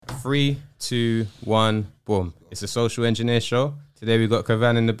3, 2, 1, boom. It's a social engineer show. Today we got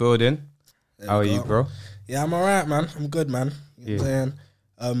Kavan in the building. How are you, bro? Yeah, I'm alright, man. I'm good, man. You know what I'm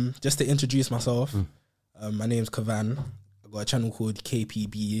saying? Just to introduce myself, my name's Kavan. I got a channel called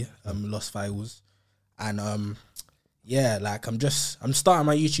KPB, Lost Files. And yeah, like I'm starting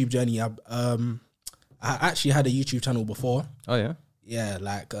my YouTube journey. I actually had a YouTube channel before. Oh yeah? Yeah,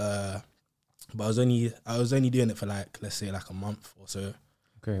 like but I was only doing it for like, let's say like a month or so.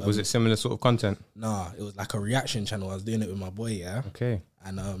 Okay. Was it similar sort of content? Nah, it was like a reaction channel. I was doing it with my boy, yeah. Okay.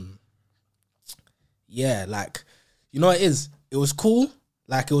 And yeah, like, you know what it is? It was cool.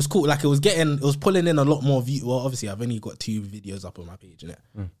 Like it was cool. Like it was pulling in a lot more views. Well, obviously I've only got 2 videos up on my page, innit?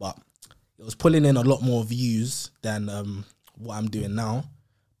 But it was pulling in a lot more views than what I'm doing now.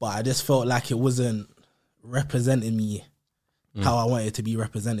 But I just felt like it wasn't representing me how I wanted to be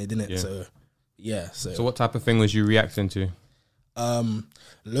represented, innit? Yeah. So yeah. So what type of thing was you reacting to?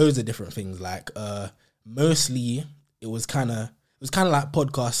 Loads of different things. Like mostly it was kind of like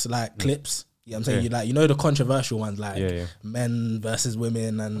podcasts, like clips. You know what I'm saying? Yeah. You know the controversial ones, like men versus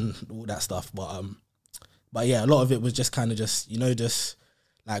women and all that stuff. But yeah, a lot of it was just kind of just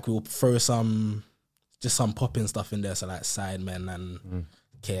like we'll throw some popping stuff in there, so like Sidemen and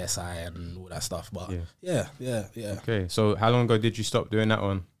KSI and all that stuff. But yeah. Okay, so how long ago did you stop doing that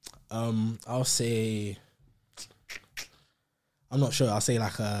one? I'll say, I'm not sure. I'll say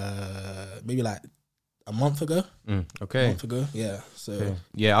like maybe like a month ago. Okay. A month ago, yeah. So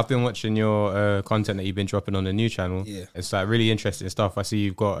yeah, I've been watching your content that you've been dropping on the new channel. Yeah, it's like really interesting stuff. I see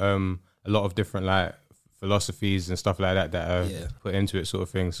you've got a lot of different like philosophies and stuff like that are put into it, sort of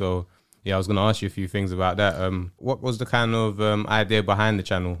thing. So yeah, I was gonna ask you a few things about that. What was the kind of idea behind the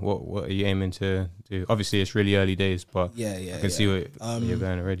channel? What are you aiming to do? Obviously, it's really early days, but I can see what you're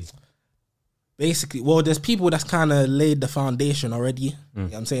going already. Basically, well, there's people that's kind of laid the foundation already. You know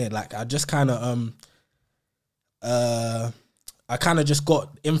what I'm saying? Like, I just kind of I kind of just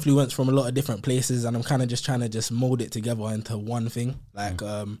got influence from a lot of different places, and I'm kind of just trying to just mold it together into one thing. Like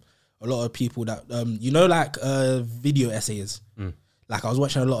a lot of people that like video essays. Like I was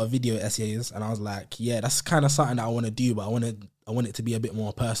watching a lot of video essays, and I was like, yeah, that's kind of something that I want to do, but I want it to be a bit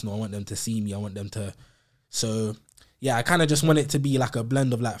more personal. I want them to see me. I want them to. So yeah, I kind of just want it to be like a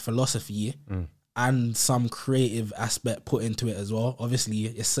blend of like philosophy and some creative aspect put into it as well. Obviously,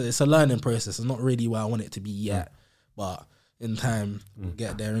 it's a learning process. It's not really where I want it to be yet, but in time we'll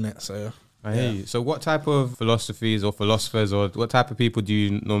get there, innit? So I hear you. So what type of philosophies or philosophers or what type of people do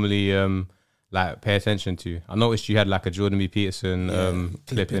you normally like pay attention to? I noticed you had like a Jordan B. Peterson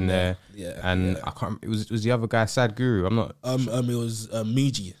clip in there. And I can't. It was the other guy, Sad Guru. I'm not. It was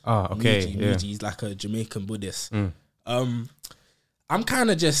Muji. Oh, okay. Muji. He's like a Jamaican Buddhist. I'm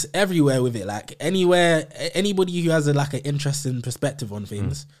kind of just everywhere with it. Like anywhere, anybody who has like an interesting perspective on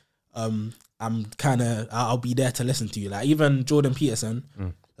things, I'll be there to listen to you. Like even Jordan Peterson,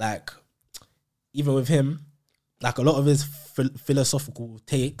 like even with him, like a lot of his philosophical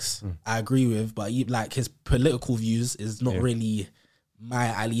takes I agree with, but like his political views is not really my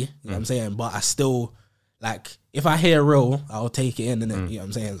alley. You know what I'm saying? But I still, like, if I hear real, I'll take it in, innit? You know what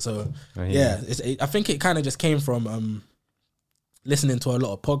I'm saying? So I think it kind of just came from listening to a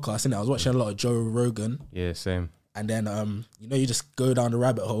lot of podcasts, innit? I was watching a lot of Joe Rogan. Yeah, same. And then you just go down the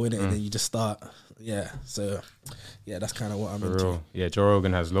rabbit hole, innit? And then you just start. So that's kind of what I'm into. Real. Yeah, Joe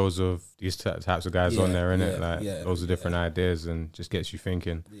Rogan has loads of these types of guys on there, innit? Loads of different ideas, and just gets you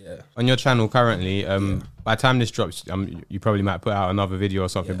thinking. Yeah. On your channel currently, by the time this drops, you probably might put out another video or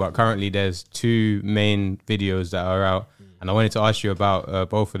something. But currently, there's 2 main videos that are out, and I wanted to ask you about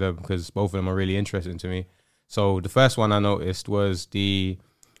both of them because both of them are really interesting to me. So the first one I noticed was I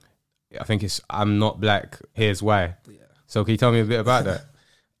think it's "I'm Not Black, Here's Why." Yeah. So can you tell me a bit about that?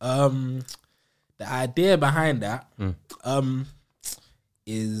 The idea behind that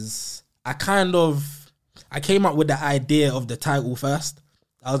is I came up with the idea of the title first.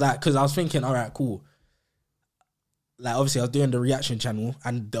 I was like, because I was thinking, all right, cool. Like obviously I was doing the reaction channel,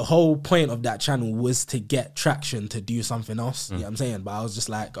 and the whole point of that channel was to get traction to do something else. You know what I'm saying? But I was just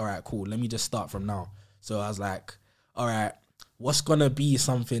like, all right, cool. Let me just start from now. So I was like, all right, what's gonna be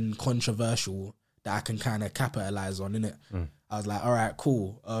something controversial that I can kind of capitalize on, innit? I was like, all right,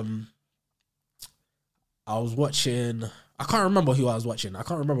 cool. I was watching, I can't remember who I was watching, but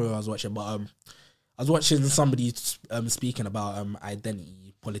I was watching somebody speaking about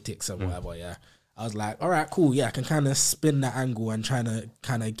identity politics and whatever, yeah. I was like, all right, cool, yeah, I can kind of spin that angle and trying to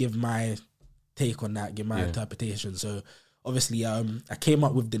kind of give my take on that, give my interpretation. So obviously, I came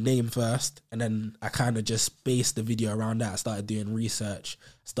up with the name first, and then I kind of just based the video around that. I started doing research,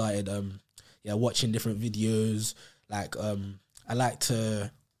 started watching different videos. Like I like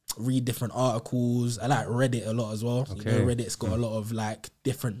to read different articles. I like Reddit a lot as well. Okay. You know, Reddit's got a lot of like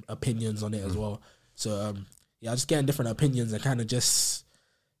different opinions on it as well. So yeah, just getting different opinions and kind of just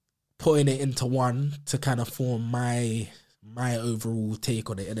putting it into one to kind of form my overall take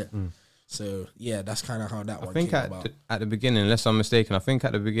on it, innit? So yeah, that's kind of how that one came about. At the beginning, unless I'm mistaken, I think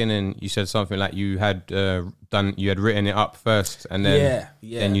at the beginning you said something like you had written it up first, and then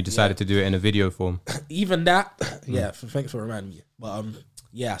then you decided to do it in a video form. Even that, thanks for reminding me. But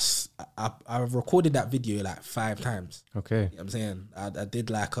yes, I recorded that video like 5 times. Okay, you know what I'm saying I did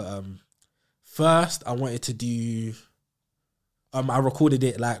like first I wanted to do I recorded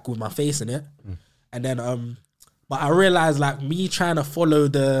it like with my face in it, and then but I realized like me trying to follow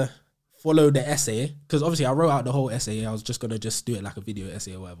the essay, because obviously I wrote out the whole essay. I was just gonna just do it like a video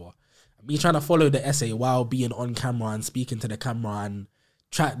essay or whatever. Me trying to follow the essay while being on camera and speaking to the camera and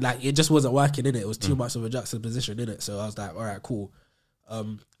try, like, it just wasn't working, in it. It was too much of a juxtaposition in it. So I was like, all right, cool.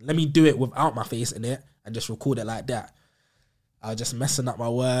 Let me do it without my face in it and just record it like that. I was just messing up my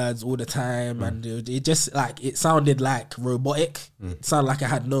words all the time, and it just like, it sounded like robotic. It sounded like I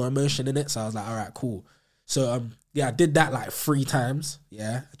had no emotion in it. So I was like, all right, cool. So yeah, I did that like 3 times.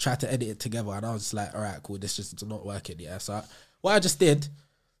 Yeah, I tried to edit it together, and I was just like, all right, cool, this just not working. Yeah, so what I just did,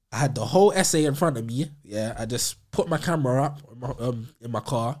 I had the whole essay in front of me. Yeah, I just put my camera up in my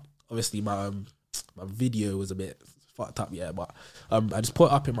car. Obviously, my video was a bit fucked up. Yeah, but I just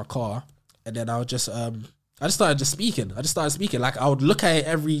put it up in my car, and then I just started speaking. Like, I would look at it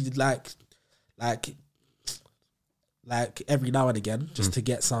every like every now and again, just to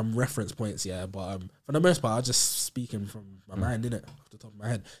get some reference points, yeah. But for the most part, I was just speaking from my mind, innit, off the top of my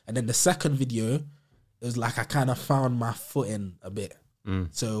head. And then the second video, it was like I kind of found my footing a bit.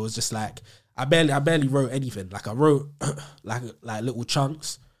 So it was just like I barely wrote anything. Like, I wrote like little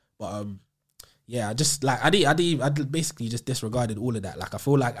chunks, but yeah, I just like I basically just disregarded all of that. Like, I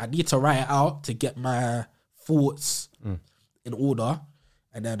feel like I need to write it out to get my thoughts in order,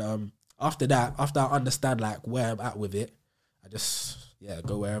 and then after that, after I understand like where I'm at with it, I just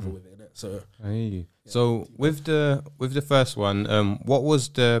go wherever with it. Innit? So I hear you. Yeah. So with the first one, what was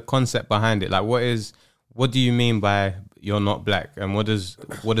the concept behind it? Like, what do you mean by you're not black, and what does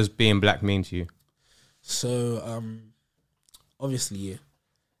being black mean to you? So obviously,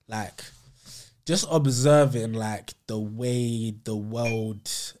 like, just observing like the way the world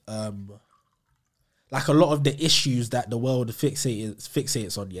like a lot of the issues that the world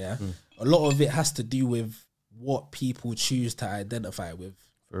fixates on, a lot of it has to do with what people choose to identify with.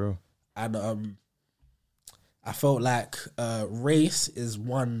 For real. And I felt like race is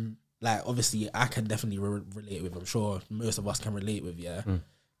one, like, obviously I can definitely relate with. I'm sure most of us can relate with,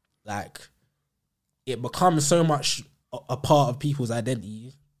 Like, it becomes so much a part of people's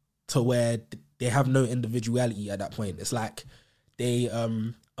identity to where they have no individuality at that point. It's like they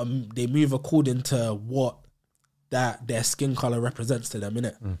move according to what that their skin color represents to them,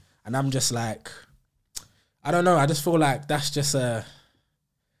 innit? And I'm just like, I don't know. I just feel like that's just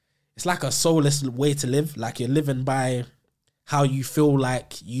it's like a soulless way to live. Like, you're living by how you feel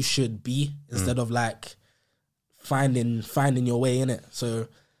like you should be instead of like finding your way in it. So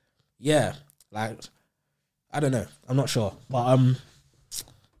yeah, like, I don't know. I'm not sure, but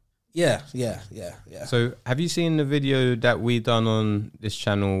yeah. So have you seen the video that we done on this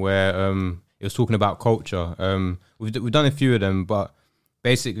channel where it was talking about culture? We've done a few of them, but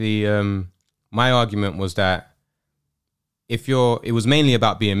basically my argument was that it was mainly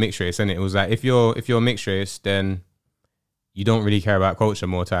about being mixed race, and it was like if you're mixed race, then you don't really care about culture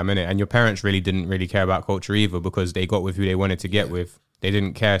more time, innit? And your parents really didn't really care about culture either, because they got with who they wanted to get with. They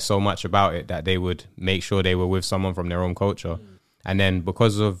didn't care so much about it that they would make sure they were with someone from their own culture. And then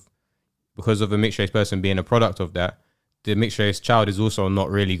because of a mixed race person being a product of that, the mixed race child is also not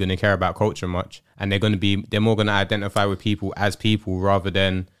really going to care about culture much, and they're more going to identify with people as people rather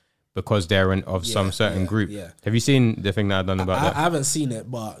than because they're of some certain group. Yeah. Have you seen the thing that I've done about that? I haven't seen it,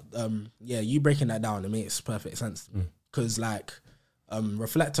 but you breaking that down, it makes perfect sense. Because like,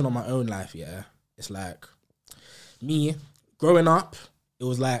 reflecting on my own life, it's like me growing up, it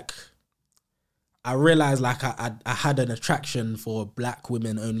was like I realized like I had an attraction for black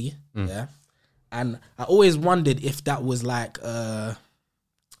women only, and I always wondered if that was like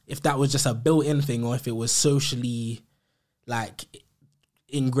if that was just a built-in thing, or if it was socially like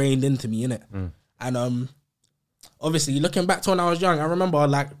ingrained into me, innit? And obviously, looking back to when I was young, I remember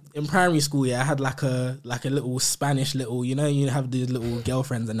like in primary school, I had like a little Spanish little, you have these little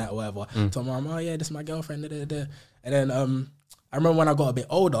girlfriends and that or whatever. So my mom, oh yeah, this is my girlfriend. And then I remember when I got a bit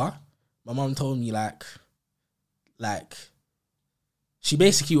older, my mom told me like she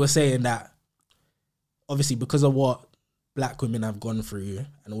basically was saying that obviously because of what black women have gone through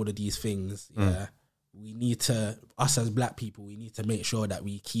and all of these things, we need to, us as black people, we need to make sure that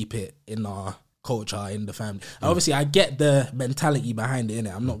we keep it in our culture, in the family. And obviously, I get the mentality behind it,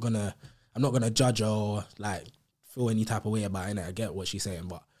 innit? I'm not gonna judge her or like feel any type of way about it, innit? I get what she's saying,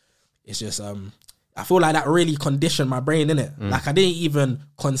 but it's just I feel like that really conditioned my brain, innit? Like I didn't even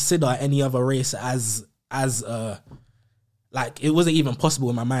consider any other race as like it wasn't even possible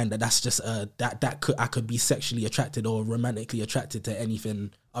in my mind that that's just I could be sexually attracted or romantically attracted to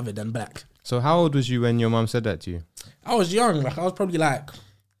anything other than black. So how old was you when your mum said that to you? I was young, like I was probably like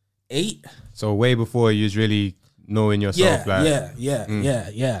 8. So way before you was really knowing yourself.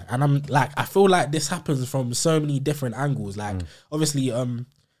 Yeah. And I'm like, I feel like this happens from so many different angles. Like obviously,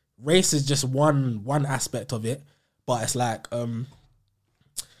 race is just one aspect of it, but it's like I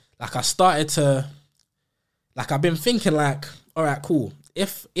started to, like I've been thinking like, all right, cool.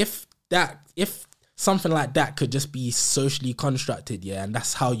 If something like that could just be socially constructed, yeah, and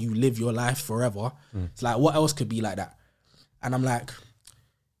that's how you live your life forever. It's like, what else could be like that? And I'm like,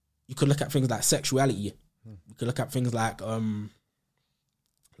 you could look at things like sexuality. You could look at things like the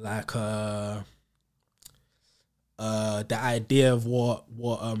idea of what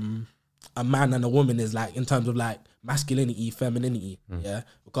a man and a woman is like in terms of like masculinity, femininity. Yeah,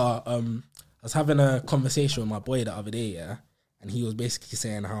 because I was having a conversation with my boy the other day, yeah, and he was basically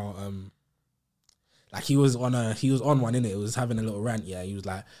saying how like he was on one, innit? It was having a little rant, yeah. He was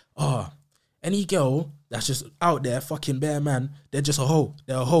like, oh, any girl that's just out there fucking bare man, they're just a hoe.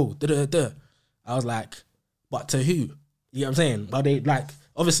 They're a hoe. I was like, but to who? You know what I'm saying? But they like,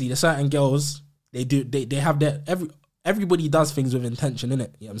 obviously there's certain girls, they have their, everybody does things with intention, innit? You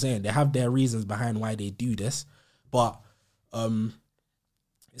know what I'm saying? They have their reasons behind why they do this. But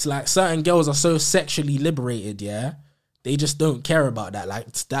it's like certain girls are so sexually liberated, yeah. They just don't care about that. Like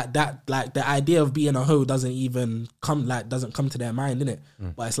that like the idea of being a hoe doesn't come to their mind, innit?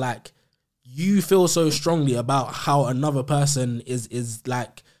 But it's like you feel so strongly about how another person is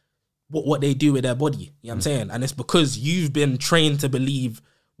like what they do with their body. You know what I'm saying? And it's because you've been trained to believe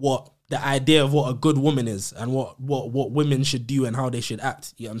what the idea of what a good woman is and what women should do and how they should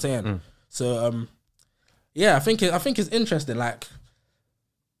act. You know what I'm saying? So yeah, I think it's interesting, like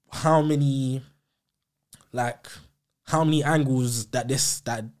how many angles that this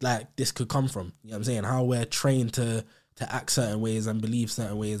could come from. You know what I'm saying? How we're trained to act certain ways and believe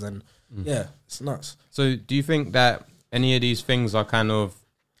certain ways, and yeah, it's nuts. So do you think that any of these things are kind of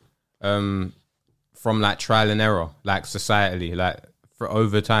from like trial and error, like societally, like for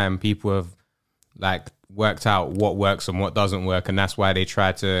over time people have like worked out what works and what doesn't work, and that's why they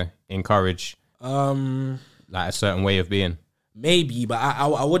try to encourage like a certain way of being? Maybe, but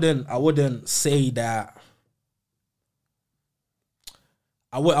I wouldn't say that.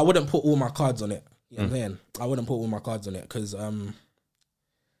 I wouldn't put all my cards on it. You know what I'm saying? I wouldn't put all my cards on it because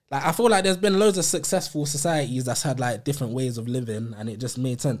like I feel like there's been loads of successful societies that's had like different ways of living, and it just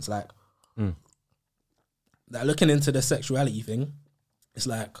made sense. Like that looking into the sexuality thing, it's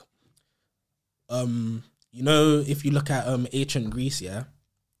like you know, if you look at ancient Greece, yeah,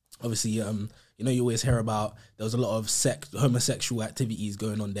 obviously you know, you always hear about there was a lot of homosexual activities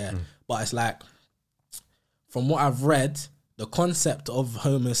going on there, but it's like from what I've read, the concept of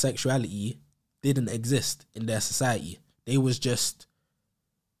homosexuality didn't exist in their society. They was just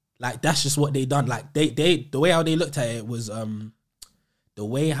like, that's just what they done. Like they the way how they looked at it was the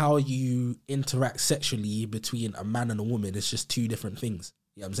way how you interact sexually between a man and a woman is just two different things.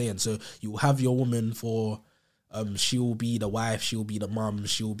 You know what I'm saying? So you have your woman for she'll be the wife, she'll be the mum,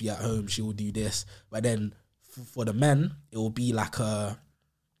 she'll be at home, she'll do this. But then for the men, it will be like a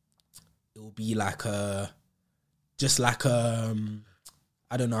just like I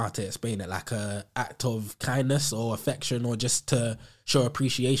don't know how to explain it, like a act of kindness or affection or just to show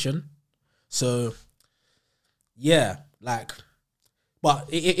appreciation. So yeah, like, but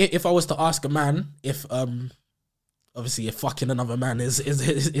if I was to ask a man if obviously if fucking another man is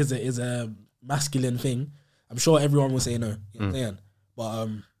a masculine thing, I'm sure everyone will say no. You know what I'm saying? But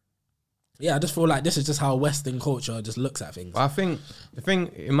yeah, I just feel like this is just how Western culture just looks at things. Well, I think the thing,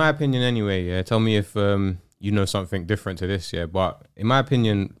 in my opinion anyway, yeah, tell me if you know something different to this, yeah, but in my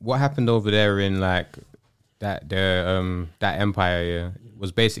opinion, what happened over there in like that empire, yeah,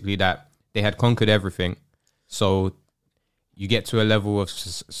 was basically that they had conquered everything. So you get to a level of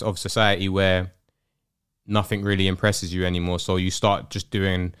society where nothing really impresses you anymore. So you start just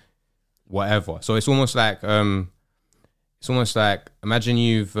doing whatever. So it's almost like imagine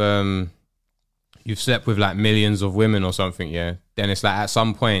you've slept with like millions of women or something, yeah. Then it's like at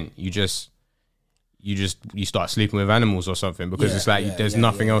some point you start sleeping with animals or something because it's like there's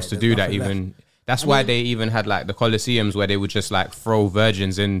nothing else to do that That's why they even had like the Colosseums where they would just like throw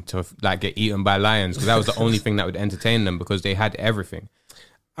virgins in to like get eaten by lions, because that was the only thing that would entertain them, because they had everything.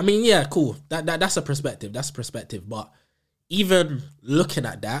 I mean, yeah, cool. That's a perspective. That's a perspective. But even looking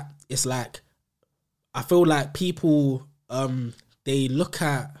at that, it's like, I feel like people, they look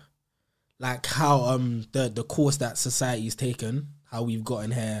at like how the course that society's taken, how we've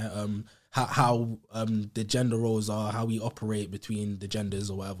gotten here, how the gender roles are, how we operate between the genders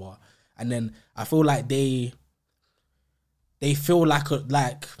or whatever. And then I feel like they feel like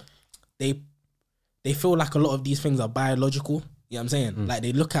they feel like a lot of these things are biological. You know what I'm saying? Like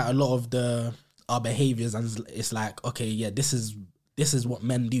they look at a lot of our behaviors and it's like, okay, yeah, this is what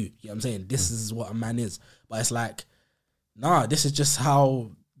men do. You know what I'm saying? This is what a man is. But it's like, nah, this is just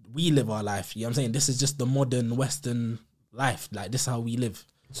how we live our life. You know what I'm saying? This is just the modern Western life. Like this is how we live.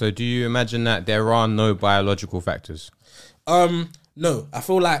 So do you imagine that there are no biological factors? No, I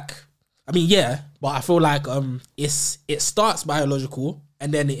feel like, I mean, yeah, but I feel like it starts biological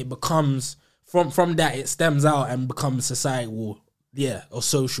and then it becomes from that it stems out and becomes societal, yeah, or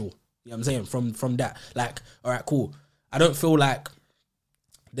social. You know what I'm saying? From that, like, all right, cool. I don't feel like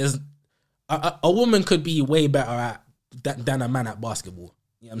there's a woman could be way better than a man at basketball.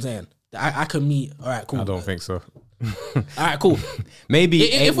 You know what I'm saying? I could meet. All right, cool. I don't think so. All right, cool. Maybe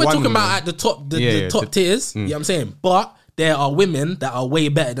if we're talking about at the top, the top tiers, you know what I'm saying? But there are women that are way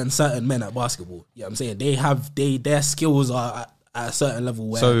better than certain men at basketball. You know what I'm saying? Their skills are at a certain level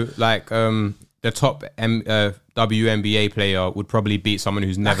where, so like the top WNBA player would probably beat someone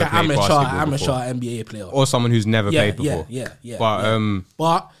who's never played basketball amateur before. NBA player, or someone who's never played before. Yeah.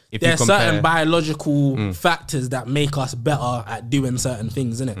 But if there are certain biological factors that make us better at doing certain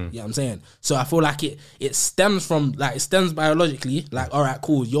things, innit? You know what I'm saying? So I feel like it stems from, like, it stems biologically, like, all right,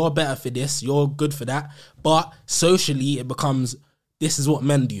 cool, you're better for this, you're good for that. But socially, it becomes, this is what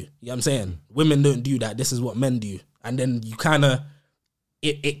men do. You know what I'm saying? Women don't do that. This is what men do. And then you kind of,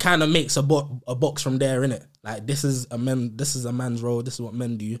 it kind of makes a box from there, innit? Like, this is a man's role. This is what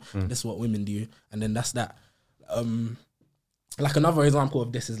men do. This is what women do. And then that's that. Like another example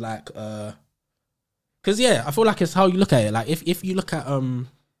of this is like, because yeah, I feel like it's how you look at it. Like if you look at I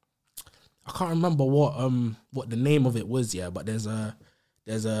can't remember what the name of it was, yeah, but there's a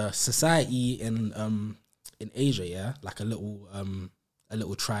society in Asia, yeah, like a little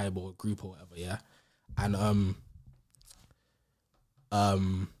tribe or group or whatever, yeah, and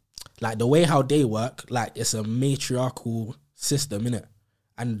like the way how they work, like it's a matriarchal system, innit?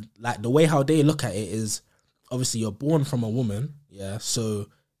 And like the way how they look at it is, obviously you're born from a woman, yeah, so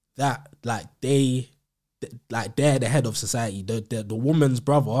that like they're the head of society. The woman's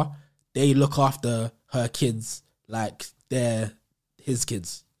brother, they look after her kids like they're his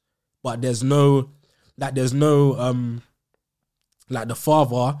kids. But there's no like the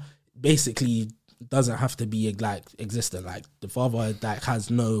father basically doesn't have to be like existent. Like the father like has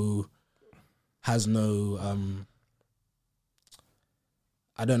no I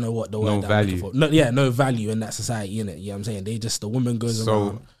don't know what the word. No value. For. No value in that society, innit? You know what I'm saying? The woman goes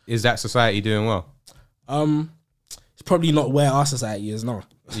around. So is that society doing well? It's probably not where our society is now.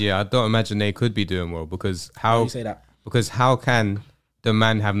 Yeah, I don't imagine they could be doing well, because how do you say that? Because how can the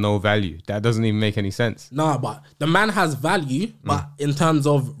man have no value? That doesn't even make any sense. Nah, but the man has value, but in terms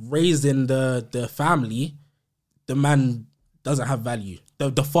of raising the family, the man doesn't have value.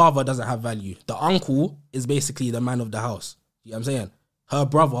 The father doesn't have value. The uncle is basically the man of the house. You know what I'm saying? Her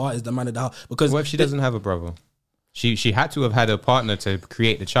brother is the man of the house. Because what if she doesn't have a brother? She had to have had a partner to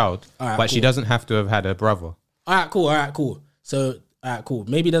create the child, right, but cool. She doesn't have to have had a brother. All right, cool. So, all right, cool.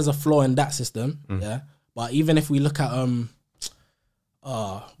 Maybe there's a flaw in that system, yeah. But even if we look at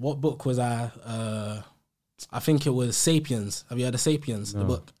what book was I think it was Sapiens. Have you heard of Sapiens? No. The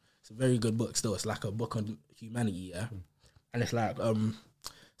book. It's a very good book. Still, it's like a book on humanity, yeah. And it's like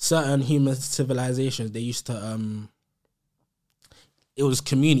certain human civilizations, they used to it was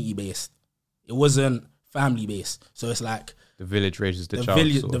community based. It wasn't family based. So it's like the village raises the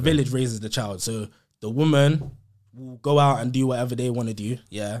child. The village raises the child. So the woman will go out and do whatever they want to do.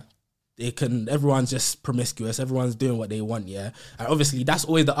 Yeah, everyone's just promiscuous. Everyone's doing what they want. Yeah, and obviously that's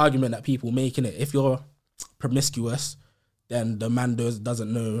always the argument that people make, innit? If you're promiscuous, then the man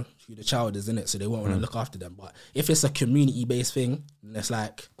doesn't know who the child is, innit? So they won't want to look after them. But if it's a community based thing, then it's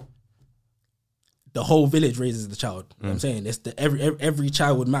like the whole village raises the child. You know what I'm saying? It's every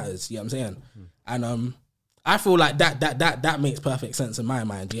child matters. You know what I'm saying? And I feel like that makes perfect sense in my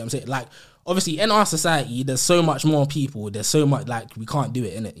mind. You know what I'm saying? Like, obviously in our society, there's so much more people. There's so much, like, we can't do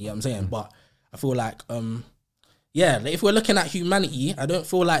it, innit? You know what I'm saying? But I feel like, like if we're looking at humanity, I don't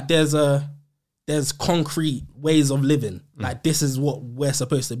feel like there's a there's concrete ways of living. Like this is what we're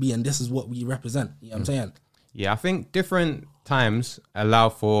supposed to be and this is what we represent. You know what I'm saying? Yeah, I think different times allow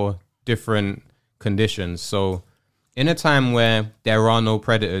for different conditions. So in a time where there are no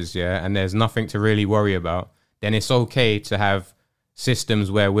predators, and there's nothing to really worry about, then it's okay to have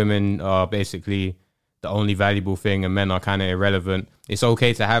systems where women are basically the only valuable thing and men are kind of irrelevant. It's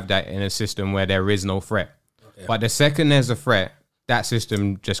okay to have that in a system where there is no threat. Okay. But the second there's a threat, that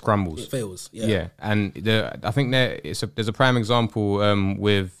system just crumbles. It fails. Yeah. And I think there's a prime example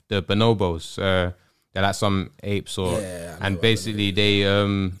with the bonobos. They're like some apes, and basically they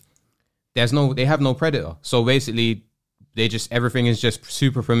have no predator. So basically, everything is just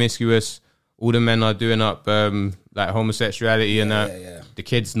super promiscuous. All the men are doing up like homosexuality and that. Yeah. The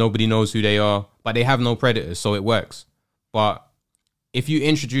kids, nobody knows who they are, but they have no predators, so it works. But if you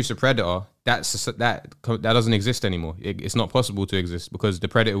introduce a predator, that doesn't exist anymore. It's not possible to exist because the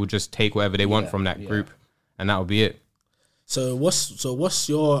predator will just take whatever they want from that group, and that'll be it. So what's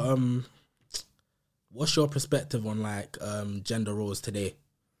your perspective on like gender roles today?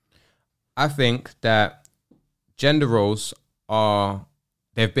 I think that gender roles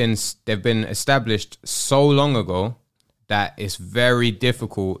they've been established so long ago that it's very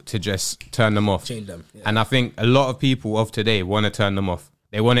difficult to just turn them off. Change them. Yeah. And I think a lot of people of today want to turn them off.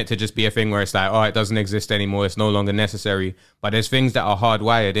 They want it to just be a thing where it's like, oh, it doesn't exist anymore. It's no longer necessary. But there's things that are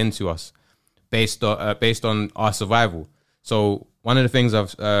hardwired into us based on our survival. So one of the things one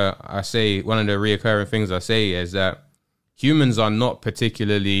of the reoccurring things I say is that humans are not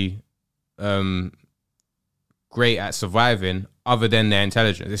particularly great at surviving other than their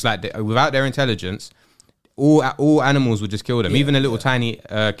intelligence. It's like without their intelligence, all animals would just kill them. Even a little tiny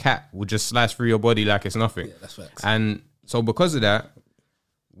cat would just slice through your body like it's nothing. Yeah, that's facts. And so because of that,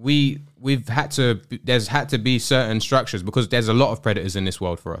 there's had to be certain structures because there's a lot of predators in this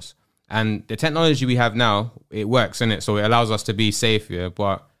world for us. And the technology we have now, it works, innit? So it allows us to be safe here.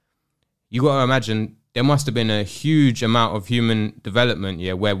 But you got to imagine there must have been a huge amount of human development,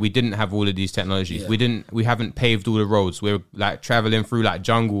 where we didn't have all of these technologies. Yeah. We haven't paved all the roads. We're like traveling through like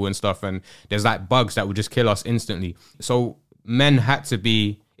jungle and stuff, and there's like bugs that would just kill us instantly. So it had to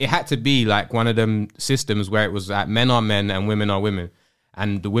be like one of them systems where it was like men are men and women are women.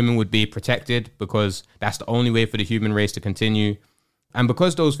 And the women would be protected because that's the only way for the human race to continue. And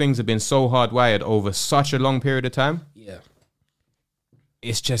because those things have been so hardwired over such a long period of time,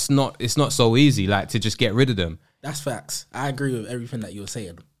 it's not so easy like to just get rid of them. That's facts. I agree with everything that you're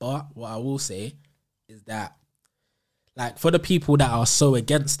saying. But what I will say is that, like, for the people that are so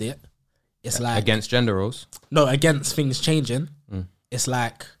against it, it's like against gender roles. No, against things changing. It's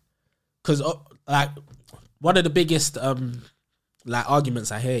like, because like one of the biggest like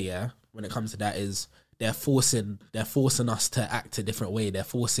arguments I hear, when it comes to that is they're forcing us to act a different way. They're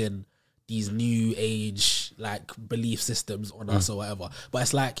forcing these new age like belief systems on us or whatever. But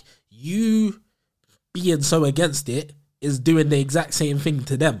it's like you being so against it is doing the exact same thing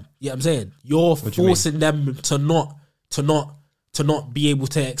to them. You know what I'm saying? You're forcing them to not be able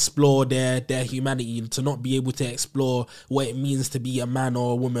to explore their humanity and to not be able to explore what it means to be a man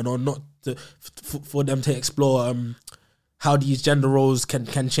or a woman, or not for them to explore how these gender roles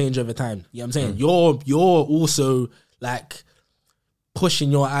can change over time. You know what I'm saying? You're also like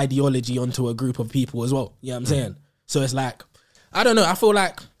pushing your ideology onto a group of people as well. You know what I'm saying? So it's like, I don't know, I feel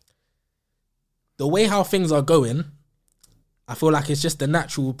like the way how things are going, I feel like it's just the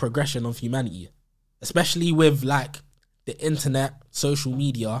natural progression of humanity, especially with like the internet, social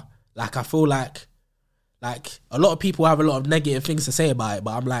media. Like I feel like a lot of people have a lot of negative things to say about it,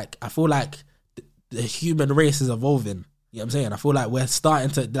 but I'm like, I feel like the human race is evolving. You know what I'm saying? I feel like we're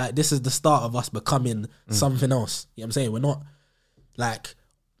starting to, like, this is the start of us becoming something else. You know what I'm saying? We're not, like,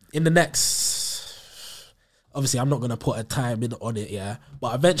 in the next, obviously I'm not going to put a time on it,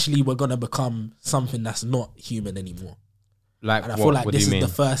 but eventually we're going to become something that's not human anymore. Like, and I feel like this is the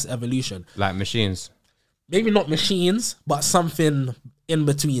first evolution. Like machines? Maybe not machines, but something in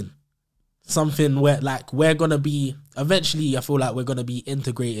between. Something where, like, we're going to be, eventually I feel like we're going to be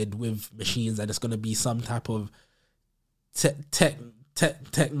integrated with machines, and it's going to be some type of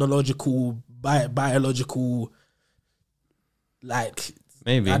technological, biological, like,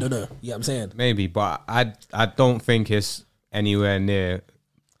 maybe, I don't know. You know what I'm saying? Maybe, but I don't think it's anywhere near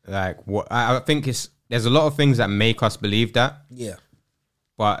like what I think there's a lot of things that make us believe that. Yeah.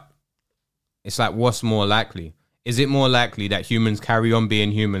 But it's like, what's more likely? Is it more likely that humans carry on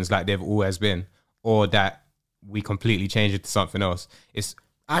being humans like they've always been, or that we completely change it to something else?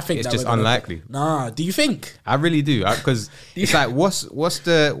 I think it's just unlikely. Nah, do you think? I really do, because it's like, what's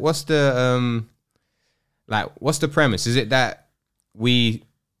the premise? Is it that we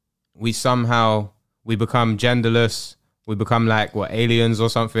we become genderless, we become like aliens or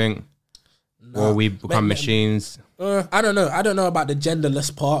something, or we become machines. I don't know about the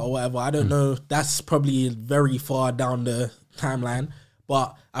genderless part or whatever. I don't know. That's probably very far down the timeline.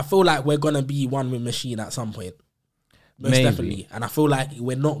 But I feel like we're gonna be one with machine at some point, most definitely. And I feel like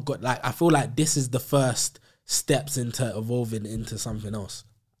we're not good. Like I feel like this is the first steps into evolving into something else.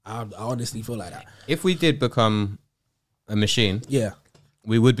 I honestly feel like that. If we did become a machine, yeah,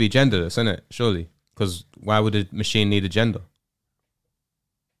 we would be genderless, innit? Surely, because why would a machine need a gender?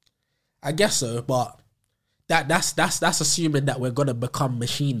 I guess so, but that's assuming that we're gonna become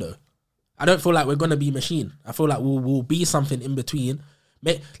machine though. I don't feel like we're gonna be machine. I feel like we'll be something in between.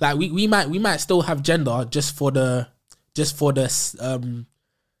 Like we might still have gender just for the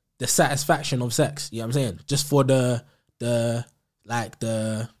satisfaction of sex. You know what I'm saying? Just for the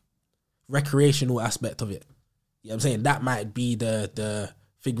recreational aspect of it. You know what I'm saying? That might be the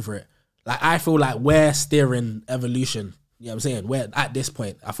thing for it. Like I feel like we're steering evolution. You know what I'm saying? We're at this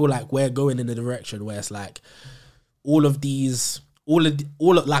point. I feel like we're going in a direction where it's like all of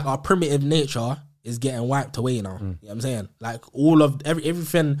like our primitive nature is getting wiped away now. You know what I'm saying? Like all of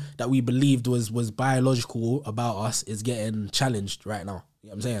everything that we believed was biological about us is getting challenged right now. You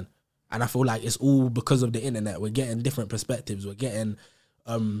know what I'm saying? And I feel like it's all because of the internet. We're getting different perspectives. We're getting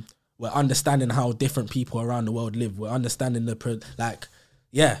we're understanding how different people around the world live. We're understanding I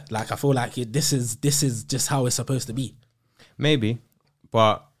feel like this is just how it's supposed to be. Maybe,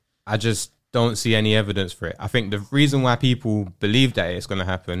 but I just don't see any evidence for it. I think the reason why people believe that it's going to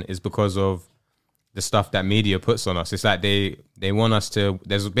happen is because of the stuff that media puts on us. It's like they want us to...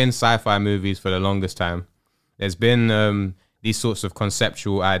 There's been sci-fi movies for the longest time. There's been these sorts of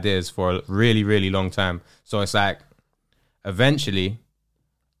conceptual ideas for a really, really long time. So it's like, eventually,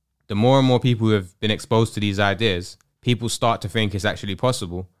 the more and more people who have been exposed to these ideas, people start to think it's actually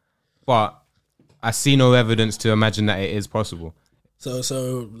possible. But I see no evidence to imagine that it is possible.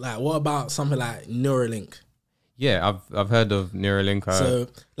 So like, what about something like Neuralink? Yeah, I've heard of Neuralink.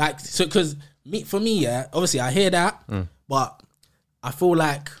 Because for me, yeah, obviously I hear that, but I feel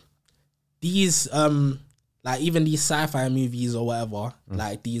like these like even these sci-fi movies or whatever,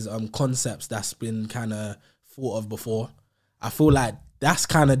 like these concepts that's been kind of thought of before, I feel like that's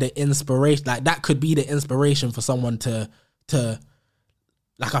kind of the inspiration. Like that could be the inspiration for someone to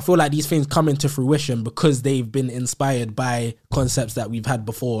like, I feel like these things come into fruition because they've been inspired by concepts that we've had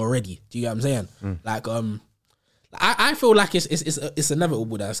before already. Do you get what I'm saying? Like, I feel like it's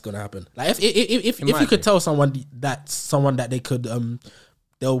inevitable that it's gonna happen. Like, if you could tell someone that they could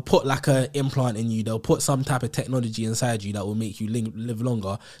they'll put like a implant in you, they'll put some type of technology inside you that will make you live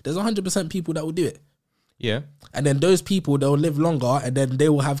longer. There's 100% people that will do it. Yeah, and then those people, they'll live longer, and then they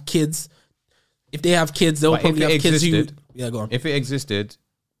will have kids. If they have kids, they'll probably have kids who... Yeah, go on. If it existed,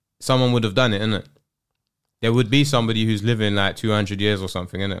 someone would have done it, innit? There would be somebody who's living like 200 years or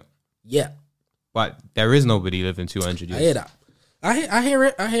something, innit? Yeah. But there is nobody living 200 years. I hear that. I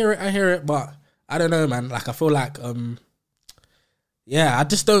hear it, but I don't know, man. Like, I feel like, I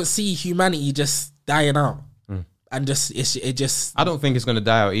just don't see humanity just dying out. And just... I don't think it's going to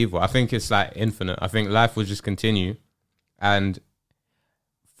die out either. I think it's like infinite. I think life will just continue. And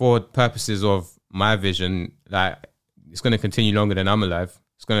for purposes of my vision, like, it's going to continue longer than I'm alive.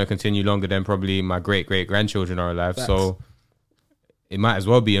 It's going to continue longer than probably my great-great-grandchildren are alive. Facts. So it might as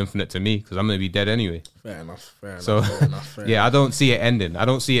well be infinite to me because I'm going to be dead anyway. Fair enough. I don't see it ending. I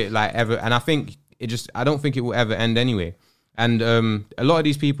don't see it like ever. And I think I don't think it will ever end anyway. And a lot of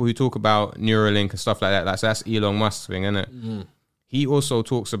these people who talk about Neuralink and stuff like that, that's Elon Musk's thing, isn't it? He also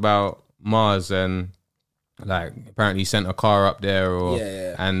talks about Mars and like apparently he sent a car up there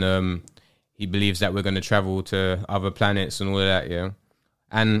and he believes that we're going to travel to other planets and all of that, yeah.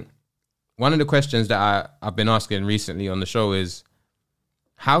 And one of the questions that I've been asking recently on the show is,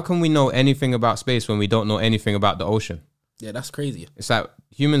 how can we know anything about space when we don't know anything about the ocean? Yeah, that's crazy. It's like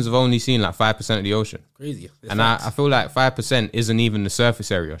humans have only seen like 5% of the ocean. Crazy. And I feel like 5% isn't even the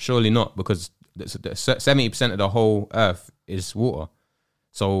surface area. Surely not, because 70% of the whole Earth is water.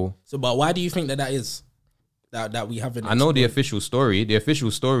 So but why do you think that is? That we haven't... I know the official story. The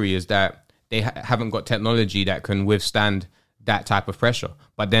official story is that they haven't got technology that can withstand that type of pressure.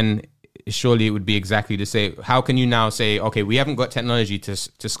 But then surely it would be exactly the same. How can you now say, okay, we haven't got technology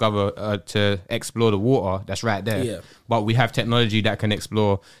to explore the water that's right there, but we have technology that can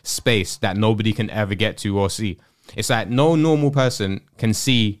explore space that nobody can ever get to or see? It's like no normal person can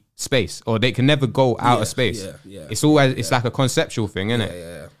see space, or they can never go out of space. It's always it's like a conceptual thing, isn't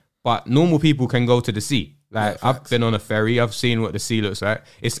it? But normal people can go to the sea. Like I've been on a ferry, I've seen what the sea looks like.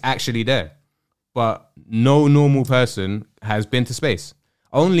 It's actually there. But no normal person has been to space.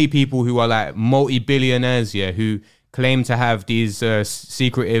 only people who are like multi-billionaires, who claim to have these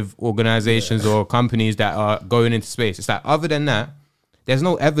secretive organizations or companies that are going into space. It's like, other than that, there's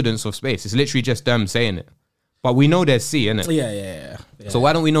no evidence of space. It's literally just them saying it. But we know there's sea, innit? Yeah. So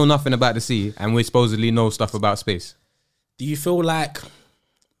why don't we know nothing about the sea and we supposedly know stuff about space? Do you feel like,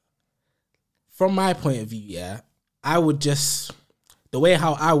 from my point of view, I would just, the way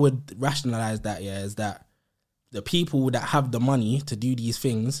how I would rationalize that, is that the people that have the money to do these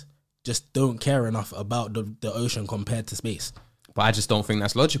things just don't care enough about the ocean compared to space. But I just don't think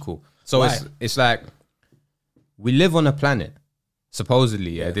that's logical. So it's like, we live on a planet.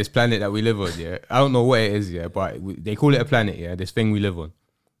 Supposedly, this planet that we live on, I don't know what it is, but they call it a planet, this thing we live on.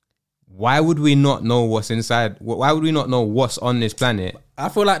 Why would we not know what's inside? Why would we not know what's on this planet? I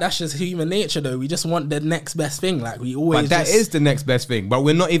feel like that's just human nature, though. We just want the next best thing. Like, we always. But that is the next best thing, but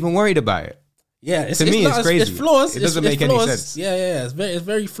we're not even worried about it. Yeah, to me, it's crazy. It's flaws. It doesn't make any sense. Yeah. It's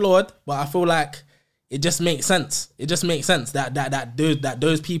very flawed, but I feel like it just makes sense. It just makes sense that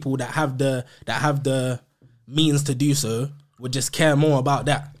those people that have the means to do so would just care more about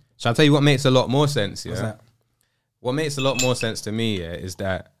that. So I'll tell you what makes a lot more sense. What's that? What makes a lot more sense to me, is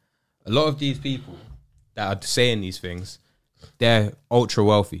that a lot of these people that are saying these things, they're ultra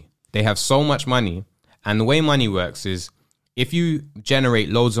wealthy. They have so much money, and the way money works is, if you generate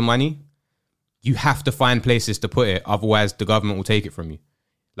loads of money, you have to find places to put it, otherwise the government will take it from you.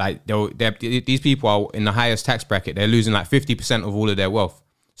 Like, these people are in the highest tax bracket. They're losing like 50% of all of their wealth.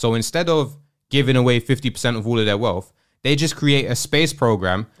 So instead of giving away 50% of all of their wealth, they just create a space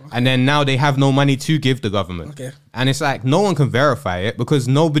program, and then now they have no money to give the government. Okay. And it's like, no one can verify it because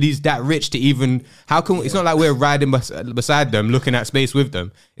nobody's that rich to even, it's not like we're riding beside them, looking at space with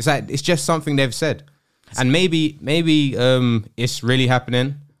them. It's like, it's just something they've said. And maybe it's really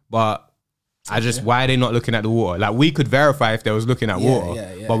happening, but why are they not looking at the water? Like, we could verify if they was looking at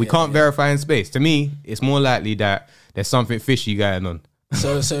water, but we can't verify in space. To me, it's more likely that there's something fishy going on.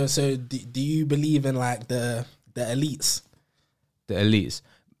 So do you believe in like the elites? The elites?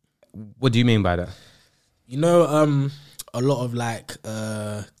 What do you mean by that? You know, a lot of like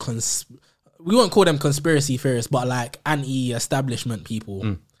we won't call them conspiracy theorists, but like anti-establishment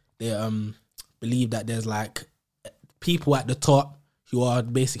people. They believe that there's like people at the top who are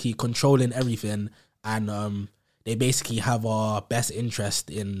basically controlling everything, and they basically have our best interest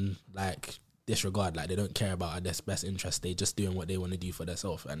in like disregard. Like, they don't care about our best interest. They're just doing what they want to do for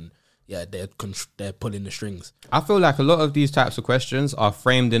themselves, and they're pulling the strings. I feel like a lot of these types of questions are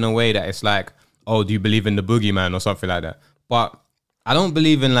framed in a way that it's like, oh, do you believe in the boogeyman or something like that? But I don't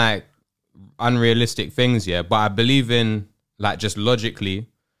believe in like unrealistic things, but I believe in like, just logically,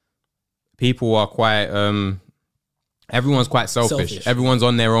 people are quite everyone's quite selfish. Everyone's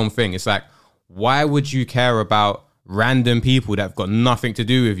on their own thing. It's like, why would you care about random people that've got nothing to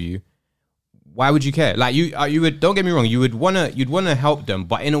do with you? Why would you care? Like, you would, don't get me wrong, you'd wanna help them,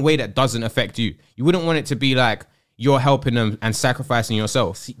 but in a way that doesn't affect you. You wouldn't want it to be like you're helping them and sacrificing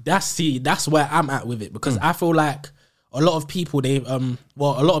yourself. That's where I'm at with it, because I feel like a lot of people, a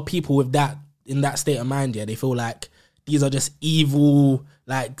lot of people with that, in that state of mind, they feel like these are just evil,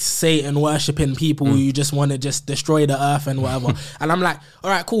 like Satan worshipping people who just want to just destroy the earth and whatever. And I'm like,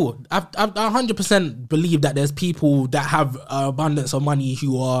 all right, cool. I 100% believe that there's people that have abundance of money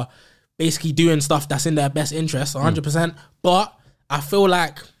who are basically doing stuff that's in their best interest, 100%. But I feel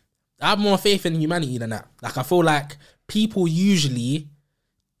like I have more faith in humanity than that. Like, I feel like people usually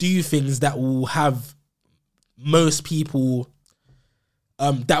do things that will have most people,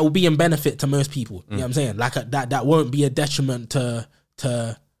 that will be in benefit to most people. You know what I'm saying? Like, that won't be a detriment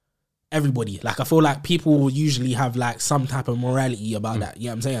to everybody. Like, I feel like people will usually have like some type of morality about that. You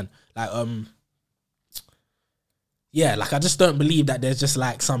know what I'm saying? Like, like, I just don't believe that there's just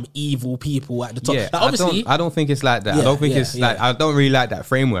like some evil people at the top. Yeah, like, obviously, I don't think it's like that. I don't think it's like, I don't really like that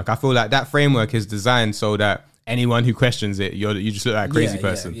framework. I feel like that framework is designed so that anyone who questions it, you just look like a crazy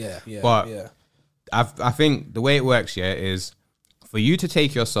person. But I think the way it works, is for you to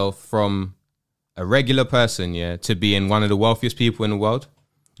take yourself from a regular person, to being one of the wealthiest people in the world,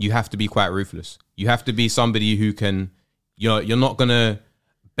 you have to be quite ruthless. You have to be somebody who can, you're not gonna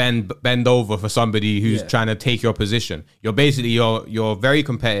bend over for somebody who's trying to take your position. You're basically, you're very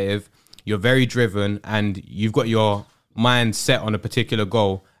competitive, you're very driven, and you've got your mind set on a particular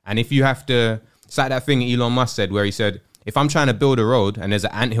goal. And if you have to, it's like that thing Elon Musk said, where he said, if I'm trying to build a road and there's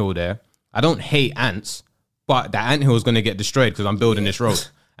an anthill there, I don't hate ants, but that anthill is going to get destroyed because I'm building this road.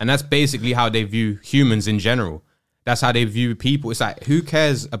 And that's basically how they view humans in general. That's how they view people. It's like, who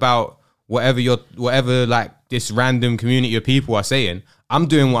cares about whatever like this random community of people are saying? I'm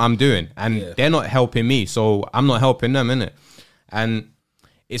doing what I'm doing, and they're not helping me, so I'm not helping them, innit? And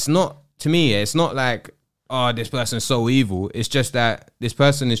it's not, to me, it's not like, oh, this person's so evil. It's just that this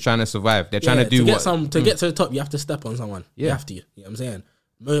person is trying to survive. They're trying to do get to the top, you have to step on someone. Yeah. You have to. You know what I'm saying?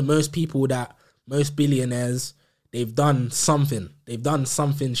 Most billionaires, they've done something. They've done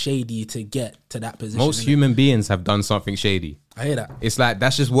something shady to get to that position. Most human beings have done something shady. I hear that. It's like,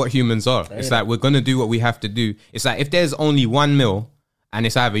 that's just what humans are. It's like, we're going to do what we have to do. It's like, if there's only one meal and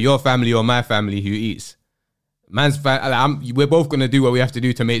it's either your family or my family who eats, we're both going to do what we have to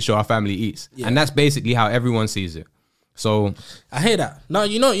do to make sure our family eats. Yeah. And that's basically how everyone sees it. So I hear that. No,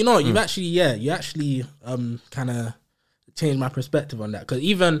 you know, you actually kind of changed my perspective on that. Because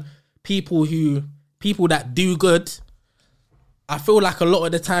even people that do good, I feel like a lot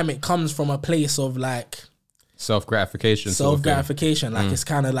of the time it comes from a place of like self-gratification. Like it's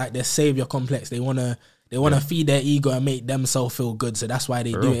kind of like their savior complex. They want to feed their ego and make themselves feel good. So that's why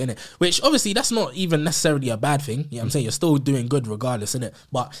they do it, innit? Which obviously that's not even necessarily a bad thing. You know what I'm saying? You're still doing good regardless, innit?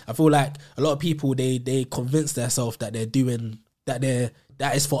 But I feel like a lot of people, they convince themselves that they're doing, that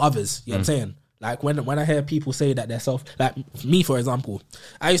is for others. You know what I'm saying? Like when I hear people say that they're like me, for example,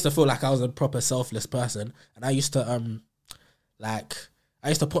 I used to feel like I was a proper selfless person. And I used to, I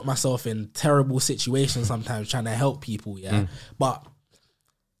used to put myself in terrible situations sometimes trying to help people, But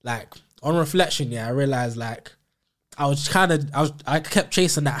like on reflection, I realized like I kept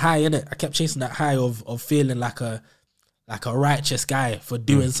chasing that high, innit? I kept chasing that high of feeling like a righteous guy for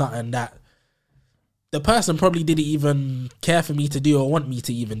doing something that the person probably didn't even care for me to do or want me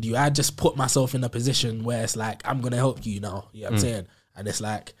to even do. I just put myself in a position where it's like, I'm going to help you now. You know what I'm saying? And it's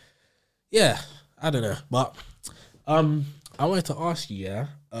like, yeah, I don't know. But I wanted to ask you,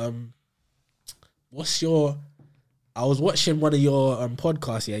 I was watching one of your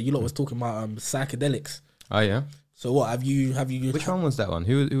podcasts, you lot was talking about psychedelics. Oh, yeah? So what, have you... Which one was that one?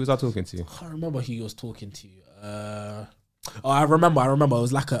 Who was I talking to? I can't remember who you was talking to. I remember. It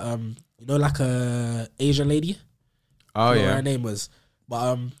was like a, like a Asian lady. Oh, yeah. What her name was.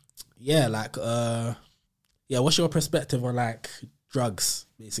 But, what's your perspective on, like, drugs,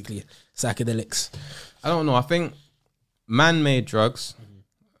 basically? Psychedelics? I don't know. I think man-made drugs,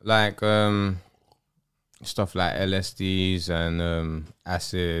 like stuff like LSDs and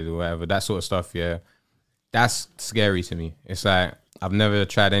acid or whatever, that sort of stuff, that's scary to me. It's like, I've never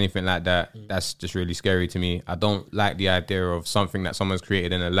tried anything like that. That's just really scary to me. I don't like the idea of something that someone's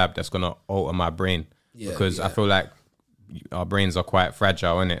created in a lab that's going to alter my brain. Because I feel like our brains are quite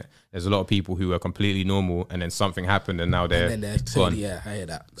fragile, innit? There's a lot of people who are completely normal and then something happened and now they're gone. Yeah, I hear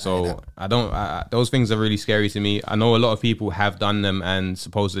that. So I don't, those things are really scary to me. I know a lot of people have done them and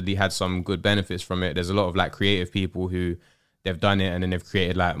supposedly had some good benefits from it. There's a lot of like creative people who they've done it and then they've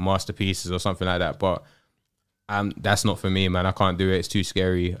created like masterpieces or something like that. But that's not for me, man. I can't do it. It's too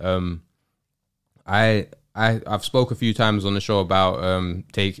scary. I've spoke a few times on the show about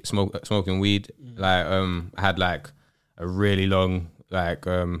smoking weed. Like I had like a really long like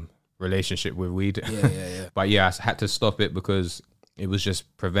relationship with weed. Yeah. But I had to stop it because it was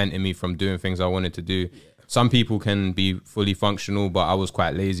just preventing me from doing things I wanted to do. Some people can be fully functional, but I was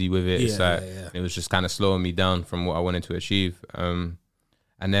quite lazy with it. It was just kind of slowing me down from what I wanted to achieve. And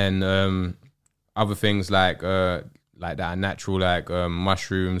then other things like that are natural, like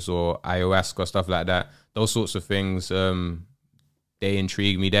mushrooms or ayahuasca, stuff like that. Those sorts of things, they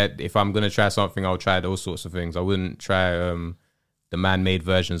intrigue me. That if I'm gonna try something, I'll try those sorts of things. I wouldn't try the man-made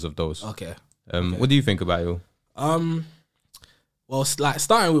versions of those. Okay. What do you think about it? Well, like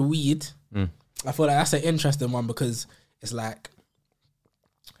starting with weed, I feel like that's an interesting one because it's like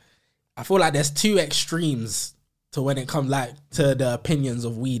I feel like there's two extremes to when it comes like to the opinions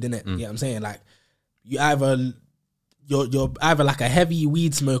of weed, innit? You know what I'm saying? Like you're either like a heavy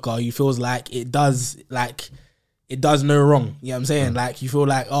weed smoker, you feels like it does no wrong. You know what I'm saying? Like you feel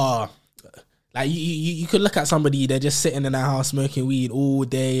like, like you could look at somebody, they're just sitting in their house smoking weed all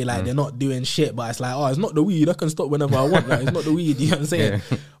day, like they're not doing shit, but it's like, it's not the weed, I can stop whenever I want. Like, it's not the weed, you know what I'm saying?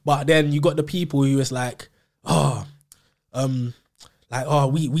 Yeah. But then you got the people who is like,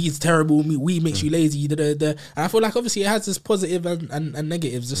 weed's terrible, weed makes you lazy, And I feel like obviously it has this positive and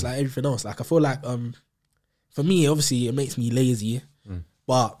negatives, just like everything else. Like I feel like for me, obviously it makes me lazy,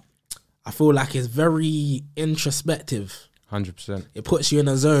 but I feel like it's very introspective. 100%. It puts you in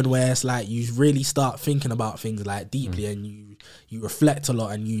a zone where it's like you really start thinking about things like deeply, and you reflect a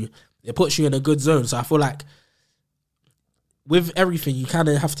lot, and it puts you in a good zone. So I feel like with everything, you kind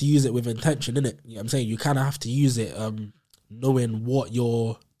of have to use it with intention, innit? You know what I'm saying? You kind of have to use it knowing what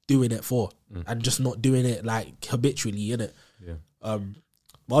you're doing it for, and just not doing it like habitually, innit? Yeah. But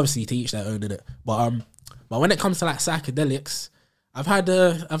obviously to each their own, innit? But when it comes to like psychedelics, I've had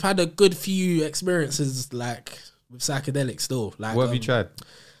a good few experiences like with psychedelics still. Like, what have you tried?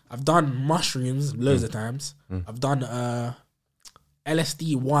 I've done mushrooms loads of times. I've done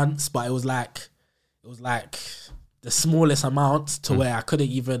LSD once, but it was like the smallest amount to where I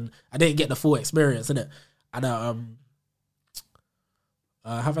didn't get the full experience in it. And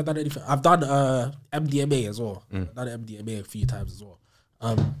have I done anything? I've done MDMA as well. I've done MDMA a few times as well.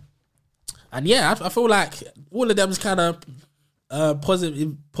 And yeah, I feel like all of them's kind of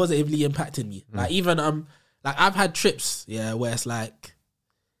positively impacted me. Like even like I've had trips, where it's like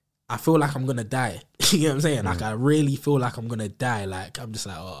I feel like I'm gonna die. You know what I'm saying? Like I really feel like I'm gonna die. Like I'm just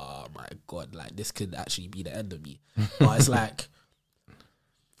like, oh my God, like this could actually be the end of me. But it's like,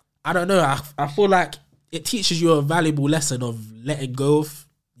 I don't know. I feel like it teaches you a valuable lesson of letting go of,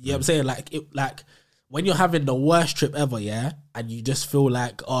 you know what I'm saying? Like when you're having the worst trip ever, and you just feel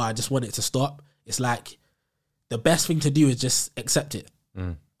like, oh, I just want it to stop. It's like the best thing to do is just accept it.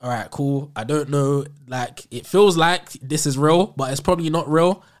 All right, cool. I don't know. Like it feels like this is real, but it's probably not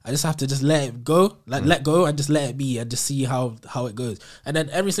real. I just have to just let it go, let go and just let it be and just see how it goes. And then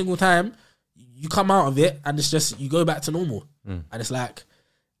every single time you come out of it and it's just, you go back to normal. And it's like,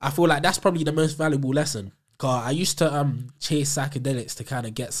 I feel like that's probably the most valuable lesson. Cause I used to chase psychedelics to kind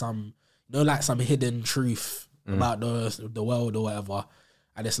of get some, like some hidden truth about the world or whatever.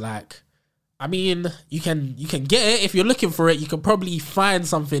 And it's like, I mean, you can get it if you're looking for it. You can probably find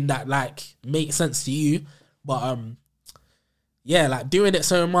something that like makes sense to you. But yeah, like doing it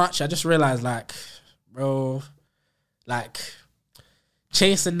so much, I just realized like, bro, like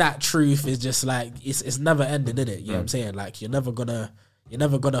chasing that truth is just like it's never ending, innit? You know what I'm saying? Like you're never gonna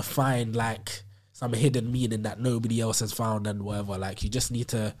find like some hidden meaning that nobody else has found and whatever. Like you just need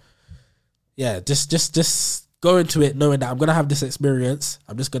to, just go into it knowing that I'm gonna have this experience.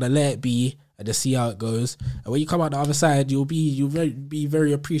 I'm just gonna let it be and just see how it goes. And when you come out the other side, you'll be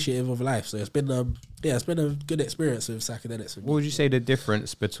very appreciative of life. So it's been a good experience with psychedelics. What would you say the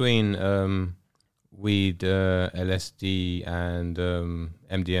difference between weed, LSD, and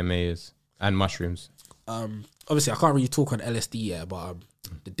MDMA is, and mushrooms? Obviously, I can't really talk on LSD yet, but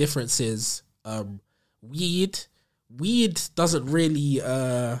the difference is weed doesn't really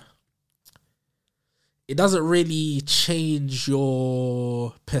it doesn't really change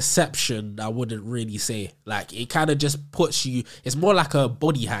your perception. I wouldn't really say. Like it kind of just puts you, it's more like a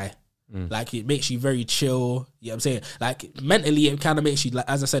body high. Like it makes you very chill. You know what I'm saying? Like mentally it kind of makes you, like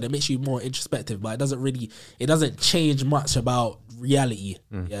as I said, it makes you more introspective, but it doesn't change much about reality.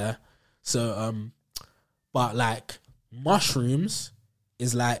 Yeah. So but like mushrooms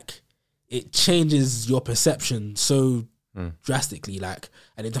is like it changes your perception so drastically, like,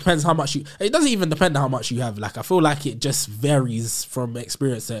 and it depends how much it doesn't even depend on how much you have. Like I feel like it just varies from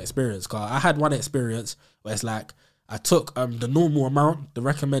experience to experience. Cause I had one experience where it's like I took the normal amount, the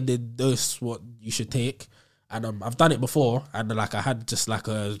recommended dose what you should take, and I've done it before, and like I had just like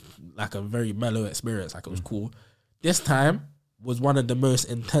a very mellow experience. Like it was cool. This time was one of the most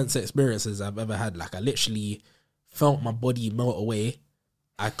intense experiences I've ever had. Like I literally felt my body melt away.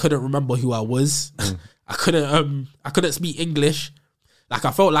 I couldn't remember who I was. I couldn't speak English. Like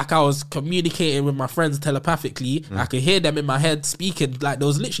I felt like I was communicating with my friends telepathically. I could hear them in my head speaking. Like they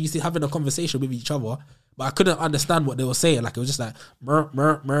was literally having a conversation with each other, but I couldn't understand what they were saying. Like it was just like mer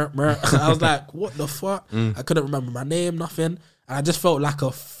mer mer mer. I was like, what the fuck? I couldn't remember my name, nothing. And I just felt like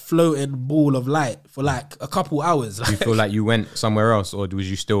a floating ball of light for like a couple hours. Do you feel like you went somewhere else, or was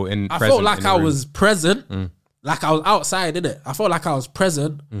you still in? I felt like I was present. Like I was outside, innit? I felt like I was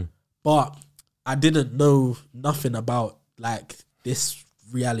present, but I didn't know nothing about like this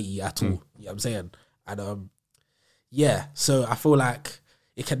reality at all. You know what I'm saying? And yeah, so I feel like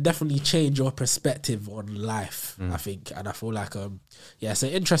it can definitely change your perspective on life, I think. And I feel like it's an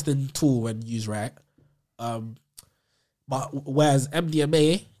interesting tool when used right. But whereas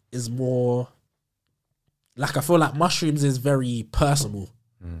MDMA is more like, I feel like mushrooms is very personal.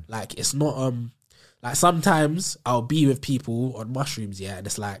 Like it's not like sometimes I'll be with people on mushrooms, and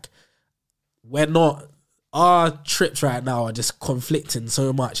it's like our trips right now are just conflicting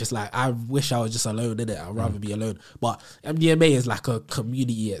so much. It's like I wish I was just alone in it. I'd rather be alone. But MDMA is like a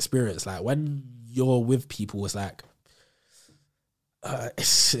community experience. Like when you're with people, it's like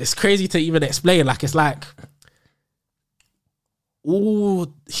it's crazy to even explain. Like it's like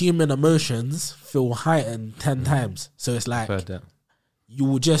all human emotions feel heightened 10 times. So it's like you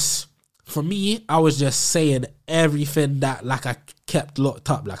will just, for me, I was just saying everything that like I kept locked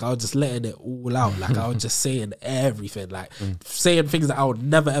up. Like I was just letting it all out. Like I was just saying everything, like saying things that I would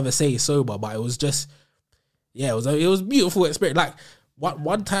never ever say sober. But it was just, it was a beautiful experience. Like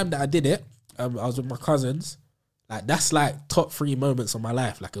one time that I did it, I was with my cousins. Like that's like top 3 moments of my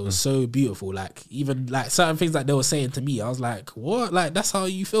life. Like it was so beautiful. Like even like certain things that they were saying to me, I was like, what? Like that's how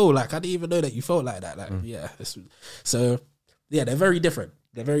you feel? Like I didn't even know that you felt like that. Like so yeah, they're very different.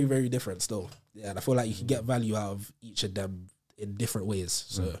 They're very, very different still. Yeah, and I feel like you can get value out of each of them in different ways.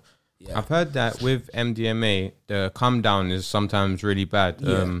 So yeah, I've heard that with MDMA, the come down is sometimes really bad.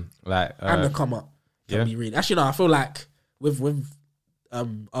 Yeah. And the come up can be really. Actually, no, I feel like with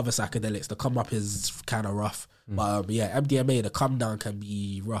other psychedelics, the come up is kind of rough. But MDMA, the come down can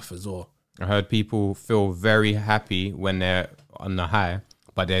be rough as well. I heard people feel very happy when they're on the high,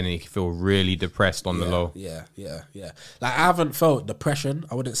 but then they feel really depressed on the low. Yeah. Like I haven't felt depression,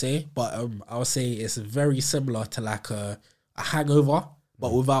 I wouldn't say, but I would say it's very similar to like a hangover,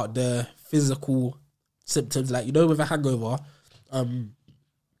 but without the physical symptoms. Like, you know, with a hangover,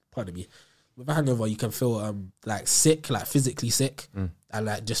 pardon me, with a hangover you can feel like sick, like physically sick, and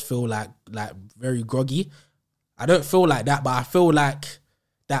like just feel like very groggy. I don't feel like that, but I feel like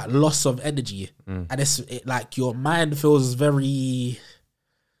that loss of energy, and it's like your mind feels very.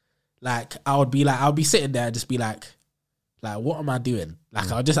 Like I would be sitting there and just be like what am I doing?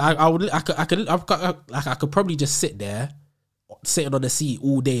 Like I could probably just sit there, sitting on the seat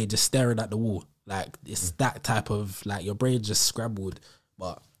all day, just staring at the wall. Like it's that type of like your brain just scrambled,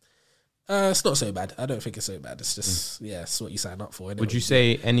 but it's not so bad. I don't think it's so bad. It's just it's what you sign up for. Would you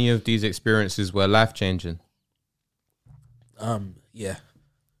say any of these experiences were life changing? Yeah.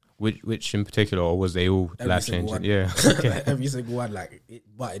 Which in particular, or was they all life changing? Yeah, okay. Like every single one,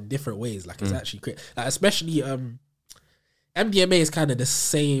 but in different ways. Like it's actually great. Like especially MDMA is kind of the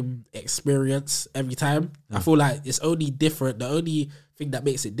same experience every time. I feel like it's only different. The only thing that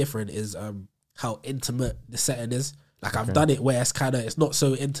makes it different is how intimate the setting is. Like I've done it where it's not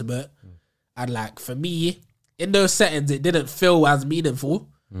so intimate, and like for me in those settings it didn't feel as meaningful.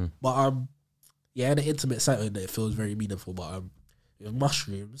 But in an intimate setting it feels very meaningful. But with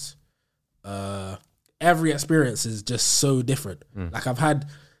mushrooms, every experience is just so different. Like I've had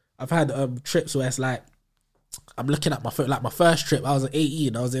trips where it's like I'm looking at my phone. Like my first trip, I was at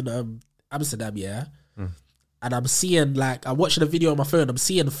 18. I was in Amsterdam, and I'm seeing I'm watching a video on my phone. I'm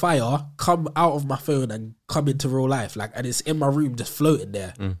seeing fire come out of my phone and come into real life. Like, and it's in my room just floating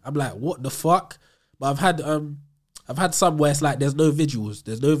there. I'm like, what the fuck? But I've had some where it's like there's no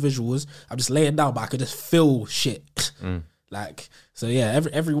visuals. I'm just laying down, but I could just feel shit. Like, so yeah,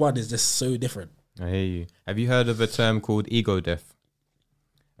 everyone is just so different. I hear you. Have you heard of a term called ego death?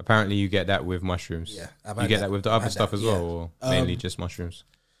 Apparently you get that with mushrooms. Yeah. You get that with the other stuff as well, or mainly just mushrooms?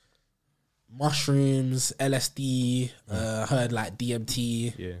 Mushrooms, LSD, heard like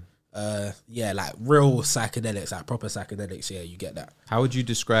DMT. Yeah, like real psychedelics, like proper psychedelics, you get that. How would you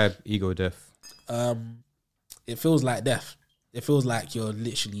describe ego death? It feels like death. It feels like you're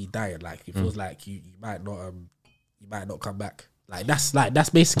literally dying. Like it feels like you might not come back. That's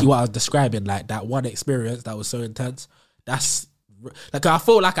basically what I was describing. Like that one experience that was so intense. That's like I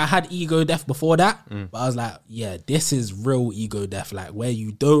felt like I had ego death before that, but I was like, yeah, this is real ego death. Like where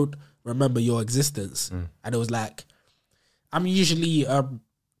you don't remember your existence, and it was like I'm usually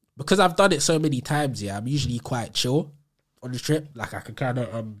because I've done it so many times. I'm usually quite chill on the trip. Like I can kind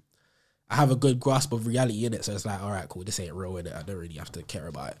of I have a good grasp of reality in it, so it's like, all right, cool, this ain't real in it. I don't really have to care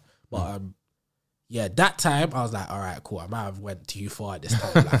about it. But that time I was like, all right, cool, I might have went too far this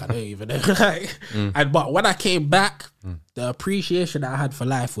time. Like I don't even know. But when I came back, the appreciation that I had for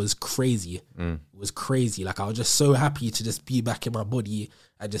life was crazy. It was crazy. Like I was just so happy to just be back in my body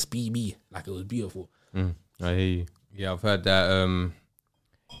and just be me. Like it was beautiful. I hear you. Yeah, I've heard that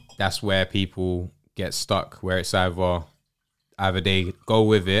that's where people get stuck, where it's either they go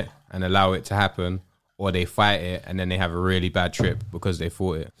with it and allow it to happen, or they fight it and then they have a really bad trip because they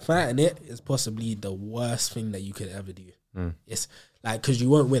fought it. Fighting it is possibly the worst thing that you could ever do. It's like, because you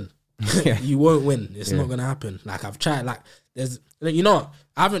won't win. You won't win. It's not gonna happen. Like I've tried. Like there's, you know,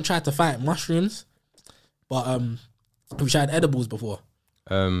 I haven't tried to fight mushrooms, but we've tried edibles before.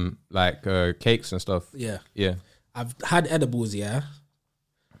 Like cakes and stuff. Yeah. I've had edibles.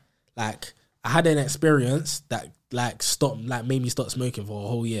 Like I had an experience that made me stop smoking for a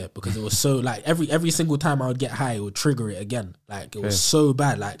whole year, because it was so like every single time I would get high, it would trigger it again. Like it was so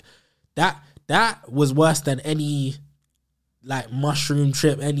bad. Like that was worse than any like mushroom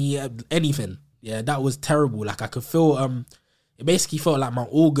trip, anything. Yeah, that was terrible. Like I could feel it basically felt like my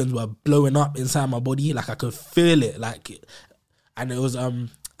organs were blowing up inside my body. Like I could feel it. Like, and it was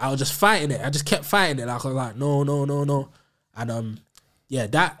I was just fighting it. I just kept fighting it. Like I was like, no. And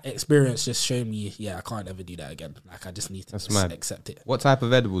that experience just showed me, I can't ever do that again. Like I just need to accept it. What type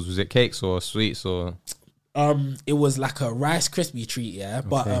of edibles? Was it cakes or sweets or? It was like a Rice Krispie treat, yeah.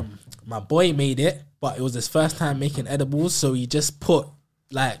 But my boy made it, but it was his first time making edibles, so he just put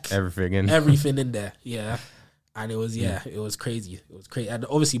like everything in there, yeah. And it was it was crazy. It was crazy. And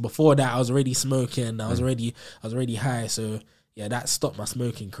obviously before that, I was already smoking. I was already high. So yeah, that stopped my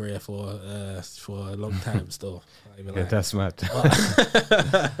smoking career for a long time. Still, yeah, that's mad.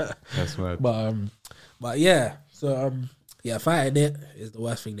 That's mad. But yeah. So yeah, fighting it is the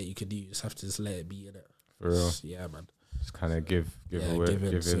worst thing that you could do. You just have to just let it be in it. For real. Yeah, man. Just kind of give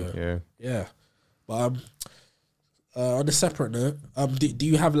in. Yeah. But on a separate note, do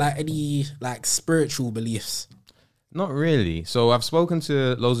you have like any like spiritual beliefs? Not really. So I've spoken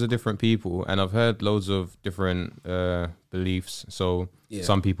to loads of different people and I've heard loads of different beliefs. So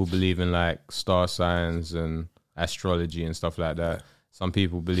some people believe in like star signs and astrology and stuff like that. Some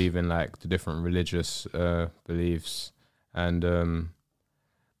people believe in like the different religious beliefs. And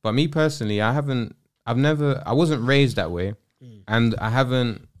but me personally, I wasn't raised that way, and I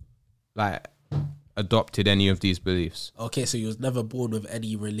haven't like adopted any of these beliefs. Okay, so you was never born with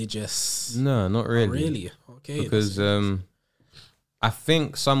any religious... No, not really. Oh, really? Okay. Because I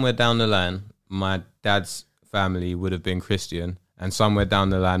think somewhere down the line, my dad's family would have been Christian, and somewhere down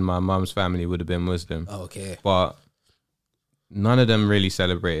the line, my mum's family would have been Muslim. Okay. But none of them really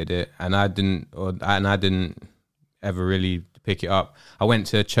celebrated it, and I didn't ever really pick it up. I went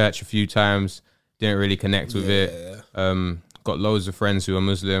to church a few times, didn't really connect with it. Got loads of friends who are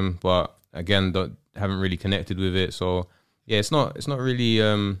Muslim, but again, haven't really connected with it. So yeah, it's not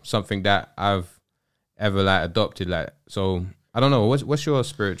really something that I've ever like adopted. Like, so I don't know. What's your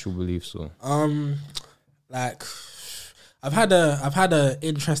spiritual beliefs? Or like I've had a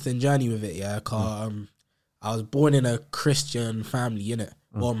interesting journey with it. Yeah, cause I was born in a Christian family, innit?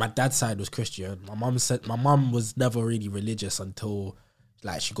 Well, my dad's side was Christian. My mum was never really religious until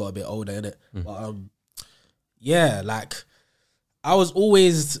like she got a bit older, innit? But yeah, like I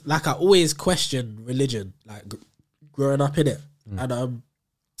always questioned religion, like growing up in it, and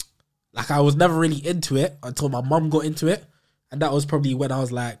like I was never really into it until my mum got into it, and that was probably when I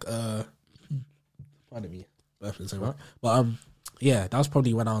was like, pardon me, but yeah, that was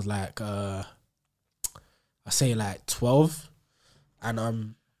probably when I was like, I say like 12,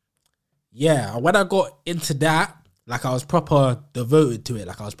 and yeah, when I got into that, like I was proper devoted to it,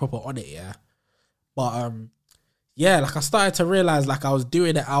 like I was proper on it, yeah, but yeah, like I started to realize like I was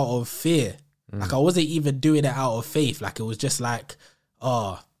doing it out of fear. Like I wasn't even doing it out of faith. Like it was just like,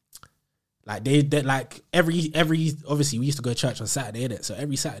 like they like every obviously we used to go to church on Saturday, innit? So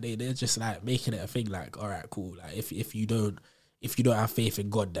every Saturday they're just like making it a thing. Like, all right, cool. Like if you don't have faith in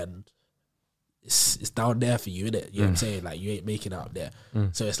God, then it's down there for you, innit? You know what I'm saying? Like you ain't making it up there.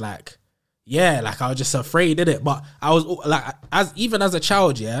 So it's like, yeah, like I was just afraid, innit? But I was like, even as a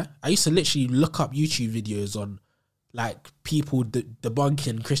child, yeah, I used to literally look up YouTube videos on like people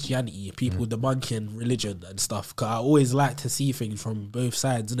debunking Christianity, people debunking religion and stuff. Cause I always like to see things from both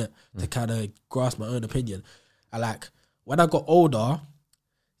sides, innit? To kind of grasp my own opinion. I like when I got older,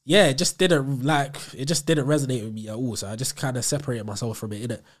 yeah, it just didn't resonate with me at all. So I just kind of separated myself from it,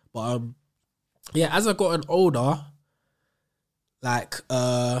 innit? But yeah, as I've gotten older, like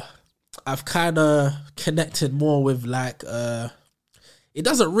I've kind of connected more with like it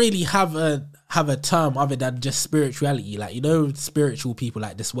doesn't really have a term other than just spirituality. Like, you know, spiritual people,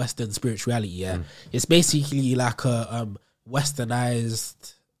 like this Western spirituality, yeah. It's basically like a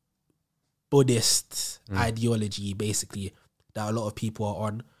westernized Buddhist ideology, basically, that a lot of people are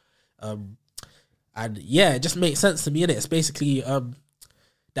on. And yeah, it just makes sense to me, innit? It's basically the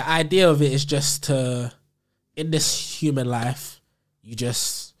idea of it is just to, in this human life, you're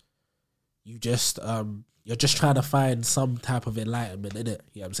just trying to find some type of enlightenment in it.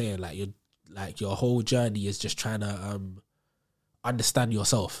 You know what I'm saying? Like your whole journey is just trying to understand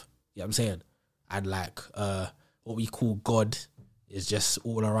yourself. You know what I'm saying? And like what we call God is just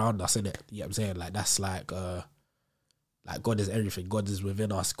all around us, innit? You know what I'm saying? Like that's like God is everything. God is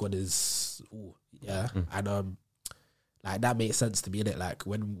within us. God is all, yeah. And like that makes sense to me, innit? Like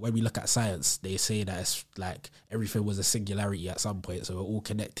when we look at science, they say that it's like everything was a singularity at some point, so we're all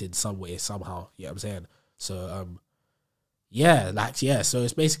connected some way, somehow. You know what I'm saying? So so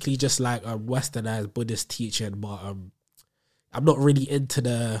it's basically just like westernized Buddhist teaching, but I'm not really into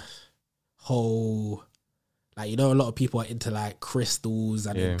the whole, like, you know, a lot of people are into like crystals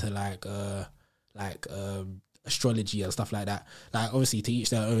and into like astrology and stuff like that. Like obviously to each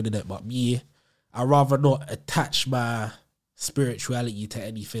their own, innit? But me, I rather not attach my spirituality to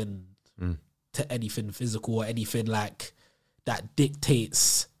anything physical or anything like that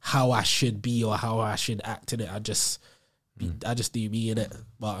dictates how I should be or how I should act in it. I just do me in it.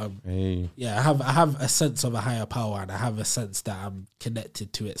 But yeah, I have a sense of a higher power, and I have a sense that I'm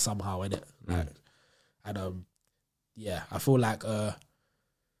connected to it somehow in it. Like, and yeah, I feel like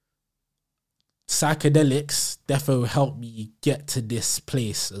psychedelics defo helped me get to this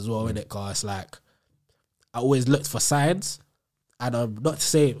place as well in it. Cause it's like I always looked for signs. And not to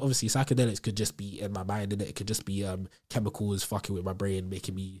say, obviously, psychedelics could just be in my mind, and it could just be chemicals fucking with my brain,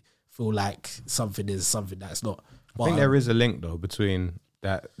 making me feel like something is something that's not. But, I think there is a link though between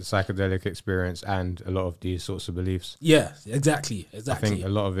the psychedelic experience and a lot of these sorts of beliefs. Yeah, exactly. I think a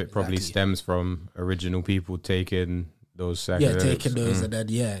lot of it probably stems from original people taking those psychedelics. Yeah, taking those, and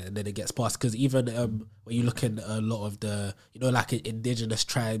then it gets passed. Because even when you look in a lot of the, like indigenous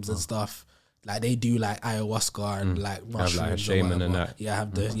tribes and stuff. Like they do like ayahuasca and like mushrooms, have like a shaman and that. Yeah,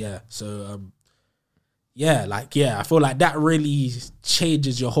 have the So I feel like that really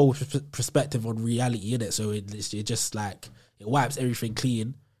changes your whole perspective on reality in it. So it just like it wipes everything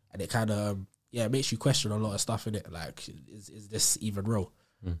clean, and it kind of it makes you question a lot of stuff in it. Like, is this even real?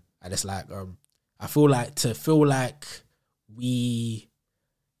 And it's like I feel like we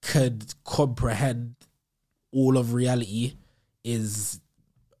could comprehend all of reality is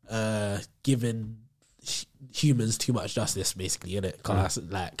giving humans too much justice, basically, innit? Because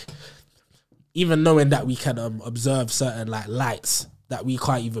like, even knowing that we can observe certain like lights that we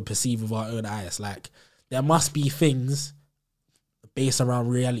can't even perceive with our own eyes, like there must be things based around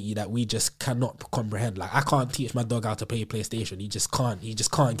reality that we just cannot comprehend. Like, I can't teach my dog how to play PlayStation. He just can't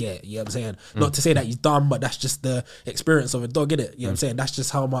get it. You know what I'm saying? Not to say that he's dumb, but that's just the experience of a dog, innit? You know what I'm saying? That's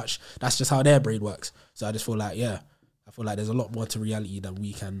just how their brain works. So I just feel like, I feel like there's a lot more to reality than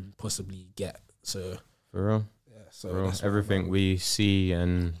we can possibly get. So for real, so for real. Everything we see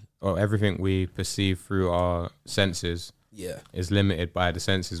or everything we perceive through our senses, is limited by the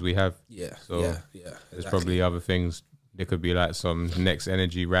senses we have. So there's probably other things. There could be like some next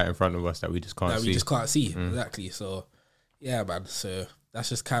energy right in front of us that we just can't see. Exactly. So yeah, man. So that's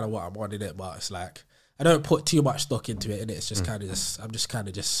just kind of what I'm on in it. But it's like I don't put too much stock into it, and it's just kind of I'm just kind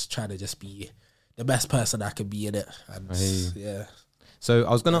of just trying to just be the best person I can be in it. And so I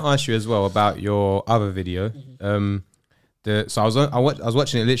was going to ask you as well about your other video. So I was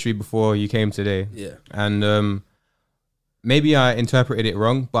watching it literally before you came today. Yeah. And maybe I interpreted it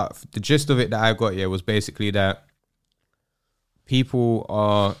wrong, but the gist of it that I got was basically that people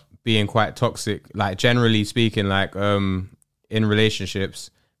are being quite toxic. Like, generally speaking, like in relationships,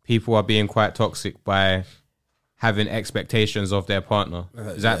 people are being quite toxic by having expectations of their partner.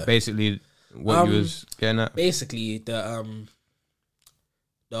 Is that basically what you was getting at? Basically, the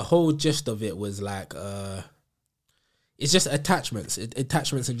whole gist of it was like it's just attachments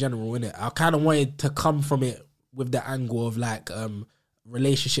in general, innit? I kind of wanted to come from it with the angle of like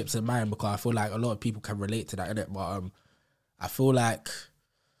relationships in mind, because I feel like a lot of people can relate to that, innit? But I feel like,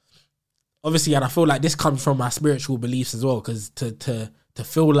 obviously, and I feel like this comes from my spiritual beliefs as well, because to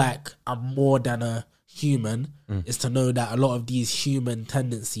feel like I'm more than a human is to know that a lot of these human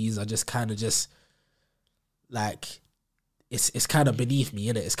tendencies are just kind of just like it's kind of beneath me,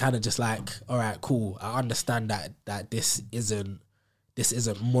 innit? It's kind of just like, all right, cool, I understand that this isn't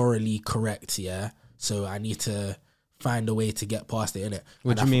morally correct, so I need to find a way to get past it, innit?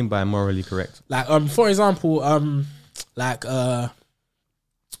 What do you mean by morally correct? Like for example,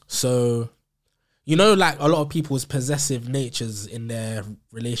 so like a lot of people's possessive natures in their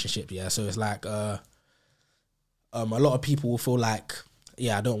relationship, so it's like a lot of people will feel like,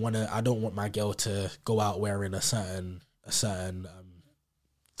 I don't want my girl to go out wearing a certain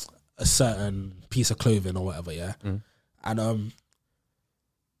piece of clothing or whatever, and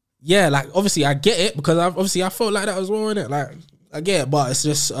like, obviously I get it, because I felt like that as well, innit? Like, I get it, but it's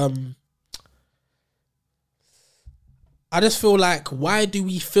just I just feel like, why do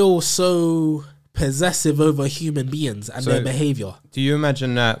we feel so possessive over human beings and their behavior? Do you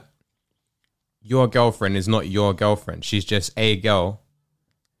imagine that your girlfriend is not your girlfriend? She's just a girl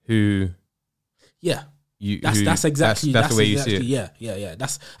who... Yeah. That's exactly the way you see it. Yeah.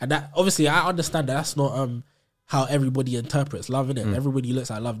 That obviously I understand that that's not how everybody interprets love, innit? Everybody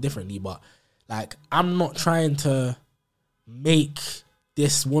looks at love differently, but like, I'm not trying to make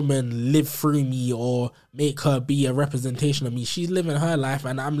this woman live through me or make her be a representation of me. She's living her life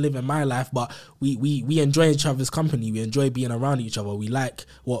and I'm living my life, but we enjoy each other's company. We enjoy being around each other. We like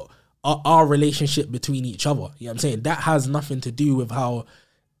what our relationship between each other. You know what I'm saying? That has nothing to do with how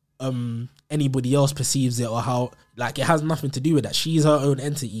anybody else perceives it, or how, like, it has nothing to do with that. She's her own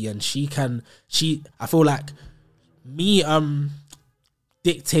entity, and I feel like me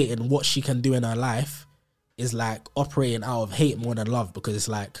dictating what she can do in her life is like operating out of hate more than love, because it's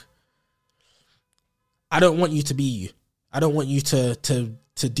like, I don't want you to be you. I don't want you to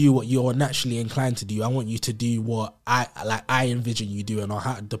do what you're naturally inclined to do. I want you to do what I envision you doing, or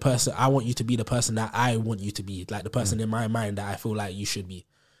I want you to be the person that I want you to be, like the person in my mind that I feel like you should be.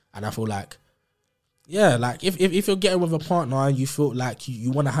 And I feel like, yeah, like if you're getting with a partner and you feel like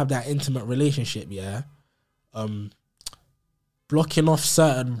you want to have that intimate relationship, yeah, blocking off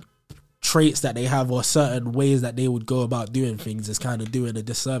certain traits that they have or certain ways that they would go about doing things is kind of doing a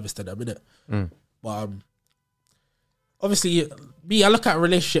disservice to them, innit? But obviously, I look at a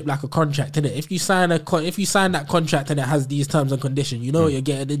relationship like a contract, innit? If you sign that contract and it has these terms and conditions, you know what you're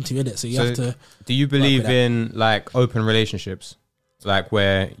getting into, innit? So you have to. Do you believe in like open relationships, like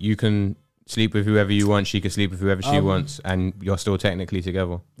where you can sleep with whoever you want, she can sleep with whoever she wants, and you're still technically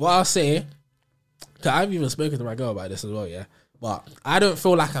together? What I'll say, because I've even spoken to my girl about this as well, yeah. But I don't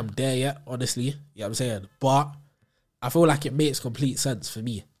feel like I'm there yet, honestly. You know what I'm saying? But I feel like it makes complete sense for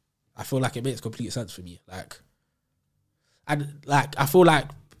me. I feel like I feel like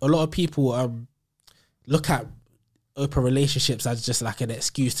a lot of people look at open relationships as just like an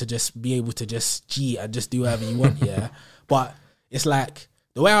excuse to just be able to just cheat and just do whatever you want, yeah. But it's like,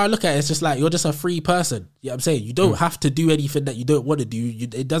 the way I look at it, it's just like, you're just a free person. You know what I'm saying? You don't have to do anything that you don't want to do.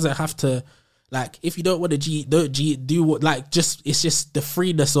 It doesn't have to, like, if you don't want to cheat, don't cheat. Do what, like, just, it's just the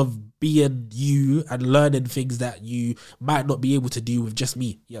freeness of being you and learning things that you might not be able to do with just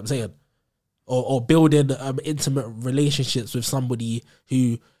me. You know what I'm saying? Or building intimate relationships with somebody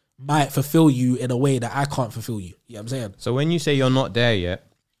who might fulfill you in a way that I can't fulfill you. You know what I'm saying? So when you say you're not there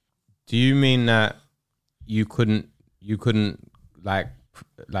yet, do you mean that you couldn't like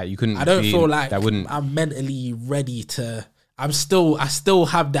you couldn't? I don't feel like I'm mentally ready to. I still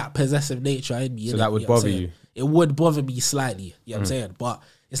have that possessive nature in me. So that would bother you? It would bother me slightly. You know what I'm saying? But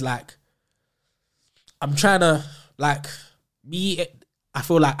it's like, I'm trying to, like, I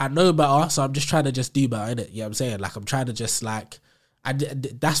feel like I know better, so I'm just trying to just do better, innit? You know what I'm saying? Like, I'm trying to just, like,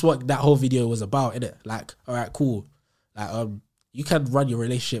 that's what that whole video was about, innit? Like, all right, cool. Like, you can run your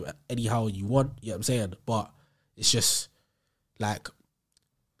relationship anyhow you want, you know what I'm saying? But it's just, like,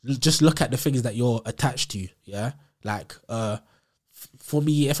 just look at the things that you're attached to, yeah? Like, for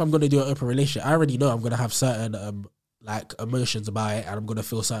me, if I'm going to do an open relationship, I already know I'm going to have certain, like, emotions about it, and I'm going to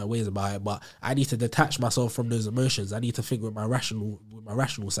feel certain ways about it, but I need to detach myself from those emotions. I need to think with my rational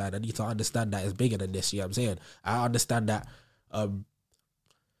side. I need to understand that it's bigger than this, you know what I'm saying? I understand that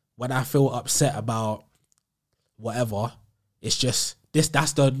when I feel upset about whatever, it's just,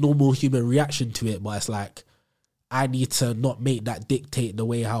 that's the normal human reaction to it, but it's like, I need to not make that dictate the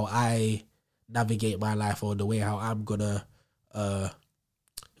way how I navigate my life or the way how I'm going to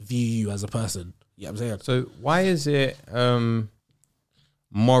view you as a person. You know what I'm saying? So why is it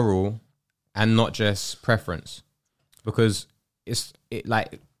moral and not just preference? Because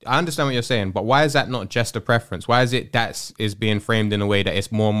like, I understand what you're saying, but why is that not just a preference? Why is it that is being framed in a way that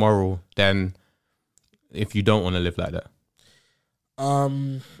it's more moral than if you don't want to live like that?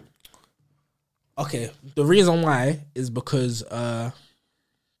 Okay, the reason why is because I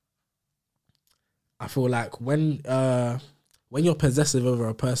feel like when you're possessive over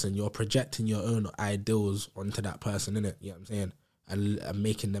a person, you're projecting your own ideals onto that person, innit? You know what I'm saying? And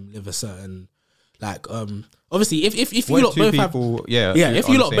making them live a certain, like, obviously, if you lot both people, have, if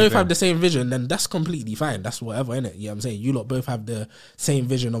you lot both have the same vision, then that's completely fine. That's whatever, innit? You know what I'm saying? You lot both have the same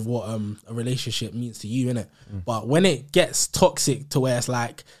vision of what a relationship means to you, innit? But when it gets toxic to where it's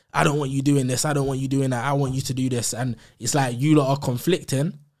like, I don't want you doing this, I don't want you doing that, I want you to do this, and it's like you lot are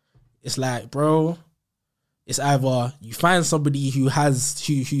conflicting, it's like, bro, it's either you find somebody who has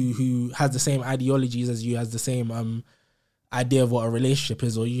the same ideologies as you, has the same idea of what a relationship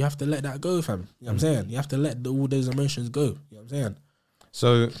is, or you have to let that go, fam. You know what I'm saying? You have to let all those emotions go. You know what I'm saying?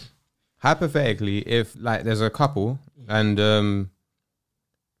 So, hypothetically, if like there's a couple and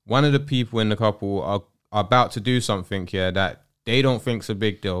one of the people in the couple are about to do something here that they don't think's a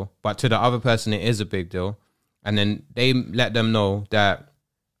big deal, but to the other person it is a big deal, and then they let them know that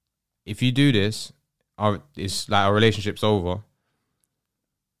if you do this, it's like our relationship's over.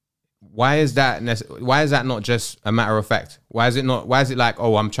 Why is that not just a matter of fact? Why is it like,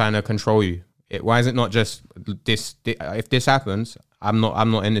 oh, I'm trying to control you? Why is it not just this? If this happens, I'm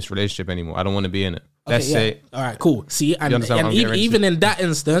not in this relationship anymore. I don't want to be in it. Let's say, all right, cool. See, and even in that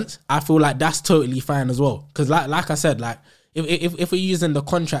instance, I feel like that's totally fine as well. Because like I said, like if we're using the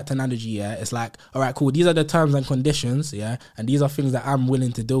contract analogy, yeah, it's like, all right, cool. These are the terms and conditions, yeah, and these are things that I'm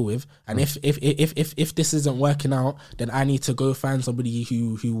willing to deal with. And if this isn't working out, then I need to go find somebody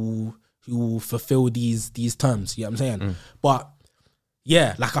who will fulfill these terms. You know what I'm saying? But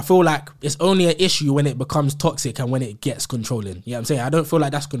yeah, like I feel like it's only an issue when it becomes toxic and when it gets controlling. You know what I'm saying? I don't feel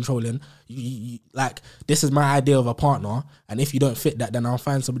like that's controlling. Like, this is my idea of a partner, and if you don't fit that, then I'll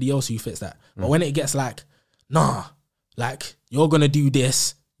find somebody else who fits that. But when it gets like, nah, like, you're gonna do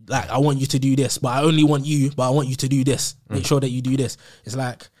this, like, I want you to do this, but I only want you, but I want you to do this. Make sure that you do this. It's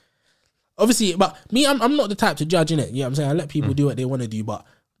like, obviously, but me, I'm not the type to judge, innit? You know what I'm saying? I let people do what they want to do, but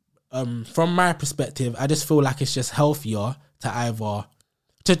from my perspective, I just feel like it's just healthier to either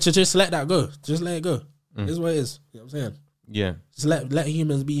to just let that go. Just let it go. It is what it is. You know what I'm saying? Yeah. Just let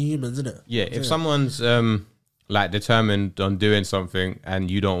humans be humans, innit? Yeah, if someone's like determined on doing something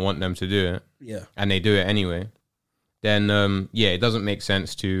and you don't want them to do it, yeah, and they do it anyway, then yeah, it doesn't make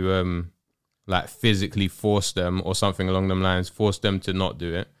sense to like physically force them or something along them lines, force them to not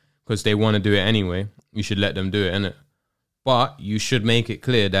do it because they want to do it anyway. You should let them do it, innit? But you should make it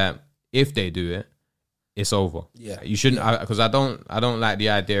clear that if they do it, it's over. Yeah, you shouldn't, because I don't like the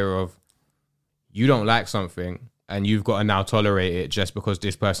idea of you don't like something and you've got to now tolerate it just because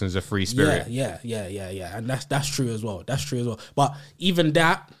this person's a free spirit. Yeah, and that's true as well. That's true as well. But even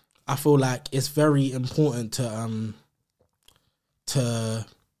that, I feel like it's very important to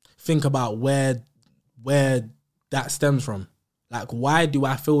think about where that stems from. Like, why do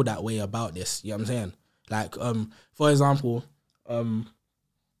I feel that way about this? You know what I'm saying? Like, for example,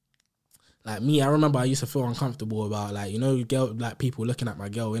 like me, I remember I used to feel uncomfortable about, like, you know, girl, like people looking at my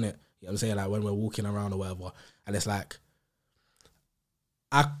girl, innit? You know what I'm saying? Like when we're walking around or whatever. And it's like,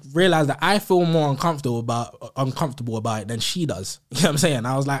 I realized that I feel more uncomfortable about it than she does. You know what I'm saying?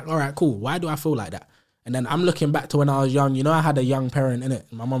 I was like, all right, cool. Why do I feel like that? And then I'm looking back to when I was young. You know, I had a young parent,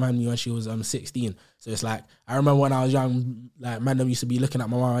 innit? My mom had me when she was 16. So it's like, I remember when I was young, like, man, used to be looking at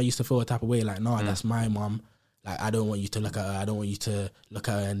my mom. I used to feel a type of way, like, nah, that's my mom. Like, I don't want you to look at her. I don't want you to look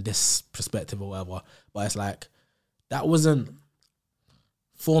at her in this perspective or whatever. But it's like, that wasn't,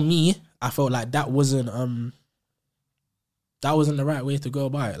 for me, I felt like that wasn't the right way to go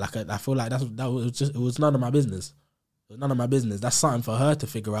about it. Like, I feel like it was none of my business. It was none of my business. That's something for her to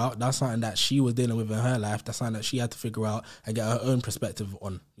figure out. That's something that she was dealing with in her life. That's something that she had to figure out and get her own perspective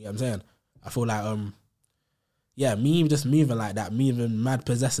on. You know what I'm saying? I feel like, yeah, me just moving like that, moving mad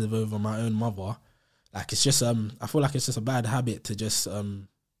possessive over my own mother, like, it's just, I feel like it's just a bad habit to just,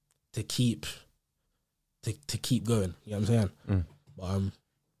 to keep going. You know what I'm saying? But,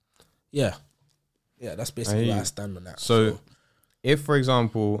 yeah, that's basically where I stand on that. So, if, for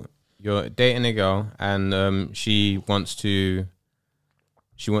example, you're dating a girl and she wants to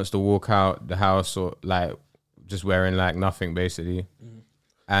walk out the house or like just wearing like nothing basically,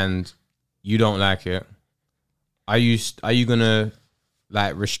 and you don't like it, are you gonna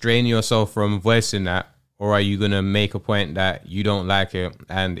like restrain yourself from voicing that, or are you gonna make a point that you don't like it,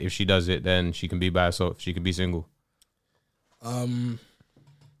 and if she does it, then she can be by herself, she can be single? Because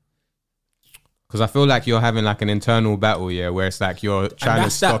I feel like you're having like an internal battle, where it's like you're trying to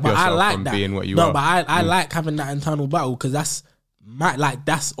stop yourself from being what you are. No, but I like having that internal battle because that's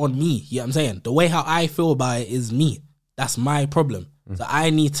that's on me. You know what I'm saying? The way how I feel about it is me. That's my problem. So I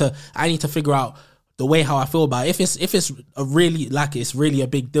need to figure out the way how I feel about it. If it's a really, like, it's really a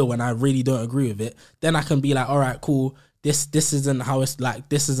big deal and I really don't agree with it, then I can be like, all right, cool. This isn't how it's like.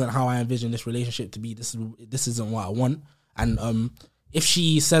 This isn't how I envision this relationship to be. This isn't what I want. And if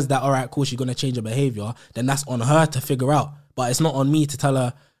she says that, all right, cool, she's gonna change her behavior, then that's on her to figure out. But it's not on me to tell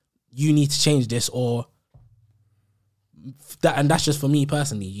her you need to change this or that. And that's just for me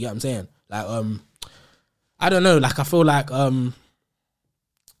personally. You know what I'm saying? Like, I don't know. Like, I feel like,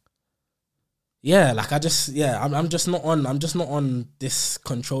 yeah, like I'm just not on this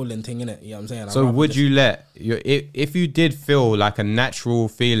controlling thing, innit? You know what I'm saying? So would you let if you did feel like a natural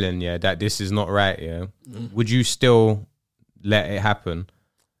feeling, that this is not right, would you still let it happen?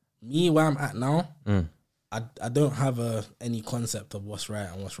 Me, where I'm at now, I don't have any concept of what's right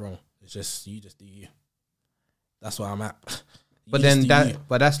and what's wrong. It's just you just do you. That's where I'm at. But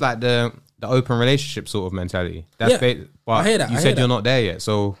that's like the open relationship sort of mentality. That's but I hear that. You said you're not there yet.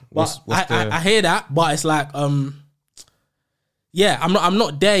 So I hear that, but it's like I'm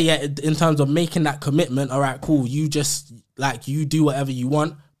not there yet in terms of making that commitment. All right, cool. You just like you do whatever you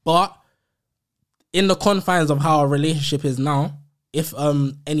want, but in the confines of how a relationship is now, if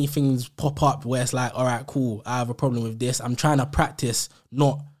anything's pop up where it's like, all right, cool, I have a problem with this, I'm trying to practice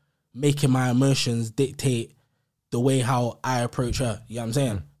not making my emotions dictate the way how I approach her. You know what I'm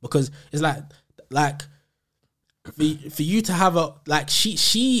saying? Because it's like for you to have a, like,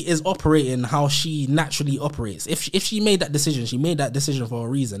 she is operating how she naturally operates. If she made that decision, she made that decision for a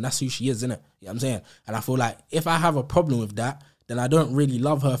reason. That's who she is, innit? You know what I'm saying? And I feel like if I have a problem with that, then I don't really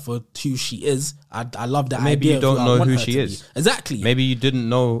love her for who she is. I love that maybe idea. You don't know who she is. Exactly. Maybe you didn't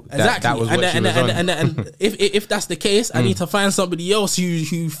know that was what she was on. And if that's the case, I need to find somebody else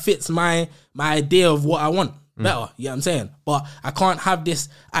who fits my idea of what I want better. You know what I'm saying? But I can't have this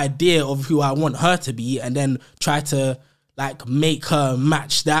idea of who I want her to be and then try to like make her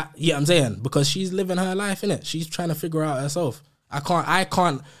match that. You know what I'm saying? Because she's living her life, innit? She's trying to figure out herself. I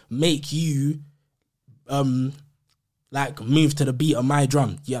can't make you like move to the beat of my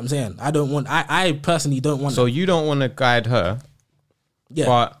drum. You know what I'm saying? I personally don't want So that. you don't want to guide her. Yeah.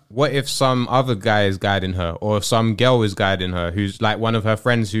 But what if some other guy is guiding her, or some girl is guiding her, who's like one of her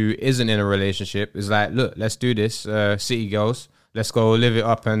friends who isn't in a relationship, is like, look, let's do this, city girls, let's go live it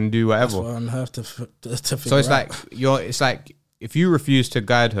up and do whatever. That's what on earth to figure So it's out. like it's like if you refuse to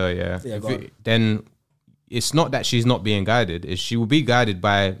guide her, then it's not that she's not being guided. It's she will be guided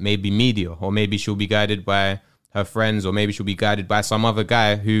by maybe media, or maybe she'll be guided by her friends, or maybe she'll be guided by some other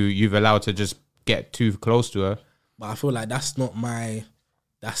guy who you've allowed to just get too close to her. But I feel like that's not my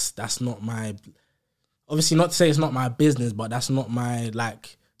obviously, not to say it's not my business, but that's not my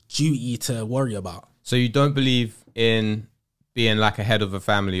like duty to worry about. So you don't believe in being like a head of a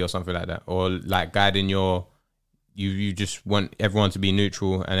family or something like that, or like guiding you just want everyone to be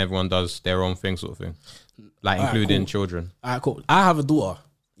neutral and everyone does their own thing, sort of thing, like including children. Alright, cool. I have a daughter,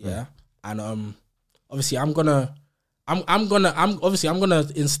 and obviously I'm gonna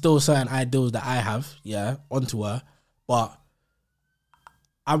instill certain ideals that I have, onto her, but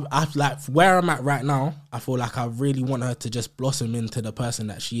I like where I'm at right now. I feel like I really want her to just blossom into the person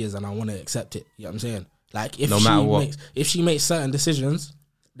that she is, and I want to accept it. You know what I'm saying? Like if she makes certain decisions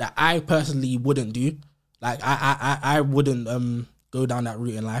that I personally wouldn't do, like I wouldn't go down that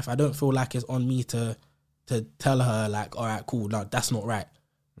route in life. I don't feel like it's on me to tell her like, all right, cool, no, that's not right.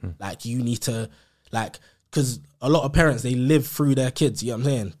 Like you need to like, because a lot of parents, they live through their kids. You know what I'm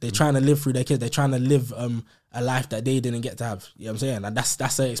saying? They're trying to live through their kids. They're trying to live a life that they didn't get to have. You know what I'm saying? And that's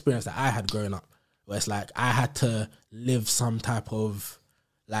the experience that I had growing up, where it's like I had to live some type of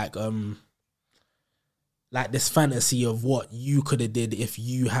like this fantasy of what you could have did if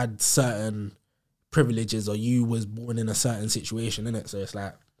you had certain privileges, or you was born in a certain situation, innit? So it's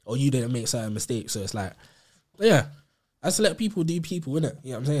like, or you didn't make certain mistakes. So it's like, yeah, I just let people do people, innit?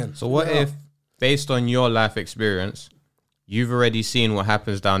 You know what I'm saying? So what if, based on your life experience, you've already seen what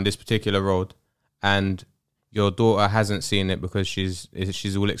happens down this particular road, and your daughter hasn't seen it because she's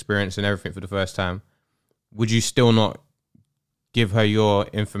all experiencing everything for the first time? Would you still not give her your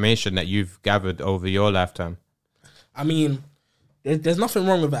information that you've gathered over your lifetime? I mean, there's nothing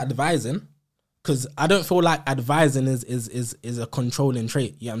wrong with advising, because I don't feel like advising is a controlling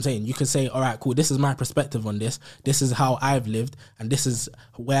trait. You know what I'm saying? You could say, all right, cool, this is my perspective on this. This is how I've lived, and this is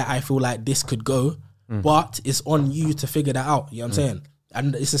where I feel like this could go. But it's on you to figure that out. You know what I'm saying?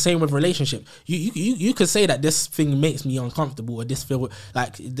 And it's the same with relationship. You could say that this thing makes me uncomfortable, or this feel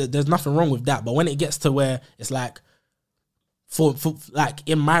like there's nothing wrong with that. But when it gets to where it's like, for like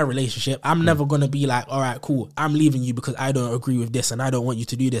in my relationship, I'm never gonna be like, all right, cool, I'm leaving you because I don't agree with this and I don't want you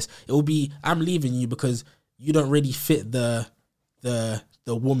to do this. It will be, I'm leaving you because you don't really fit the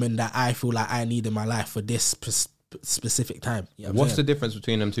woman that I feel like I need in my life for this specific time. You know What's the difference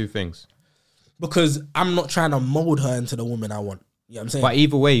between them two things? Because I'm not trying to mold her into the woman I want. You know what I'm saying? But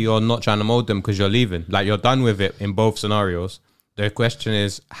either way, you're not trying to mold them because you're leaving. Like, you're done with it in both scenarios. The question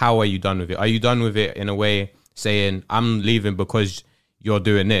is, how are you done with it? Are you done with it in a way saying, I'm leaving because you're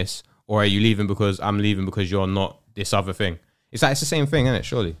doing this? Or are you leaving because I'm leaving because you're not this other thing? It's like, it's the same thing, isn't it?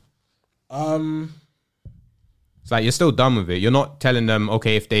 Surely. It's like, you're still done with it. You're not telling them,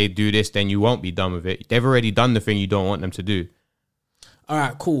 okay, if they do this, then you won't be done with it. They've already done the thing you don't want them to do. All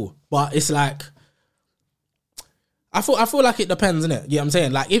right, cool. But it's like, I feel like it depends, innit? You know what I'm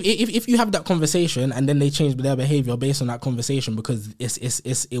saying? Like if you have that conversation and then they change their behavior based on that conversation because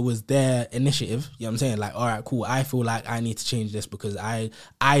it was their initiative, you know what I'm saying? Like, all right, cool, I feel like I need to change this because I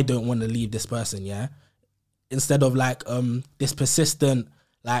don't want to leave this person, yeah? Instead of like this persistent,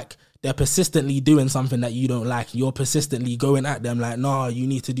 like they're persistently doing something that you don't like, you're persistently going at them like, no, you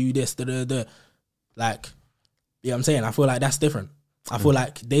need to do this, like, you know what I'm saying? I feel like that's different. I feel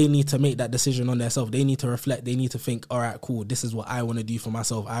like they need to make that decision on themselves. They need to reflect. They need to think, all right, cool, this is what I want to do for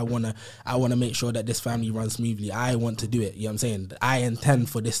myself. I want to make sure that this family runs smoothly. I want to do it. You know what I'm saying? I intend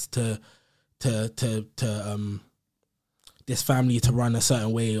for this to this family to run a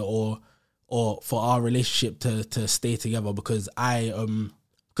certain way, or for our relationship to stay together, because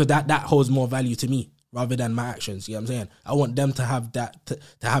because that holds more value to me rather than my actions. You know what I'm saying? I want them to have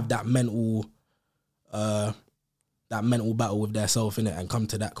that mental battle with their self, innit, and come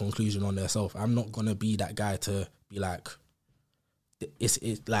to that conclusion on their self. I'm not gonna be that guy to be like, it's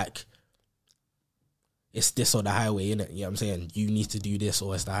like it's this or the highway, innit? You know what I'm saying? You need to do this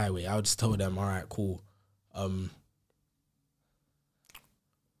or it's the highway. I would just tell them, all right, cool.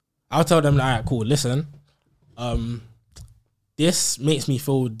 I'll tell them, all right, cool, listen, this makes me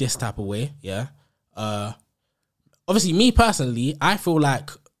feel this type of way, yeah? Obviously, me personally, I feel like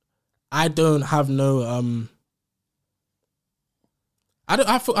I don't have no,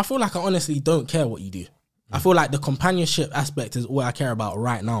 I feel like I honestly don't care what you do. I feel like the companionship aspect is all I care about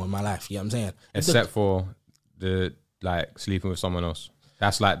right now in my life, you know what I'm saying? Except for the, like, sleeping with someone else.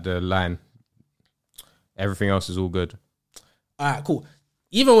 That's like the line. Everything else is all good. All right, cool.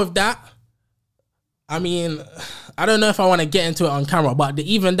 Even with that, I mean, I don't know if I want to get into it on camera, but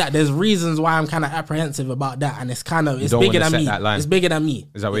even that, there's reasons why I'm kind of apprehensive about that, and it's kind of, it's bigger than me. It's bigger than me.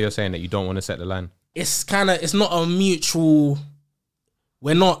 Is that what you're saying, that you don't want to set the line? It's kind of, it's not a mutual,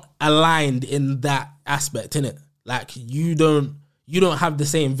 we're not aligned in that aspect, innit? Like, you don't have the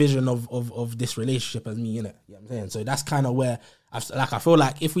same vision of this relationship as me, innit? You know what I'm saying? So that's kind of where, I feel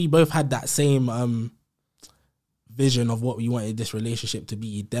like if we both had that same vision of what we wanted this relationship to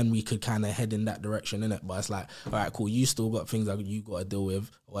be, then we could kind of head in that direction, innit? But it's like, all right, cool, you still got things that you got to deal with,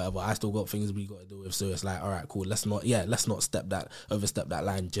 or whatever. I still got things we got to deal with. So it's like, all right, cool, let's not overstep that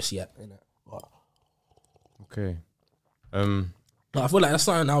line just yet, innit? But, okay. I feel like that's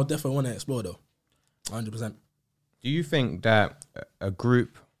something I would definitely want to explore, though. 100%. Do you think that a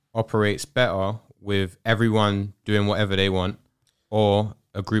group operates better with everyone doing whatever they want, or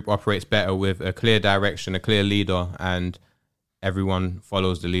a group operates better with a clear direction, a clear leader, and everyone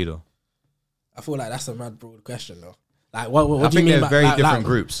follows the leader? I feel like that's a mad broad question, though. Like, what do you mean? I think there's very different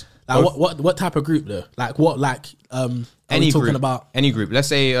groups. Like, what type of group, though? Like, what, like, any group, talking about? Any group. Let's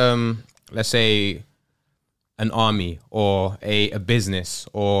say an army or a business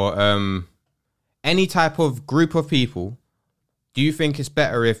or any type of group of people. Do you think it's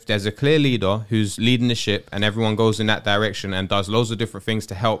better if there's a clear leader who's leading the ship and everyone goes in that direction and does loads of different things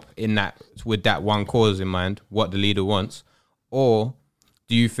to help in that, with that one cause in mind, what the leader wants? Or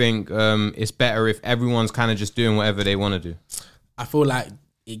do you think it's better if everyone's kind of just doing whatever they want to do? I feel like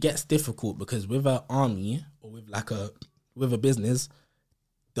it gets difficult because with an army or with a business,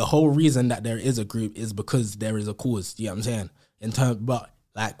 the whole reason that there is a group is because there is a cause. You know what I'm saying? But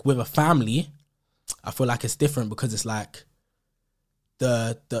like with a family, I feel like it's different because it's like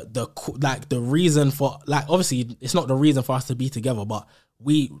the reason for, like, obviously it's not the reason for us to be together, but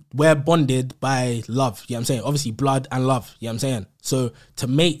we're bonded by love. You know what I'm saying? Obviously blood and love. You know what I'm saying? So to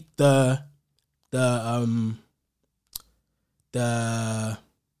make to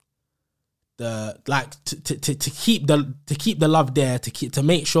keep the love there, to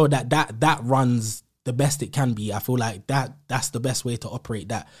make sure that runs the best it can be, I feel like that's the best way to operate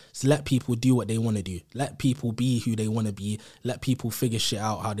that. So let people do what they want to do. Let people be who they want to be. Let people figure shit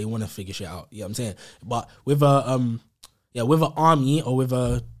out how they want to figure shit out. You know what I'm saying? But with with an army or with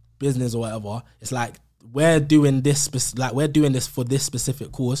a business or whatever, it's like we're doing this for this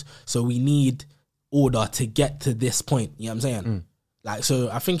specific cause, so we need order to get to this point. You know what I'm saying? Like,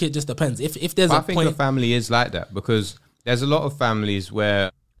 so I think it just depends. If there's I think a family is like that, because there's a lot of families where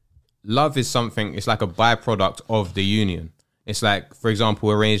love is something, it's like a byproduct of the union. It's like, for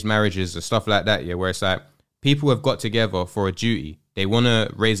example, arranged marriages or stuff like that, yeah, where it's like people have got together for a duty. They want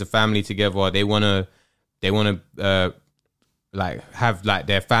to raise a family together. They want to like have like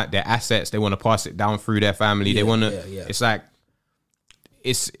their assets. They want to pass it down through their family. They want to. Yeah. It's like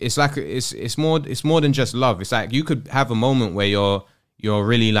it's more than just love. It's like you could have a moment where you're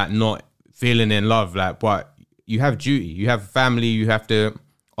really like not feeling in love, like, but you have duty. You have family. You have to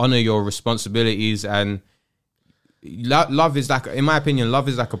honor your responsibilities, and love is like, in my opinion, love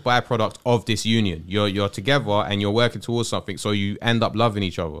is like a byproduct of this union. You're together and you're working towards something, so you end up loving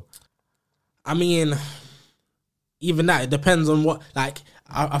each other. I mean, even that, it depends on what, like,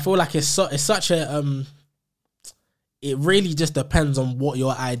 I feel like it's such a it really just depends on what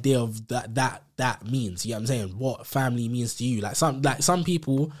your idea of that means. You know what I'm saying? What family means to you. Like some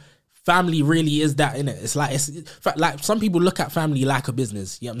people, family really is that, innit? It's like some people look at family like a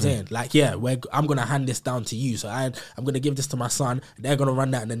business. You know what I'm saying? Like, yeah, I'm gonna hand this down to you, so I'm gonna give this to my son, they're gonna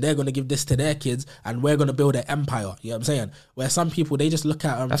run that, and then they're gonna give this to their kids, and we're gonna build an empire. You know what I'm saying? Where some people, they just look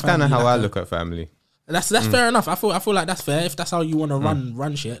at that's kind of how I look at family. That's fair enough. I feel like that's fair. If that's how you want to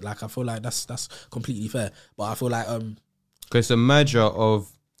run shit, like, I feel like that's completely fair. But I feel like because it's a merger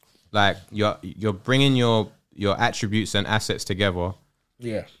of, like, you're bringing your attributes and assets together.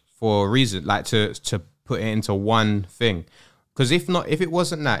 Yeah. For a reason, like to put it into one thing. Because if it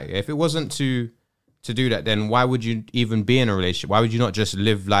wasn't to to do that, then why would you even be in a relationship? Why would you not just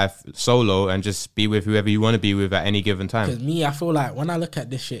live life solo and just be with whoever you want to be with at any given time? Because me, I feel like when I look at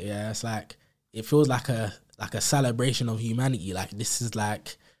this shit, yeah, it's like it feels like a celebration of humanity. Like this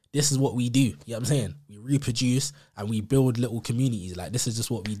is what we do. You know what I'm saying? We reproduce and we build little communities. Like this is just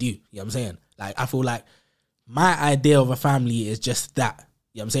what we do. You know what I'm saying? Like I feel like my idea of a family is just that.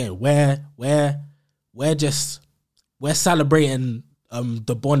 You know what I'm saying? We're celebrating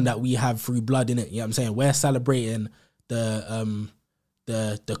the bond that we have through blood in it. You know what I'm saying? We're celebrating the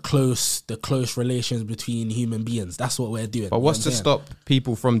close relations between human beings. That's what we're doing. But what's to stop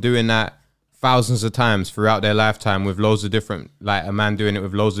people from doing that thousands of times throughout their lifetime with loads of different, like a man doing it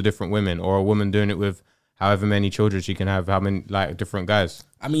with loads of different women, or a woman doing it with however many children she can have, how many like different guys?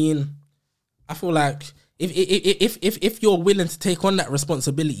 I mean, I feel like if you're willing to take on that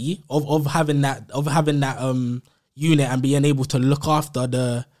responsibility of having that unit and being able to look after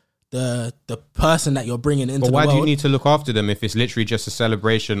the person that you're bringing into the world. But why do you need to look after them if it's literally just a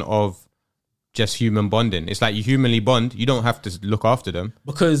celebration of just human bonding? It's like you humanly bond. You don't have to look after them.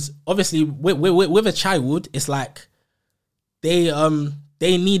 Because obviously with a child, it's like they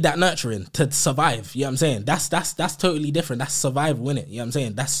need that nurturing to survive. You know what I'm saying? That's totally different. That's survival, innit? You know what I'm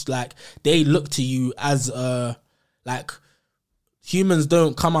saying? That's like they look to you as like humans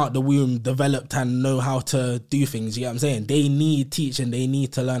don't come out the womb developed and know how to do things. You know what I'm saying? They need teaching. They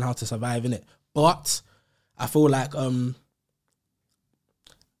need to learn how to survive, innit? But I feel like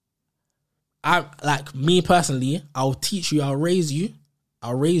I like me personally, I'll teach you, I'll raise you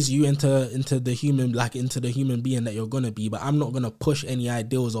into the human, like into the human being that you're gonna be, but I'm not gonna push any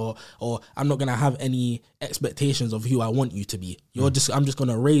ideals or I'm not gonna have any expectations of who I want you to be. I'm just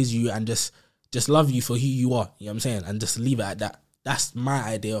gonna raise you and just love you for who you are, you know what I'm saying? And just leave it at that. That's my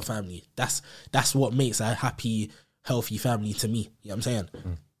idea of family. That's what makes a happy, healthy family to me. You know what I'm saying?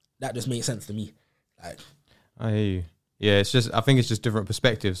 That just makes sense to me. Like, I hear you. Yeah, I think it's just different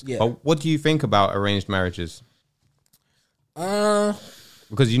perspectives. Yeah. But what do you think about arranged marriages?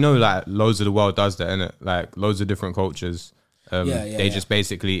 Because like loads of the world does that, innit? Like loads of different cultures. They just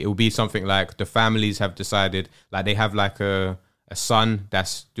basically, it will be something like the families have decided, like they have like a son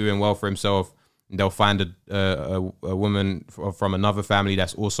that's doing well for himself. They'll find a woman from another family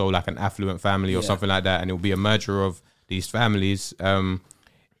that's also like an affluent family or something like that, and it'll be a merger of these families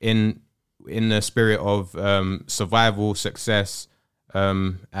in the spirit of survival, success,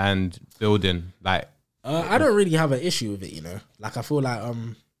 and building. Like, I don't really have an issue with it, you know. Like, I feel like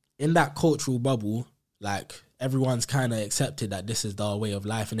in that cultural bubble, like everyone's kind of accepted that this is their way of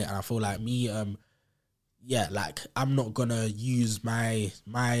life, innit? And I feel like me, like I'm not gonna use my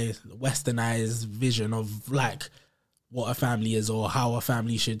westernized vision of like what a family is or how a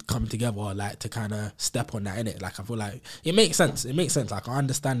family should come together, like to kind of step on that, innit? Like I feel like it makes sense. Like I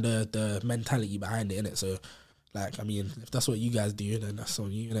understand the mentality behind it, innit? So like, I mean, if that's what you guys do, then that's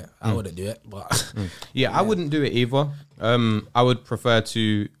on you, innit? I wouldn't do it, but yeah, I wouldn't do it either. I would prefer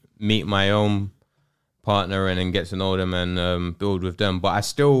to meet my own partner and then get to know them and build with them. But I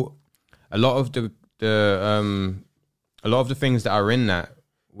still, a lot of the things that are in that,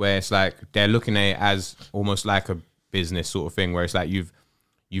 where it's like they're looking at it as almost like a business sort of thing, where it's like you've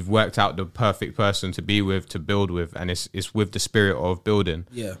worked out the perfect person to be with, to build with, and it's with the spirit of building.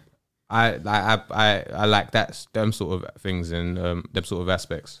 Yeah, I like that, them sort of things and them sort of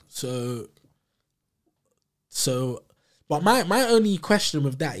aspects. So, but my only question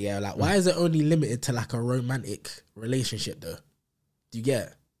with that, yeah, like why is it only limited to like a romantic relationship though? Do you get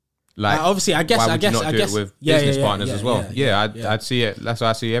it? Like, obviously, I guess it with business partners as well. I'd see it. That's how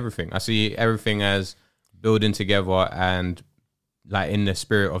I see everything. I see everything as building together and like in the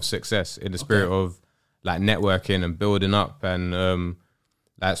spirit of success, in the spirit of like networking and building up. And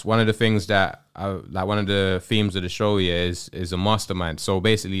that's one of the things that like one of the themes of the show here is a mastermind. So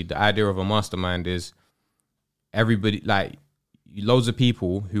basically, the idea of a mastermind is everybody, like loads of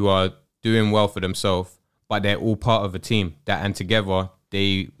people who are doing well for themselves, but they're all part of a team and together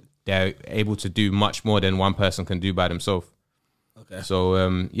they're able to do much more than one person can do by themselves. Okay.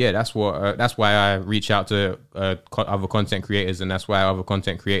 So that's why I reach out to other content creators, and that's why other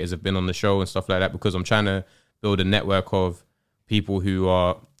content creators have been on the show and stuff like that, because I'm trying to build a network of people who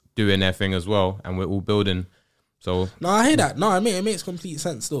are doing their thing as well, and we're all building. So no, I hear that. No, I mean it makes complete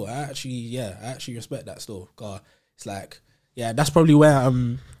sense. Still, I actually respect that. Still, God, it's like that's probably where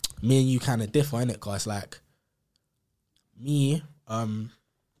me and you kind of differ, innit? Cause like me,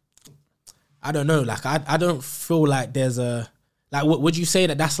 I don't know. Like, I don't feel like there's a... Like, would you say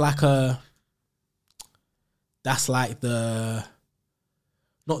that's like the...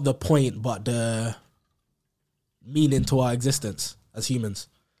 Not the point, but the meaning to our existence as humans?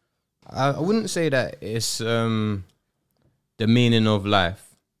 I wouldn't say that it's the meaning of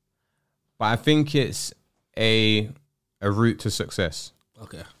life, but I think it's a route to success.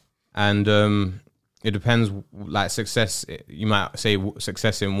 Okay. And it depends, like success, you might say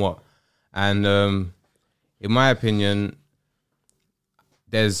success in what? And in my opinion,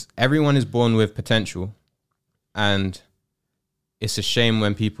 everyone is born with potential, and it's a shame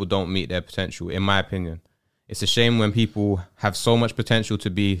when people don't meet their potential, in my opinion. It's a shame when people have so much potential to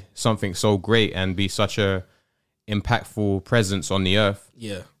be something so great and be such a impactful presence on the earth.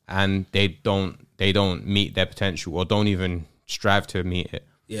 Yeah. And they don't meet their potential or don't even strive to meet it.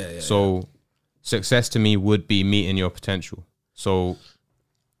 Yeah. So success to me would be meeting your potential. So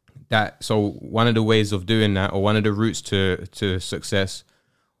one of the ways of doing that, or one of the routes to success,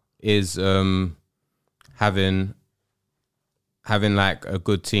 is having like a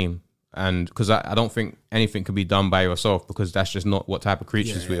good team. And because I don't think anything can be done by yourself, because that's just not what type of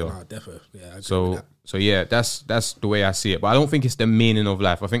creatures we are. No, definitely. Yeah, so yeah, that's the way I see it. But I don't think it's the meaning of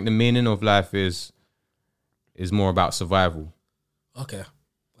life. I think the meaning of life is more about survival. Okay.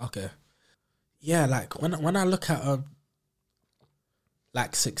 Yeah, like when I look at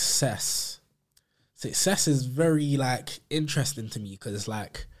like success is very like interesting to me, because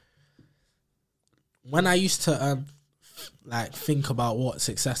like when I used to like think about what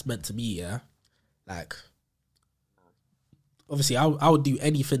success meant to me, yeah, like obviously I would do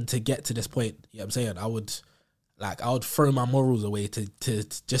anything to get to this point. You know what I'm saying? I would throw my morals away to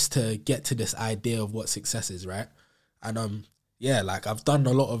just to get to this idea of what success is, right? And yeah, like I've done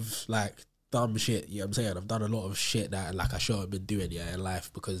a lot of like dumb shit, you know what I'm saying? I've done a lot of shit that like I shouldn't have been doing, yeah, in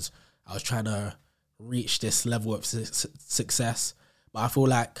life, because I was trying to reach this level of success. But I feel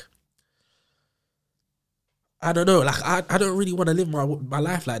like, I don't know, like I don't really want to live my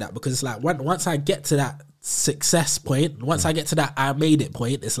life like that, because it's like once I get to that success point, once I get to that I made it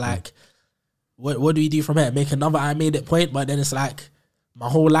point, it's like, what do you do from here? Make another I made it point, but then it's like my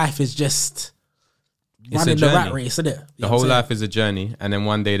whole life is just running the rat race, isn't it? The whole life is a journey, and then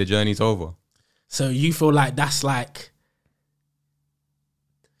one day the journey's over. So you feel like that's like,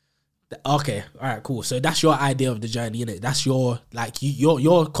 okay, all right, cool. So that's your idea of the journey, innit? That's your, like,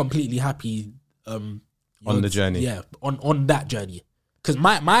 you're completely happy on the journey. Yeah, on that journey. Because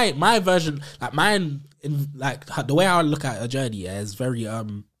my version, like mine, in like the way I look at a journey, yeah, is very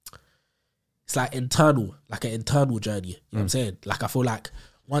it's like internal, like an internal journey. You know what I'm saying? Like I feel like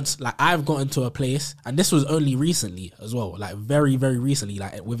once, like I've gotten to a place, and this was only recently as well, like very, very recently,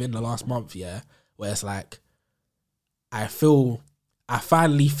 like within the last month, yeah, where it's like I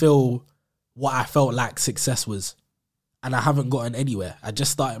finally feel what I felt like success was. And I haven't gotten anywhere. I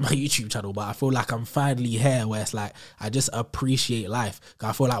just started my YouTube channel, but I feel like I'm finally here, where it's like I just appreciate life. Cause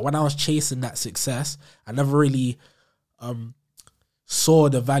I feel like when I was chasing that success, I never really saw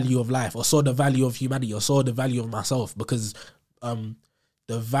the value of life, or saw the value of humanity, or saw the value of myself, because the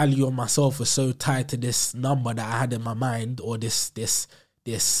value of myself was so tied to this number that I had in my mind, or this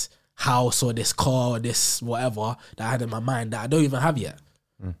house, or this car, or this whatever that I had in my mind that I don't even have yet.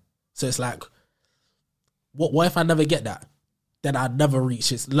 So it's like, what if I never get that? Then I'd never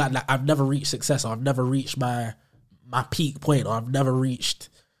reach it. Like I've never reached success, or I've never reached my peak point, or I've never reached.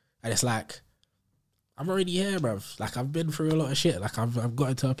 And it's like, I'm already here, bruv. Like I've been through a lot of shit. Like I've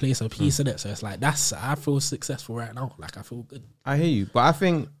gotten to a place of peace in it. So it's like, I feel successful right now. Like I feel good. I hear you, but I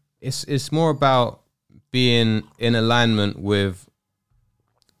think it's more about being in alignment with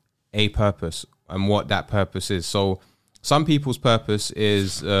a purpose and what that purpose is. So some people's purpose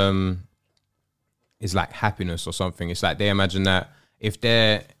is like happiness or something. It's like they imagine that if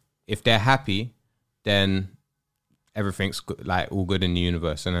they're happy, then everything's good, like all good in the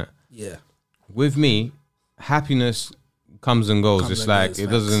universe, isn't it? Yeah. With me, happiness comes and goes. It's like it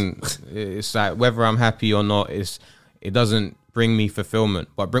doesn't. It's like whether I'm happy or not, it doesn't bring me fulfillment.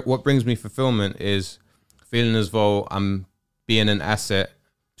 But what brings me fulfillment is feeling as though I'm being an asset,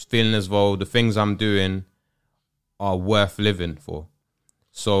 feeling as though the things I'm doing are worth living for.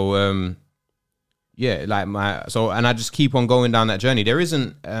 So yeah, like and I just keep on going down that journey. There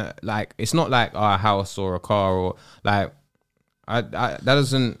isn't like, it's not like a house or a car, or like I that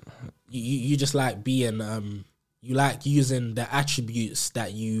doesn't. You just like being you like using the attributes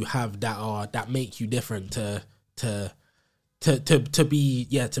that you have that make you different to be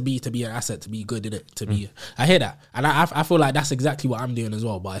an asset, to be good in it, to be. I hear that, and I feel like that's exactly what I'm doing as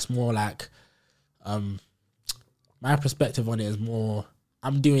well. But it's more like my perspective on it is more,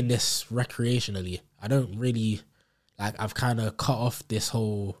 I'm doing this recreationally. I don't really, like, I've kind of cut off this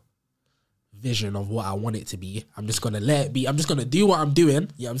whole vision of what I want it to be. I'm just gonna let it be. I'm just gonna do what I'm doing. You know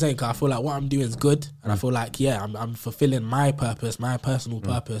what I'm saying? Cause I feel like what I'm doing is good, and I feel like I'm fulfilling my purpose, my personal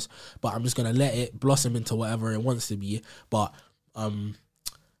purpose. But I'm just gonna let it blossom into whatever it wants to be. But I'm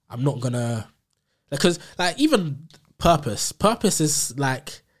not gonna, because like even purpose is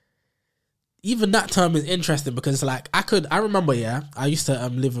like, even that term is interesting because like I remember I used to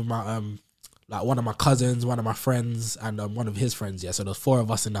live with my like one of my cousins, one of my friends, and one of his friends. So there's 4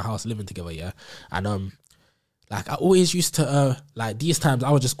 of us in the house living together. And like I always used to like these times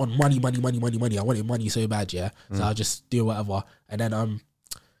I was just on money. I wanted money so bad, so I'll just do whatever. And then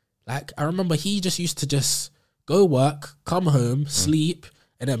like I remember he just used to just go work, come home, sleep,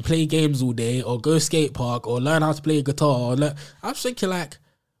 and then play games all day, or go skate park, or learn how to play guitar. I was thinking like,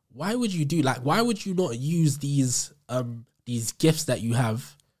 why would you do, like, why would you not use these gifts that you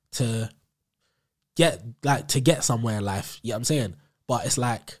have to get somewhere in life? You know what I'm saying? But it's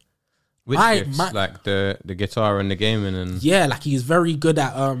like, which gifts? Like the guitar and the gaming and like he's very good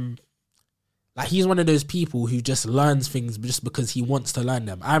at like he's one of those people who just learns things just because he wants to learn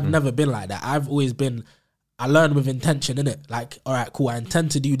them. I've never been like that. I've always been, I learn with intention, innit? Like, all right, cool, I intend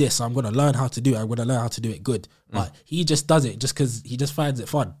to do this, so I'm going to learn how to do it. I'm going to learn how to do it good. But he just does it just because he just finds it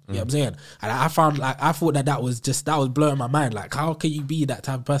fun. You know what I'm saying? And I found, like, I thought that was blowing my mind. Like, how can you be that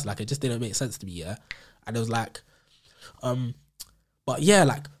type of person? Like, it just didn't make sense to me, And it was like, but yeah,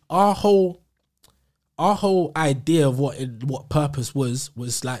 like, our whole idea of what purpose was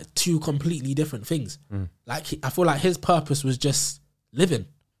like 2 completely different things. Like, I feel like his purpose was just living.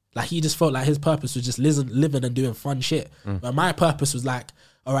 Like, he just felt like his purpose was just living and doing fun shit. But my purpose was like,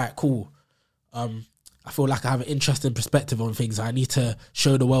 all right, cool. I feel like I have an interesting perspective on things. I need to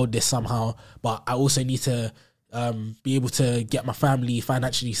show the world this somehow, but I also need to be able to get my family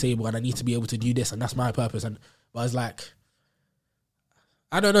financially stable, and I need to be able to do this, and that's my purpose. And but I was like,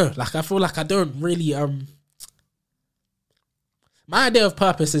 I don't know. Like, I feel like I don't really my idea of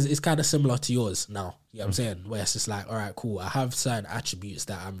purpose is kind of similar to yours now. You know what I'm saying? Where it's just like, all right, cool, I have certain attributes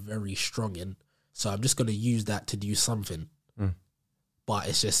that I'm very strong in, so I'm just going to use that to do something. But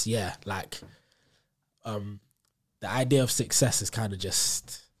it's just, like, the idea of success is kind of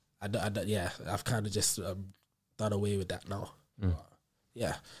just, I've kind of just done away with that now.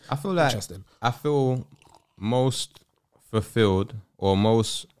 But, I feel like, I feel most fulfilled or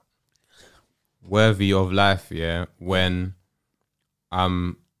most worthy of life, when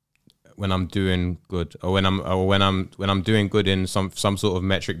I'm doing good, or when I'm doing good in some sort of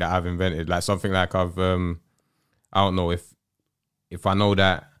metric that I've invented, like something like I've I don't know, if I know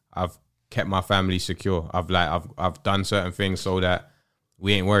that I've kept my family secure, I've done certain things so that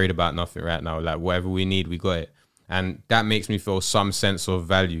we ain't worried about nothing right now. Like, whatever we need, we got it, and that makes me feel some sense of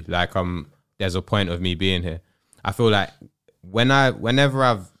value. Like, there's a point of me being here. I feel like whenever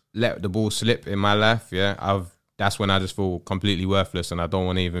I've let the ball slip in my life, that's when I just feel completely worthless and I don't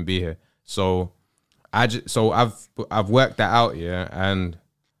want to even be here. So I've worked that out, and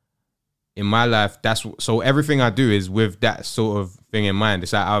in my life, so everything I do is with that sort of thing in mind.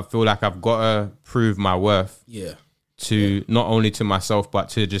 It's like I feel like I've got to prove my worth, to not only to myself but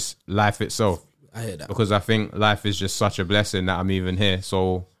to just life itself. I hear that, because I think life is just such a blessing that I'm even here.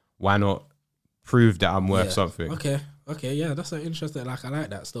 So why not prove that I'm worth something? Okay, yeah, that's an interesting. Like, I like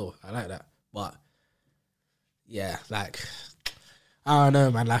that still. I like that, but. Yeah, like, I don't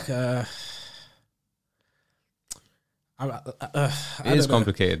know, man. Like, it is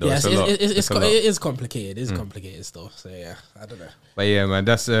complicated, though. Yeah, it is complicated. It is complicated still. So yeah, I don't know. But yeah, man,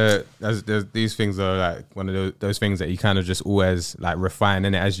 that's these things are like one of those things that you kind of just always like refine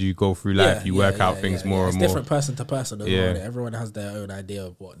in it as you go through life. You work out things more and more. It's different person to person. Everyone has their own idea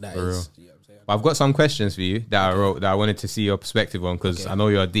of what that is. You know what I'm saying? But I've got some questions for you that I wrote that I wanted to see your perspective on, because I know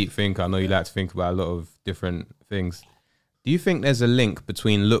you're a deep thinker. I know you like to think about a lot of different things. Do you think there's a link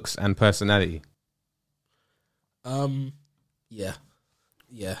between looks and personality? Yeah.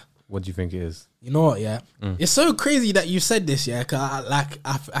 What do you think it is? You know what? Yeah, it's so crazy that you said this. Yeah, cause I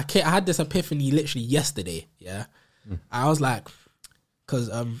had this epiphany literally yesterday. Yeah, I was like, cause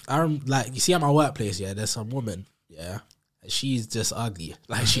I'm like, you see at my workplace, there's some woman, and she's just ugly.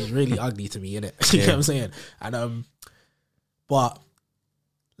 Like, she's really ugly to me, innit? You know what I'm saying? And but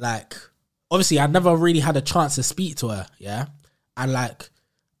like, obviously, I never really had a chance to speak to her. Yeah, and like,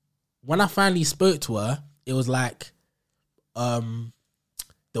 when I finally spoke to her, it was like,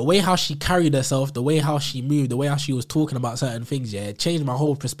 the way how she carried herself, the way how she moved, the way how she was talking about certain things, it changed my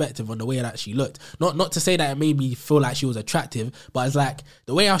whole perspective on the way that she looked. Not to say that it made me feel like she was attractive, but it's like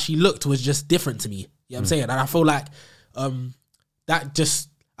the way how she looked was just different to me. You know what I'm saying? And I feel like it's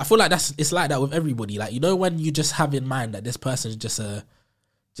like that with everybody. Like, you know, when you just have in mind that this person is just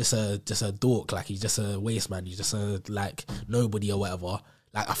just a dork, like he's just a waste man, he's just a like nobody or whatever.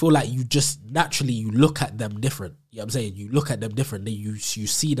 Like I feel like you just naturally you look at them different. You know what I'm saying? You look at them differently. You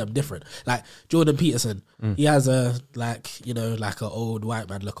see them different. Like Jordan Peterson, he has a like, you know, like an old white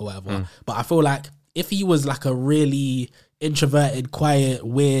man look or whatever. But I feel like if he was like a really introverted, quiet,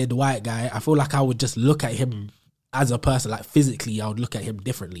 weird white guy, I feel like I would just look at him as a person. Like physically, I would look at him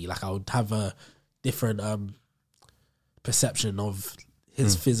differently. Like I would have a different perception of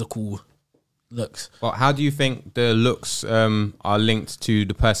his physical looks. Well, how do you think the looks are linked to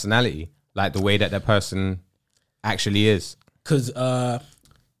the personality, like the way that person actually is? Because I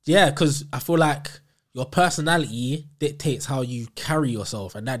feel like your personality dictates how you carry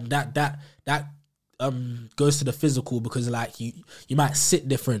yourself, and that goes to the physical, because like you might sit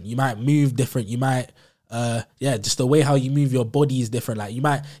different, you might move different, you might just the way how you move your body is different. Like you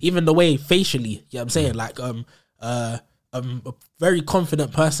might even the way facially, you know what I'm saying? Like a very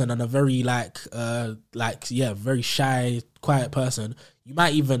confident person and a very very shy, quiet person, you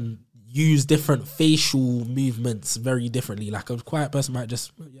might even use different facial movements very differently. Like a quiet person might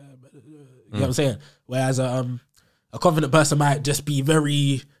just you know what I'm saying? Whereas a confident person might just be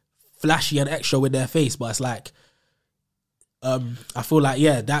very flashy and extra with their face. But it's like I feel like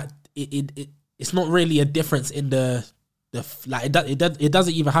that it's not really a difference in the like it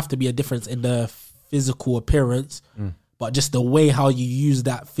doesn't even have to be a difference in the physical appearance. But just the way how you use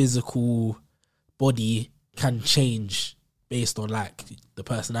that physical body can change based on like the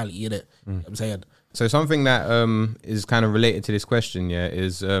personality in it. You know what I'm saying? So something that is kind of related to this question,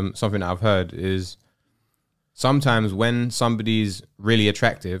 is something that I've heard is sometimes when somebody's really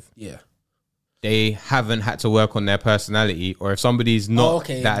attractive, they haven't had to work on their personality, or if somebody's not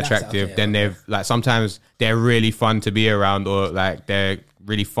that attractive, then they've like sometimes they're really fun to be around, or like they're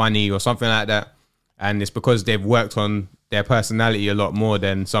really funny or something like that. And it's because they've worked on their personality a lot more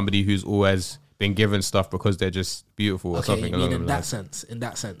than somebody who's always been given stuff because they're just beautiful or something. In that sense.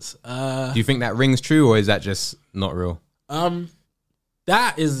 Do you think that rings true, or is that just not real?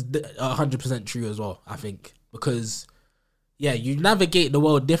 That is 100% true as well, I think. Because, you navigate the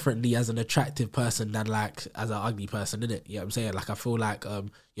world differently as an attractive person than like as an ugly person, innit? You know what I'm saying? Like I feel like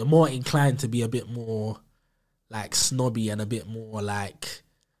you're more inclined to be a bit more like snobby and a bit more like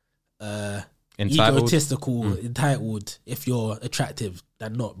egotistical, entitled if you're attractive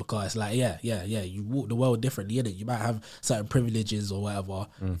than not, because like you walk the world differently, innit? You might have certain privileges or whatever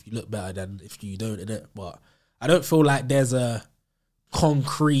if you look better than if you don't, innit? But I don't feel like there's a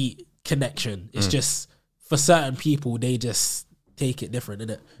concrete connection. It's just for certain people they just take it different, innit?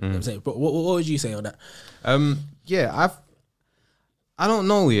 You know what I'm saying? But what would you say on that? I don't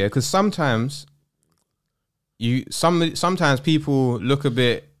know, because sometimes sometimes people look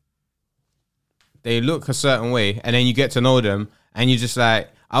they look a certain way, and then you get to know them, and you're just like,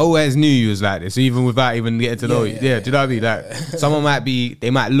 I always knew you was like this, even without even getting to know you. Do you know what I mean? Like, someone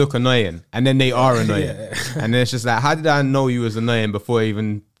they might look annoying, and then they are annoying. And then it's just like, how did I know you was annoying before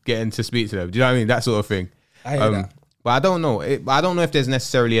even getting to speak to them? Do you know what I mean? That sort of thing. I hear that. But I don't know. I don't know if there's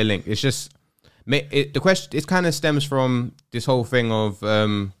necessarily a link. It's just, the question, it kind of stems from this whole thing of,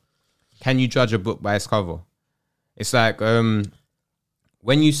 can you judge a book by its cover? It's like, when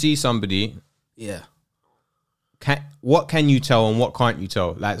you see somebody... what can you tell and what can't you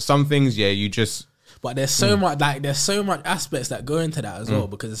tell? Like some things, you just. But there's so much, like there's so much aspects that go into that as well,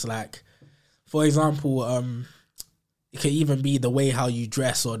 because it's like, for example, it could even be the way how you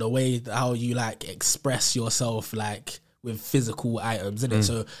dress or the way how you like express yourself, like with physical items, innit?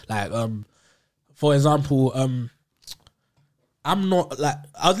 So like, for example, I'm not like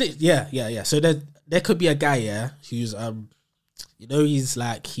So there could be a guy who's you know, he's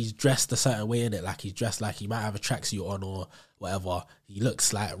dressed a certain way, in it. Like he's dressed like he might have a tracksuit on or whatever. He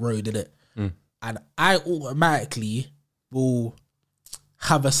looks like road, in it. And I automatically will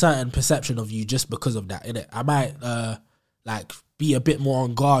have a certain perception of you just because of that, innit? I might like be a bit more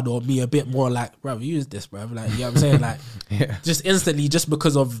on guard, or be a bit more like, bro, use this, bro. Like, you know what I'm saying? Like just instantly, just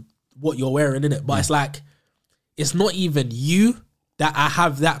because of what you're wearing, innit? But it's like, it's not even you that I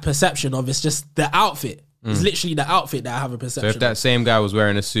have that perception of, it's just the outfit. It's literally the outfit that I have a perception of. So if that same guy was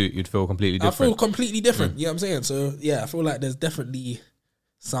wearing a suit, you'd feel completely different. I feel completely different. You know what I'm saying? So I feel like there's definitely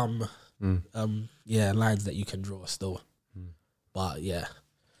some lines that you can draw still. But yeah,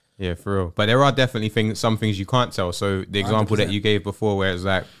 for real. But there are definitely some things you can't tell. So the example 100%. That you gave before, where it's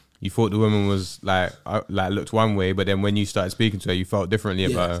like you thought the woman was like looked one way, but then when you started speaking to her, you felt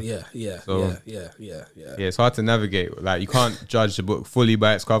differently about her. Yeah. It's hard to navigate. Like you can't judge the book fully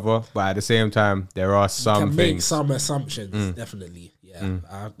by its cover, but at the same time, there are some things. Make some assumptions, definitely.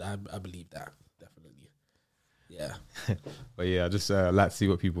 I believe that, definitely. Yeah. But yeah, I just like to see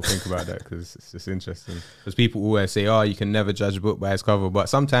what people think about that, because it's just interesting. Because people always say, "Oh, you can never judge a book by its cover," but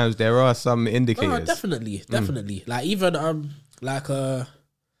sometimes there are some indicators. No, definitely. Like even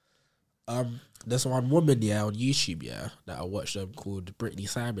there's one woman on YouTube that I watched called Brittany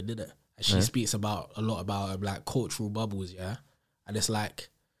Simon, didn't it? And she speaks about a lot about like cultural bubbles, and it's like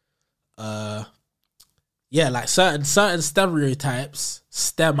like certain stereotypes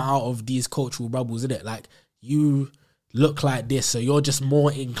stem out of these cultural bubbles, isn't it? Like, you look like this, so you're just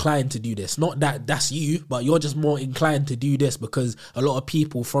more inclined to do this. Not that that's you, but you're just more inclined to do this because a lot of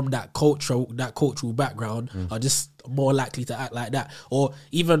people from that cultural background are just more likely to act like that. Or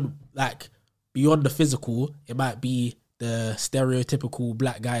even like beyond the physical, it might be the stereotypical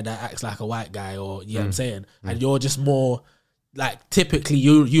black guy that acts like a white guy, or you know what I'm saying? And you're just more like, typically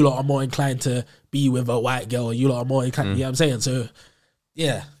you lot are more inclined to be with a white girl, you lot are more inclined, you know what I'm saying? So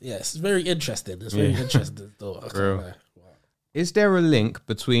yeah, it's very interesting. It's very interesting thought. Wow. Is there a link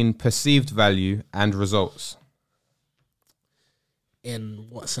between perceived value and results? In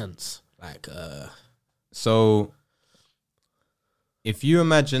what sense? Like, so if you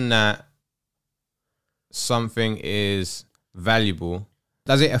imagine that something is valuable,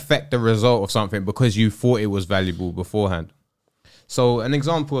 does it affect the result of something because you thought it was valuable beforehand? So an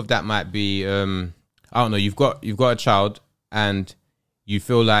example of that might be, I don't know, you've got a child and you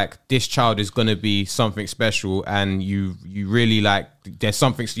feel like this child is going to be something special, and you really like, there's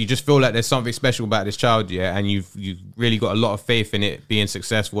something, you just feel like there's something special about this child, and you've really got a lot of faith in it being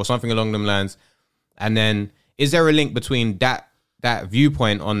successful or something along them lines. And then is there a link between that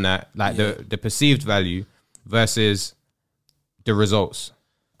viewpoint on that, like the perceived value versus the results?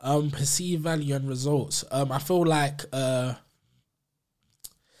 Perceived value and results. I feel like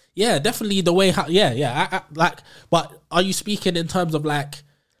definitely the way how I like, but are you speaking in terms of like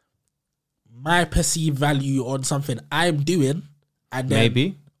my perceived value on something I'm doing, and then,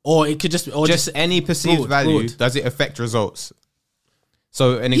 maybe, or it could just any perceived value, does it affect results?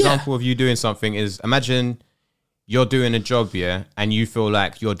 So an example of you doing something is, imagine you're doing a job, and you feel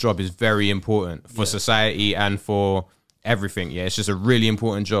like your job is very important for society and for everything. It's just a really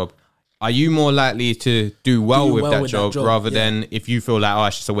important job. Are you more likely to do well with that job rather than if you feel like, oh,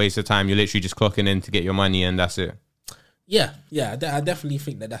 it's just a waste of time, you're literally just clocking in to get your money and that's it? Yeah, I definitely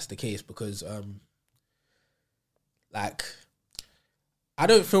think that that's the case, because like, I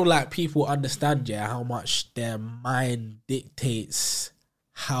don't feel like people understand how much their mind dictates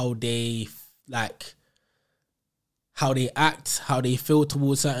how they like, how they act, how they feel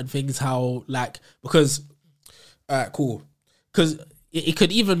towards certain things, how like, because cool, because it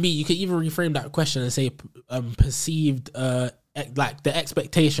could even be, you could even reframe that question and say perceived like the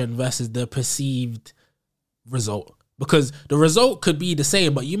expectation versus the perceived result, because the result could be the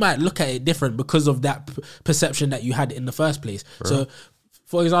same, but you might look at it different because of that perception that you had in the first place. So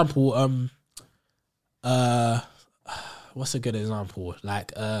for example, what's a good example?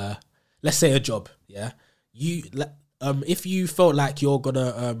 Like, let's say a job, you if you felt like you're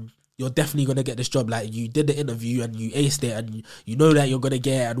definitely gonna get this job, like you did the interview and you aced it and you know that you're gonna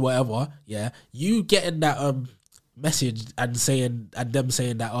get it and whatever, you getting that message and them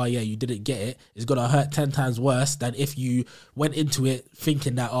saying that, oh yeah, you didn't get it, is gonna hurt 10 times worse than if you went into it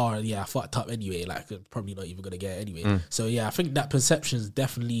thinking that, oh yeah, I fucked up anyway, like I'm probably not even gonna get it anyway. So I think that perception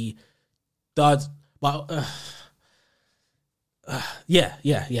definitely does, but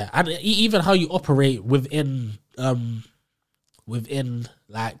and even how you operate within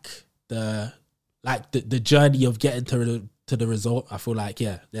like the journey of getting to the result. I feel like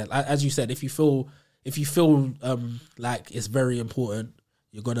as you said, if you feel like it's very important,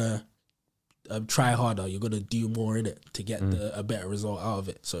 you're gonna try harder, you're gonna do more in it to get a better result out of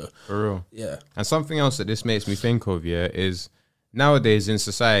it. So for real, and something else that this makes me think of is nowadays in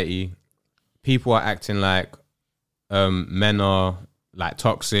society, people are acting like men are like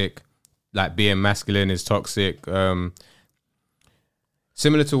toxic, like being masculine is toxic.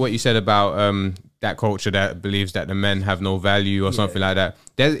 Similar to what you said about that culture that believes that the men have no value or something like that.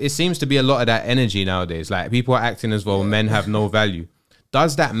 It seems to be a lot of that energy nowadays. Like, people are acting as though men have no value.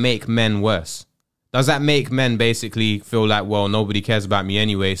 Does that make men worse? Does that make men basically feel like, well, nobody cares about me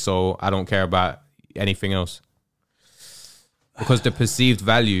anyway, so I don't care about anything else? Because the perceived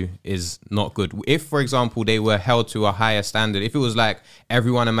value is not good. If, for example, they were held to a higher standard, if it was like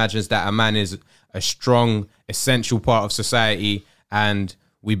everyone imagines that a man is a strong, essential part of society, and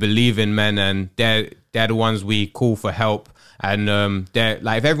we believe in men, and they're the ones we call for help, and they're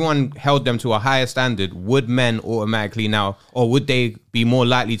like, if everyone held them to a higher standard, would men automatically now, or would they be more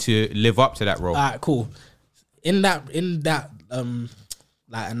likely to live up to that role? Cool. In that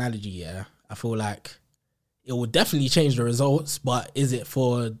like analogy, I feel like it will definitely change the results, but is it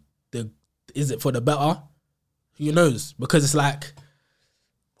for the better? Who knows? Because it's like,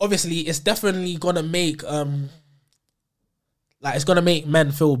 obviously, it's definitely gonna make it's gonna make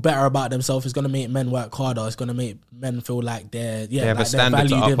men feel better about themselves. It's gonna make men work harder. It's gonna make men feel like they have a standard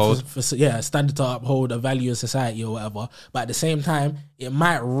to uphold. Standard to uphold, a value in society or whatever. But at the same time, it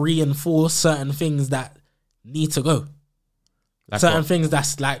might reinforce certain things that need to go. Like certain things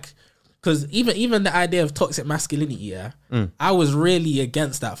that's like, because even the idea of toxic masculinity, I was really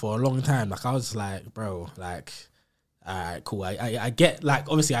against that for a long time. Like, I was like, bro, like, all right, cool. I get, like,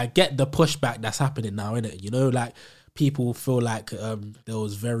 obviously I get the pushback that's happening now, innit? You know, like, people feel like there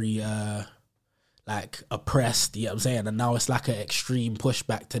was very like oppressed, you know what I'm saying? And now it's like an extreme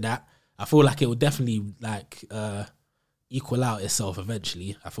pushback to that. I feel like it will definitely like equal out itself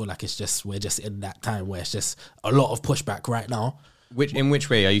eventually. I feel like we're just in that time where it's just a lot of pushback right now. In which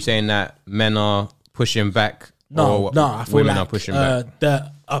way? Are you saying that men are pushing back? No, I feel women like are pushing back? The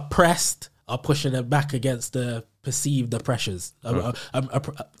oppressed are pushing it back against the perceived oppressors.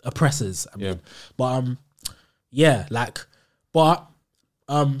 Oppressors, I mean. But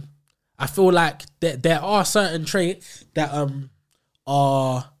I feel like there are certain traits that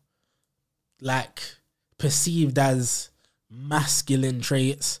are like perceived as masculine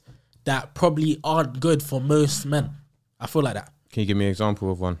traits that probably aren't good for most men. I feel like that. Can you give me an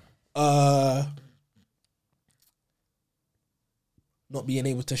example of one? Not being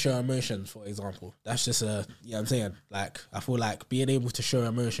able to show emotions, for example. That's just I'm saying. Like, I feel like being able to show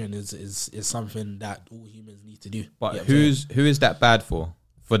emotion is something that all humans need to do. But who is that bad for?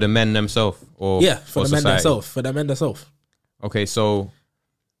 For the men themselves, or for the men themselves? For the men themselves. Okay, so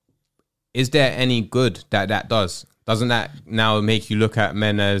is there any good that does? Doesn't that now make you look at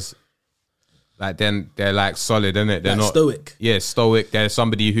men as like, then they're like solid, isn't it? They're like not stoic. Yeah, stoic. They're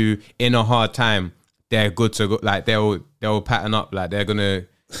somebody who in a hard time, they're good to go, like they'll pattern up, like they're gonna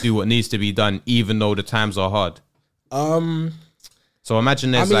do what needs to be done even though the times are hard. So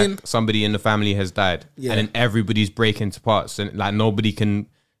imagine there's like somebody in the family has died and then everybody's breaking to parts and like nobody can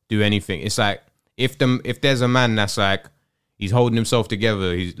do anything. It's like if there's a man that's like he's holding himself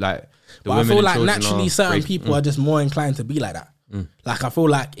together, he's like the women I feel like naturally certain people are just more inclined to be like that. Like, I feel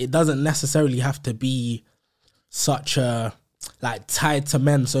like it doesn't necessarily have to be such a like tied to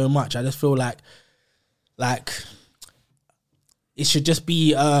men so much. I just feel like it should just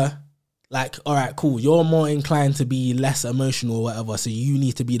be like, all right, cool, you're more inclined to be less emotional or whatever, so you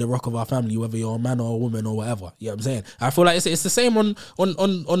need to be the rock of our family, whether you're a man or a woman or whatever. You know what I'm saying? I feel like it's the same on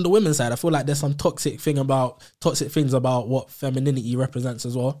the women's side. I feel like there's some toxic things about what femininity represents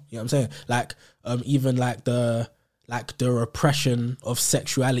as well. You know what I'm saying? Like even like the repression of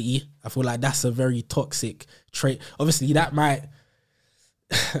sexuality. I feel like that's a very toxic trait. Obviously that might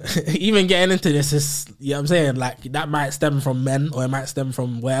even getting into this is, you know what I'm saying, like that might stem from men or it might stem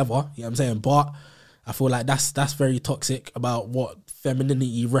from wherever, you know what I'm saying, but I feel like that's very toxic about what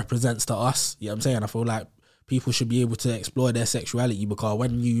femininity represents to us, you know what I'm saying. I feel like people should be able to explore their sexuality, because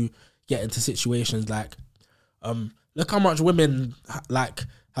when you get into situations like look how much women like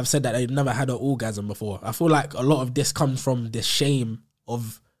have said that they've never had an orgasm before. I feel like a lot of this comes from the shame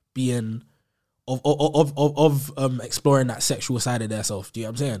of being of exploring that sexual side of themselves. Do you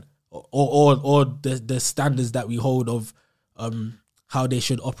know what I'm saying? Or the standards that we hold of how they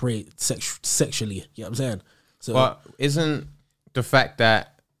should operate sexually. You know what I'm saying? So, but isn't the fact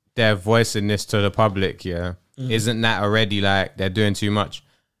that they're voicing this to the public, isn't that already like they're doing too much?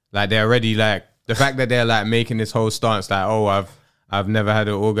 Like they're already like the fact that they're like making this whole stance like, oh, I've never had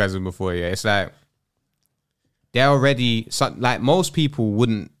an orgasm before. Yeah, it's like they're already like most people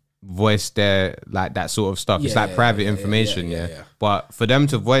wouldn't voice their like that sort of stuff. It's like private information, but for them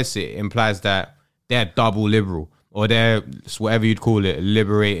to voice it implies that they're double liberal, or they're whatever you'd call it,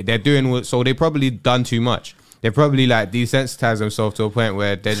 liberated. They're doing so they probably done too much. They probably like desensitized themselves to a point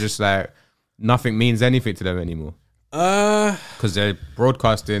where they're just like nothing means anything to them anymore, because they're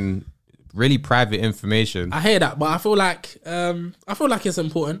broadcasting really private information. I hear that, but I feel like it's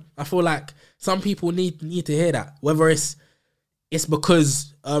important. I feel like some people need to hear that, whether it's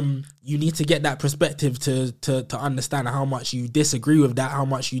because you need to get that perspective to understand how much you disagree with that, how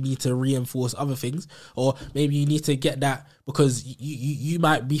much you need to reinforce other things, or maybe you need to get that because you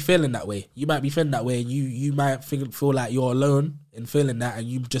might be feeling that way. You might be feeling that way, and you might feel like you're alone in feeling that, and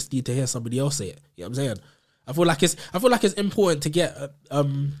you just need to hear somebody else say it. You know what I'm saying? I feel like it's important to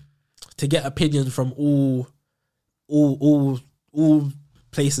get opinions from all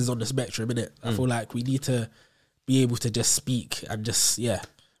places on the spectrum, innit? I feel like we need to be able to just speak and just I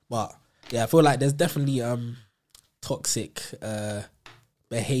feel like there's definitely toxic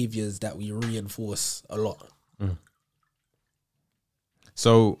behaviors that we reinforce a lot.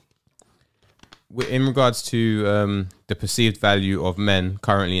 So, in regards to the perceived value of men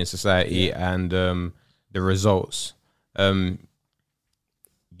currently in society and the results, do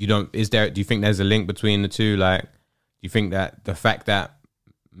you think there's a link between the two? Like, do you think that the fact that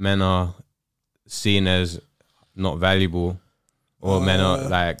men are seen as not valuable, or men are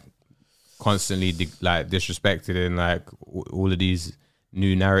like constantly disrespected in like all of these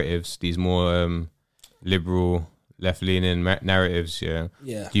new narratives, these more liberal, left-leaning narratives, do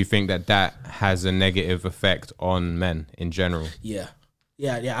you think that has a negative effect on men in general? Yeah.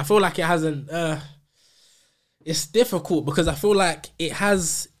 I feel like it hasn't. It's difficult because I feel like it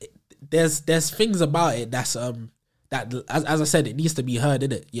has. There's things about it that's that, as I said, it needs to be heard,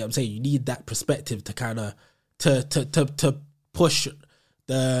 innit? You know what I'm saying? You need that perspective to kind of to push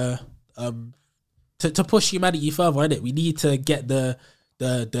the to push humanity further, innit? We need to get the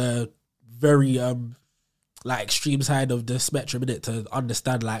very like extreme side of the spectrum, innit? To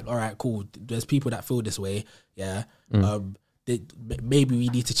understand, like, all right, cool, there's people that feel this way, maybe we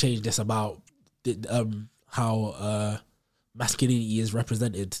need to change this about how masculinity is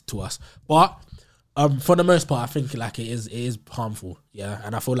represented to us. But for the most part, I think like it is harmful,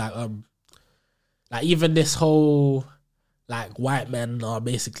 and I feel like even this whole like white men are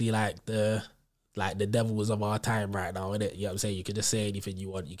basically like the devils of our time right now, innit? You know what I'm saying? You can just say anything you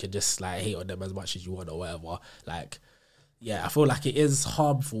want, you can just like hate on them as much as you want or whatever. Like, I feel like it is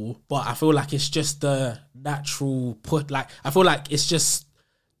harmful, but I feel like it's just the natural I feel like it's just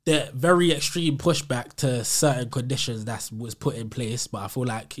the very extreme pushback to certain conditions that was put in place. But I feel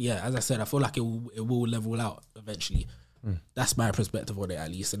like, as I said, I feel like it will level out eventually. That's my perspective on it, at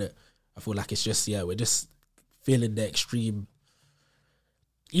least, innit? I feel like it's just, we're just feeling the extreme,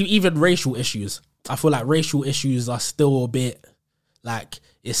 even racial issues. I feel like racial issues are still a bit like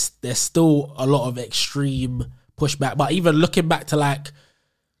there's still a lot of extreme pushback. But even looking back to like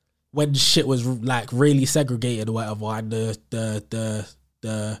when shit was like really segregated or whatever, and the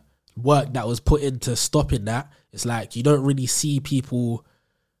work that was put into stopping that, it's like you don't really see people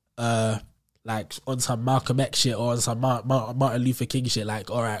like on some Malcolm X shit or on some Martin Luther King shit, like,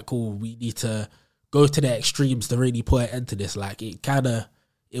 all right, cool, we need to go to the extremes to really put an end to this. Like, it kind of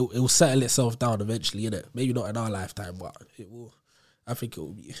it will settle itself down eventually, innit? Maybe not in our lifetime, but it will. I think it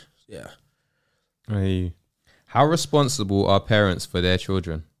will be. Hey, how responsible are parents for their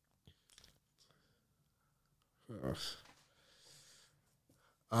children?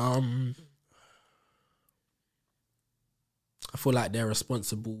 I feel like they're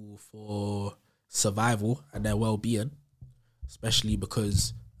responsible for survival and their well-being, especially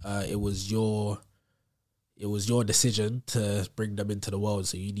because it was your decision to bring them into the world,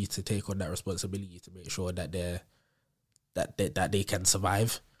 so you need to take on that responsibility to make sure that they can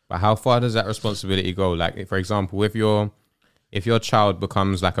survive. But how far does that responsibility go? Like, for example, if your child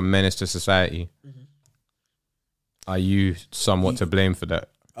becomes like a menace to society, are you somewhat to blame for that?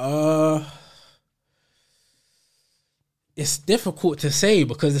 It's difficult to say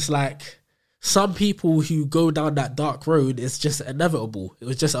because it's like some people who go down that dark road, it's just inevitable. It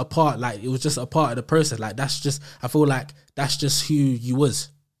was just a part of the process. Like, I feel like that's just who you was.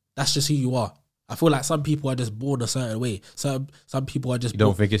 That's just who you are. I feel like some people are just born a certain way. Some people are just. You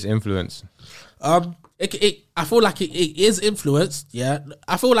don't think it's influence? I feel like it is influenced. Yeah,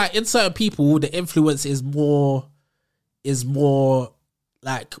 I feel like in certain people the influence is more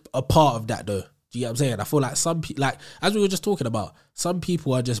like a part of that though. Do you get what I'm saying? I feel like some people, like as we were just talking about, some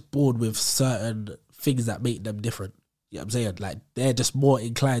people are just born with certain things that make them different. You know what I'm saying? Like, they're just more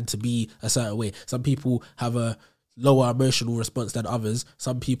inclined to be a certain way. Some people have a lower emotional response than others.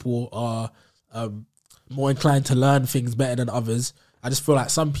 Some people are more inclined to learn things better than others. I just feel like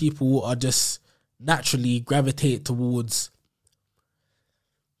some people are just naturally gravitate towards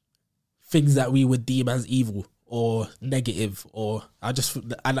things that we would deem as evil or negative, or I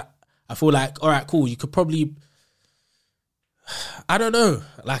feel like, all right, cool, you could probably, I don't know,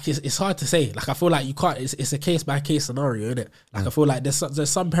 like it's hard to say. Like, I feel like you can't, it's a case by case scenario, isn't it? Like, I feel like there's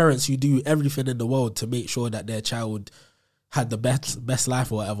some parents who do everything in the world to make sure that their child had the best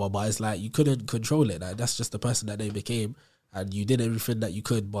life or whatever, but it's like you couldn't control it. Like, that's just the person that they became, and you did everything that you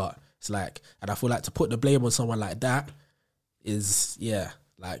could, but it's like, and I feel like to put the blame on someone like that is,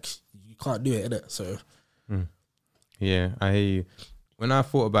 like, you can't do it, innit? So yeah, I hear you. When I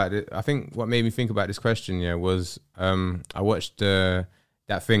thought about it, I think what made me think about this question, was I watched that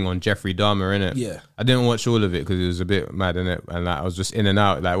thing on Jeffrey Dahmer, innit? Yeah. I didn't watch all of it because it was a bit mad, innit? And like, I was just in and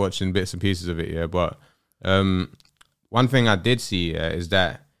out, like watching bits and pieces of it, But one thing I did see is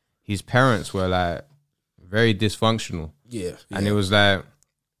that his parents were like very dysfunctional. Yeah. And it was like,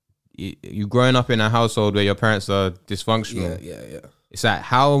 you growing up in a household where your parents are dysfunctional. Yeah. It's like,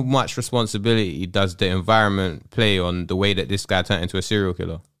 how much responsibility does the environment play on the way that this guy turned into a serial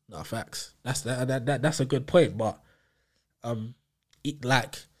killer? No, facts. That's a good point. But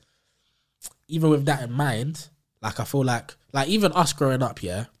like, even with that in mind, like, I feel like even us growing up,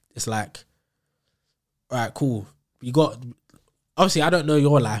 yeah, it's like, all right, cool. You got, obviously, I don't know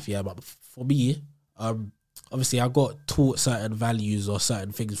your life, yeah, but for me, obviously, I got taught certain values or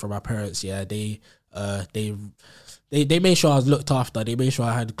certain things from my parents. Yeah, they made sure I was looked after. They made sure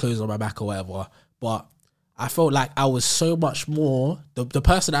I had clothes on my back or whatever. But I felt like I was so much more, the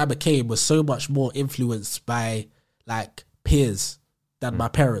person I became was so much more influenced by like peers than my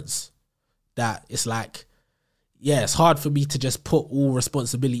parents, that it's like, yeah, it's hard for me to just put all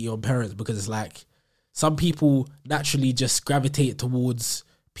responsibility on parents, because it's like some people naturally just gravitate towards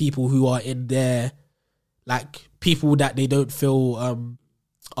people who are in their, like, people that they don't feel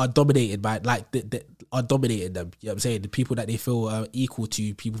are dominated by, like, are dominating them. You know what I'm saying? The people that they feel are equal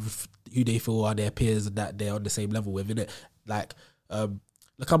to, people who they feel are their peers and that they're on the same level with, innit? Like,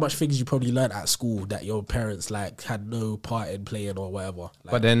 look how much things you probably learned at school that your parents, like, had no part in playing or whatever.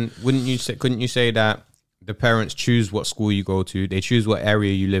 Like, but then couldn't you say that the parents choose what school you go to, they choose what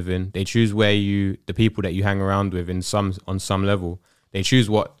area you live in, they choose the people that you hang around with on some level, they choose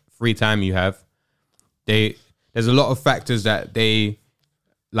what free time you have. There's a lot of factors that they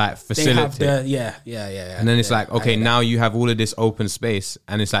like facilitate. And then it's like, okay, now you have all of this open space,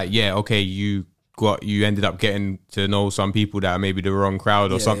 and it's like, yeah, okay, you ended up getting to know some people that are maybe the wrong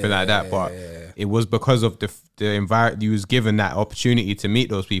crowd or something like that. But it was because of the environment you was given that opportunity to meet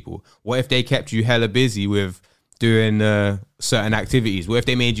those people. What if they kept you hella busy with doing certain activities? What if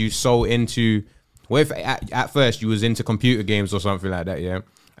they made you so into? What if at first you was into computer games or something like that, yeah,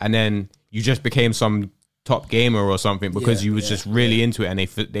 and then you just became some top gamer or something because you was just really into it, and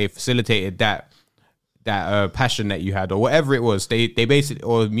they facilitated that passion that you had, or whatever it was. They basically,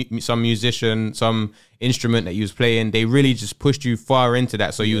 or some musician, some instrument that you was playing, they really just pushed you far into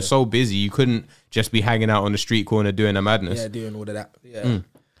that. So you were so busy, you couldn't just be hanging out on the street corner doing a madness. Yeah, doing all of that. Yeah.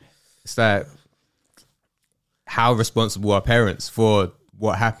 It's like, how responsible are parents for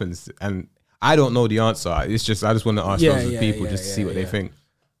what happens? And I don't know the answer. It's just, I just want to ask those people just to see what they think.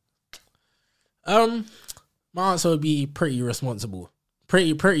 My answer would be pretty responsible.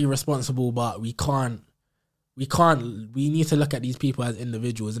 Pretty responsible, but we need to look at these people as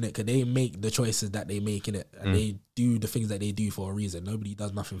individuals, innit? Because they make the choices that they make, innit? And they do the things that they do for a reason. Nobody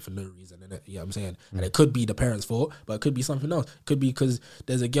does nothing for no reason, innit? You know what I'm saying? And it could be the parents' fault, but it could be something else. It could be because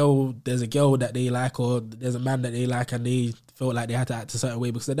there's a girl that they like, or there's a man that they like, and they felt like they had to act a certain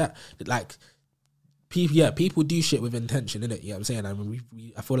way because of that. Like, people do shit with intention, innit? You know what I'm saying? I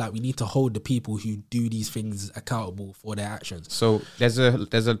mean, I feel like we need to hold the people who do these things accountable for their actions. So there's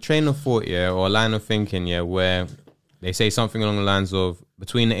a train of thought, or a line of thinking, where they say something along the lines of,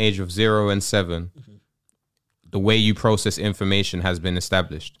 between the age of 0 and 7, the way you process information has been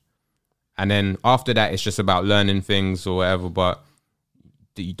established. And then after that, it's just about learning things or whatever. But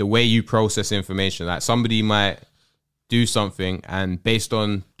the way you process information, like, somebody might do something, and based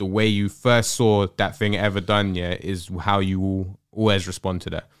on the way you first saw that thing ever done, is how you will always respond to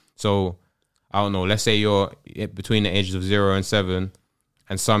that. So I don't know, let's say you're between the ages of 0 and 7,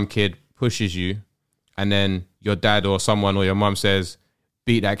 and some kid pushes you, and then your dad or someone or your mum says,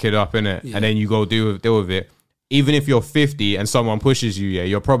 beat that kid up, innit? And then you go deal with it. Even if you're 50 and someone pushes you,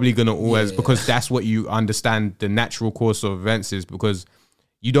 you're probably gonna always, because that's what you understand the natural course of events is, because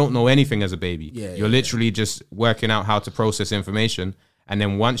you don't know anything as a baby. You're literally just working out how to process information. And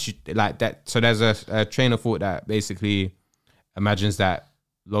then once you, like that, so there's a train of thought that basically imagines that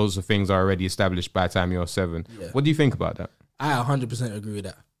loads of things are already established by the time you're 7. What do you think about that? I 100% agree with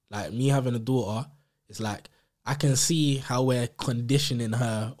that. Like, me having a daughter, it's like, I can see how we're conditioning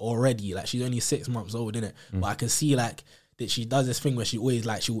her already. Like, she's only 6 months old, innit? But I can see, like, that she does this thing where she always,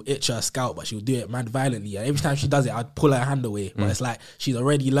 like, she'll itch her scalp, but she'll do it mad violently. And every time she does it, I'd pull her hand away. But it's like, she's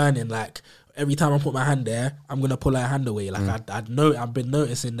already learning, like, every time I put my hand there, I'm going to pull her hand away. Like, I've been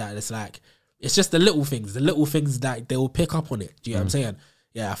noticing that. It's like, it's just the little things that they will pick up on it. Do you know what I'm saying?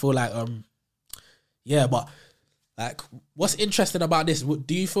 Yeah, I feel like, but, like, what's interesting about this,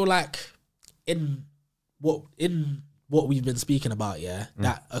 do you feel like in what we've been speaking about,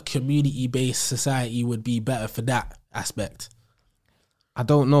 that a community-based society would be better for that aspect? I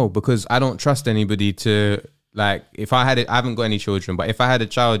don't know, because I don't trust anybody to, like, if I had it, I haven't got any children, but if I had a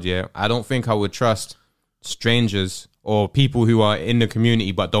child, I don't think I would trust strangers or people who are in the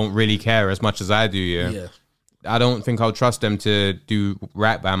community but don't really care as much as I do. I don't think I'll trust them to do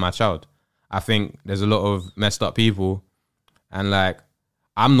right by my child. I think there's a lot of messed up people, and, like,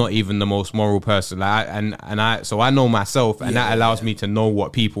 I'm not even the most moral person. Like, so I know myself, and that allows me to know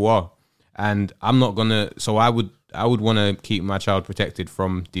what people are. And I'm not gonna. So I would want to keep my child protected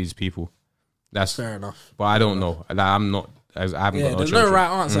from these people. That's fair enough. But I don't know. Like, I'm not. I haven't got no there's children. no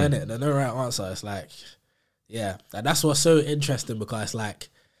right answer in it. There's no right answer. It's like, yeah, and that's what's so interesting, because it's like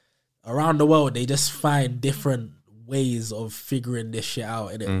around the world they just find different ways of figuring this shit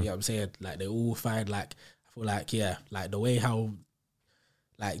out. In it, you know what I'm saying? Like they all find like, I feel like, yeah, like the way how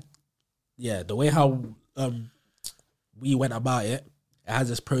we went about it. It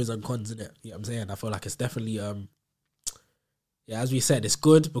has its pros and cons in it. You know what I'm saying? I feel like it's definitely as we said, it's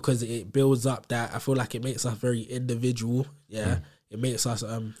good because it builds up that. I feel like it makes us very individual. Yeah. It makes us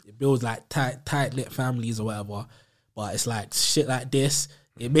it builds like tight knit families or whatever. But it's like shit like this,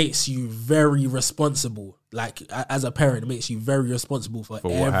 it makes you very responsible. Like as a parent, it makes you very responsible for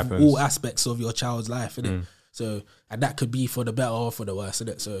all aspects of your child's life, innit? So, and that could be for the better or for the worse,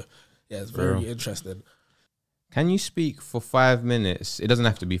 innit? So yeah, it's very interesting. Can you speak for 5 minutes? It doesn't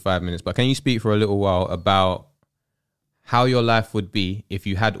have to be 5 minutes, but can you speak for a little while about how your life would be if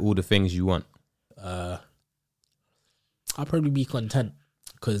you had all the things you want? I'll probably be content,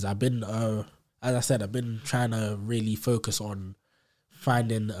 because I've been, as I said, I've been trying to really focus on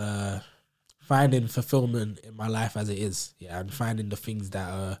finding fulfillment in my life as it is, and finding the things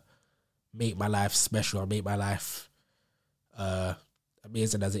that make my life special or make my life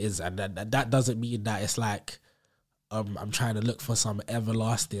amazing as it is, and that doesn't mean that it's like I'm trying to look for some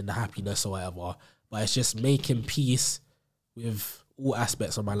everlasting happiness or whatever, but it's just making peace with all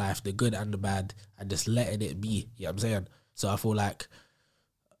aspects of my life, the good and the bad, and just letting it be. You know what I'm saying? So I feel like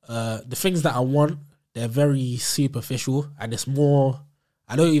the things that I want, they're very superficial, and it's more,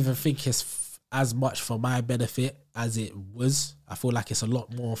 I don't even think it's as much for my benefit as it was. I feel like it's a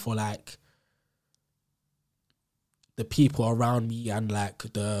lot more for like the people around me, and like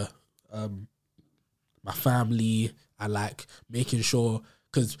the my family, and like making sure,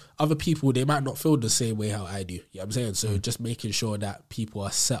 because other people, they might not feel the same way how I do. You know what I'm saying? So just making sure that people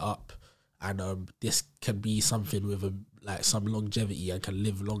are set up, and this can be something with like some longevity and can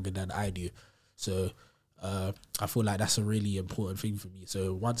live longer than I do. So I feel like that's a really important thing for me.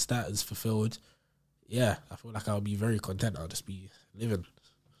 So once that is fulfilled, yeah, I feel like I'll be very content. I'll just be living.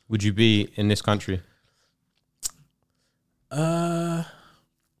 Would you be in this country?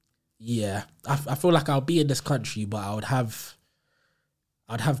 Yeah, I feel like I'll be in this country, but I'd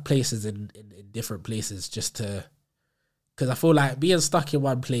have places in different places, just to, because I feel like being stuck in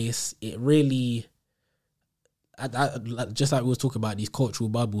one place, it really, just like we was talking about these cultural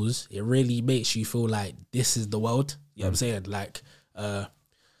bubbles, it really makes you feel like this is the world. You know what I'm saying? Like I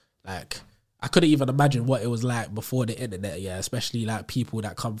couldn't even imagine what it was like before the internet. Yeah, especially like people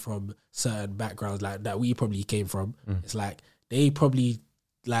that come from certain backgrounds like that we probably came from. It's like they probably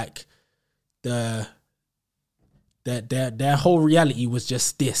like their whole reality was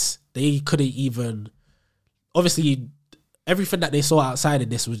just this. They couldn't even, obviously everything that they saw outside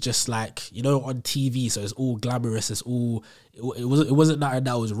of this was just like, you know, on TV. So it's all glamorous. It's all, it wasn't nothing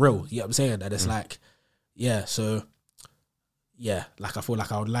that was real. You know what I'm saying? And it's like, yeah. So yeah, like I feel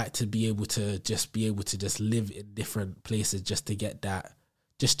like I would like to be able to just live in different places, just to get that,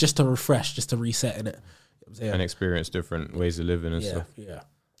 just to refresh, just to reset in it. You know what I'm saying? And experience different ways of living and stuff. Yeah.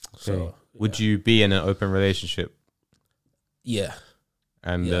 Okay. So, would you be in an open relationship? Yeah.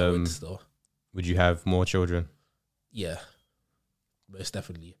 And would you have more children? Yeah, most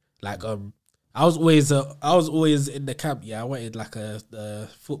definitely. Like I was always in the camp. Yeah, I wanted like a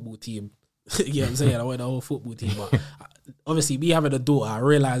football team. You know what I'm saying? I wanted a whole football team. But obviously, me having a daughter, I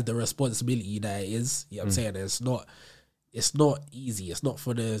realized the responsibility that it is. You know what I'm saying? It's not easy. It's not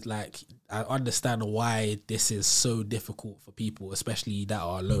for the, like, I understand why this is so difficult for people, especially that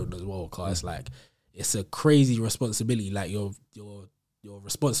are alone as well. Cause it's like, it's a crazy responsibility. Like you're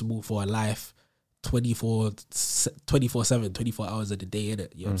responsible for a life 24/7, 24 hours of the day,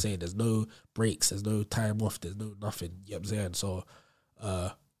 innit? You know what I'm saying? There's no breaks, there's no time off, there's no nothing. You know what I'm saying? So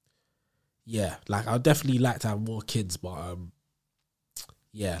yeah, like I'd definitely like to have more kids, but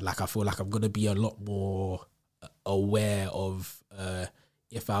yeah, like I feel like I'm gonna be a lot more aware of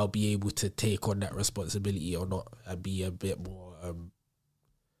if I'll be able to take on that responsibility or not, and be a bit more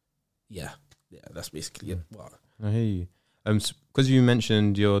yeah, that's basically it. Wow. I hear you. Because you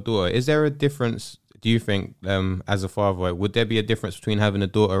mentioned your daughter, is there a difference, do you think, as a father, would there be a difference between having a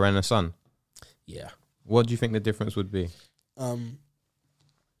daughter and a son? Yeah. What do you think the difference would be? I'll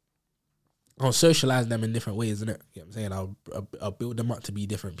socialize them in different ways, innit? You know what I'm saying? I'll build them up to be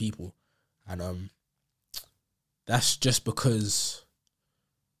different people. And that's just because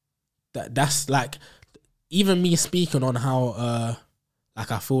that's like, even me speaking on how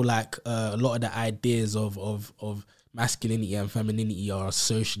Like I feel like a lot of the ideas of masculinity and femininity are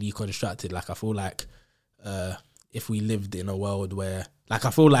socially constructed. Like I feel like if we lived in a world where, like,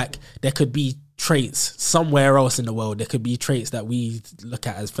 I feel like there could be traits somewhere else in the world, there could be traits that we look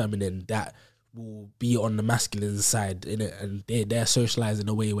at as feminine that will be on the masculine side in it, and they're socialized in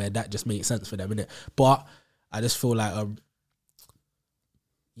a way where that just makes sense for them in it. But I just feel like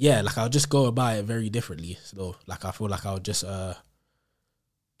like I'll just go about it very differently. So like I feel like I'll just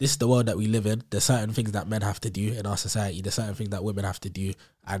this is the world that we live in. There's certain things that men have to do in our society. There's certain things that women have to do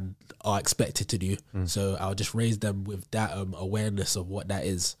and are expected to do. So I'll just raise them with that awareness of what that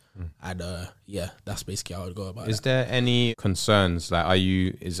is. And that's basically how I would go about it. Is there any concerns? Like, are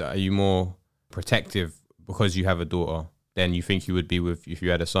you more protective because you have a daughter than you think you would be with if you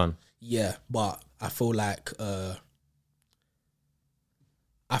had a son? Yeah, but I feel like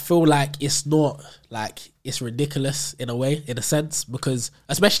it's not, like, it's ridiculous in a sense, because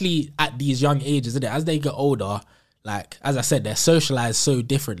especially at these young ages, isn't it? As they get older, like, as I said, they're socialized so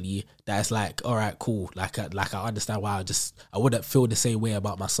differently that it's like, all right, cool. Like I understand why I wouldn't feel the same way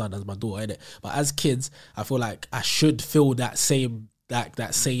about my son as my daughter, innit? But as kids, I feel like I should feel that same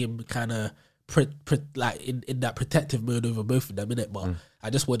kind of like in that protective mode over both of them, innit? But I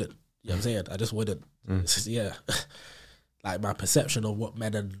just wouldn't. You know what I'm saying? I just wouldn't. Yeah. Like, my perception of what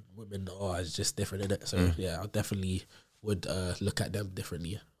men and women are is just different, innit? So I definitely would look at them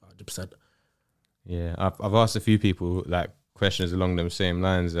differently, 100%. Yeah, I've asked a few people like questions along them same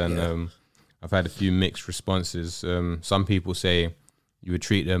lines, and I've had a few mixed responses. Some people say you would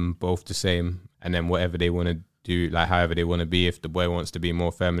treat them both the same, and then whatever they want to do, like however they want to be. If the boy wants to be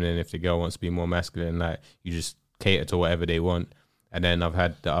more feminine, if the girl wants to be more masculine, like you just cater to whatever they want. And then I've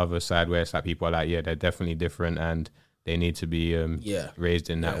had the other side where it's like people are like, yeah, they're definitely different, and they need to be raised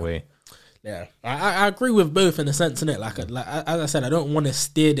in that way. Yeah, I agree with both in a sense, innit? Like as I said, I don't want to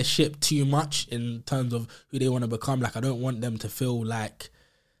steer the ship too much in terms of who they want to become. Like, I don't want them to feel like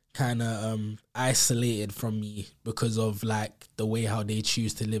kind of isolated from me because of like the way how they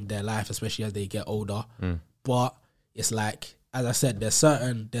choose to live their life, especially as they get older. But it's like, as I said, there's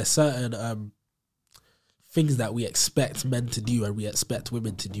certain things that we expect men to do and we expect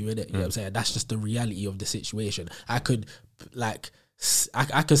women to do, innit? You know what I'm saying? That's just the reality of the situation. I could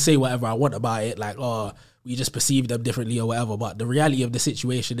say whatever I want about it, like, oh, we just perceive them differently or whatever, but the reality of the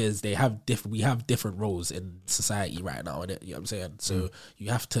situation is we have different roles in society right now, innit? You know what I'm saying? So you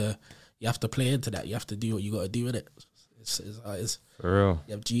have to play into that. You have to do what you got to do, innit? It's for real.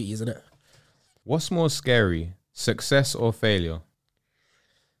 You have duties, innit? What's more scary, success or failure?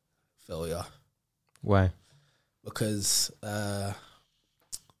 Failure. Why? Because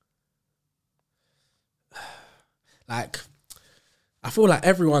like, I feel like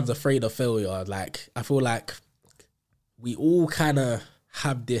everyone's afraid of failure. Like, I feel like we all kind of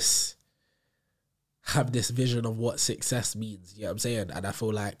have this vision of what success means. You know what I'm saying? And I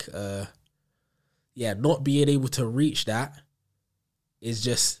feel like not being able to reach that is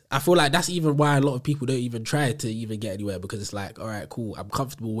just, I feel like that's even why a lot of people don't even try to even get anywhere, because it's like, all right, cool, I'm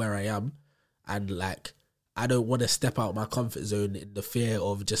comfortable where I am, and like, I don't want to step out my comfort zone in the fear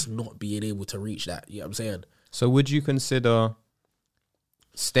of just not being able to reach that. You know what I'm saying? So would you consider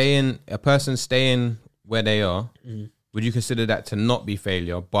a person staying where they are, would you consider that to not be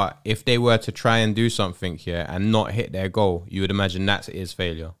failure? But if they were to try and do something here and not hit their goal, you would imagine that is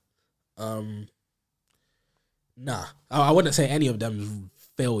failure? Nah. I wouldn't say any of them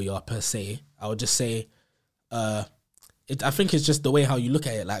failure per se. I would just say I think it's just the way how you look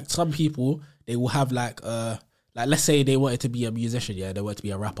at it. Like, some people, they will have like let's say they wanted to be a musician, they wanted to be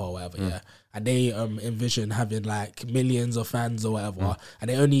a rapper or whatever, and they envision having like millions of fans or whatever, and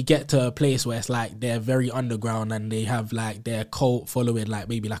they only get to a place where it's like they're very underground and they have like their cult following, like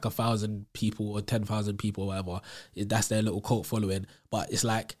maybe like 1,000 people or 10,000 people or whatever. That's their little cult following. But it's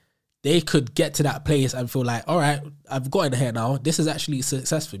like they could get to that place and feel like, all right, I've gotten here now. This is actually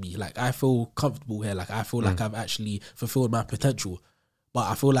success for me. Like, I feel comfortable here. Like, I feel like I've actually fulfilled my potential. But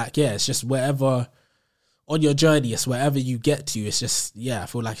I feel like, it's just wherever on your journey, it's wherever you get to. It's just, I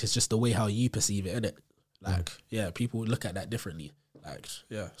feel like it's just the way how you perceive it, innit? Like, people look at that differently. Like,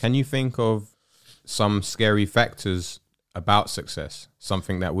 Can you think of some scary factors about success?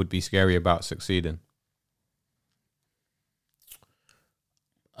 Something that would be scary about succeeding?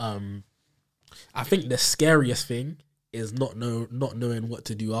 I think the scariest thing is not knowing what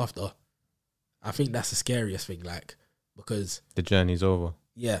to do after. I think that's the scariest thing, like, because the journey's over.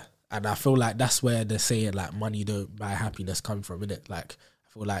 Yeah, and I feel like that's where they're saying like money don't buy happiness come from, innit? Like,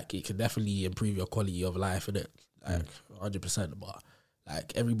 I feel like it can definitely improve your quality of life, innit? Like 100%. But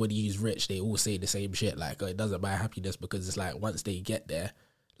Like everybody who's rich, they all say the same shit. Like it doesn't buy happiness, because it's like once they get there,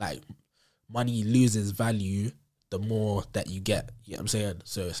 like money loses value the more that you get. You know what I'm saying?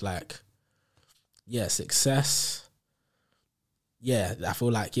 So it's like, yeah, success. Yeah, I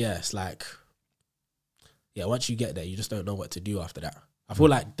feel like, yeah, it's like, yeah, once you get there, you just don't know what to do after that. I feel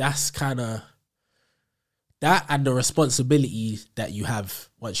like that's kind of, that and the responsibility that you have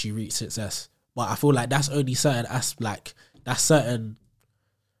once you reach success. But I feel like that's only certain, that's certain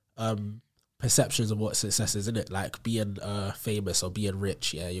perceptions of what success is, isn't it? Like being famous or being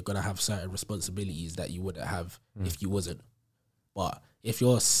rich, yeah, you're gonna have certain responsibilities that you wouldn't have if you wasn't. But if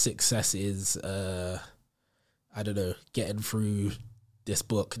your success is I don't know, getting through this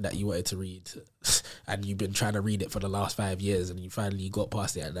book that you wanted to read and you've been trying to read it for the last 5 years and you finally got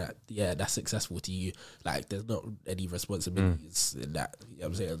past it, and that, yeah, that's successful to you. Like there's not any responsibilities in that, you know what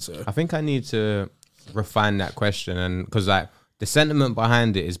I'm saying? So I think I need to refine that question, and because like the sentiment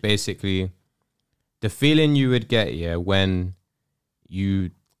behind it is basically the feeling you would get, yeah, when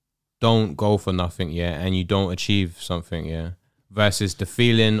you don't go for nothing, yeah, and you don't achieve something, yeah, versus the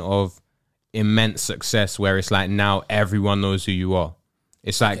feeling of immense success where it's like now everyone knows who you are.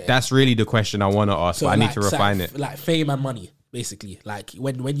 It's like, that's really the question I want to ask, so but I need to refine it. Like fame and money, basically. Like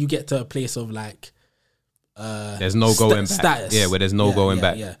when you get to a place of like there's no going back. Status. Yeah, where there's no going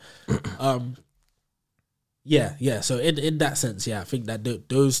back. Yeah. So in that sense, yeah, I think that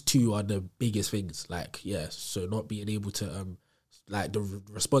those two are the biggest things. Like, yeah, so not being able to like the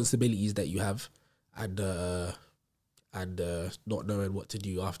responsibilities that you have, and not knowing what to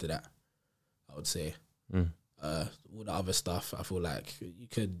do after that, I would say. All the other stuff, I feel like you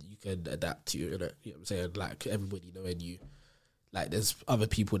could adapt to, you know what I'm saying? Like everybody knowing you, like there's other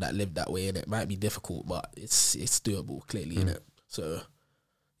people that live that way, and it might be difficult, but it's doable, clearly, innit? So,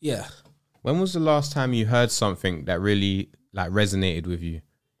 yeah. When was the last time you heard something that really like resonated with you?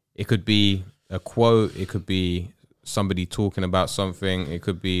 It could be a quote, it could be somebody talking about something, it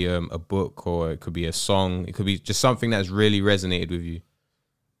could be a book, or it could be a song, it could be just something that's really resonated with you.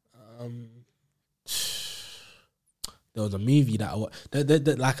 There was a movie that I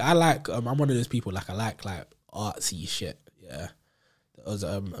watched. Like I like, I'm one of those people, like I like artsy shit. Yeah, there was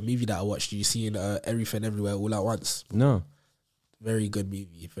a movie that I watched. You seen Everything Everywhere All at Once? No. Very good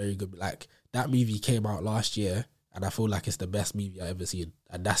movie. Very good. Like that movie came out last year, and I feel like it's the best movie I've ever seen.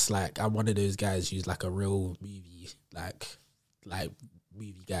 And that's like, I'm one of those guys who's like a real movie like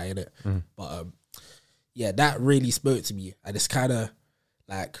movie guy, innit? But yeah, that really spoke to me, and it's kind of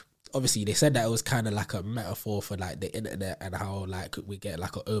like, obviously they said that it was kind of like a metaphor for like the internet and how like we get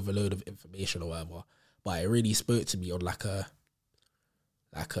like an overload of information or whatever, but it really spoke to me on like a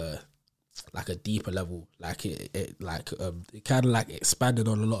deeper level. Like it kind of like expanded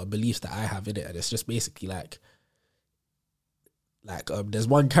on a lot of beliefs that I have in it, and it's just basically like there's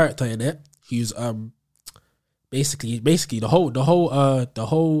one character in it who's basically the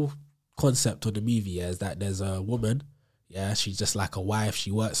whole concept of the movie is that there's a woman. Yeah, she's just like a wife.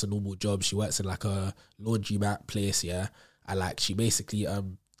 She works a normal job. She works in like a laundromat place, yeah. And like she basically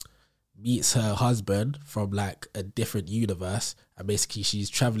meets her husband from like a different universe, and basically she's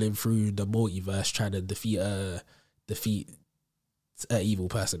traveling through the multiverse trying to defeat an evil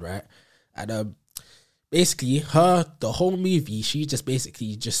person, right? And basically the whole movie, she just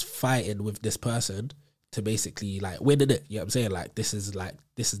basically just fighting with this person to basically like win it. You know what I'm saying? Like this is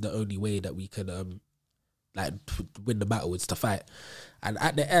the only way that we can like win the battle, is to fight. And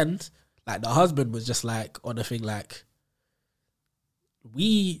at the end, like the husband was just like on the thing, like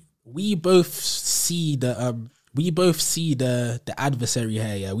we both see the adversary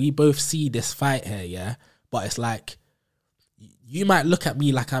here, yeah. We both see this fight here, yeah. But it's like, you might look at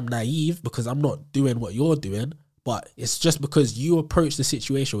me like I'm naive because I'm not doing what you're doing, but it's just because you approach the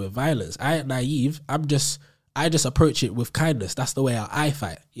situation with violence. I ain't naive. I just approach it with kindness. That's the way I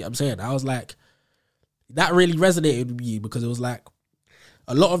fight. You know what I'm saying? I was like, that really resonated with me, because it was like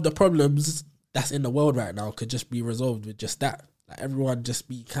a lot of the problems that's in the world right now could just be resolved with just that. Like everyone just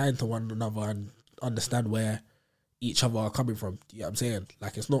be kind to one another and understand where each other are coming from. You know what I'm saying?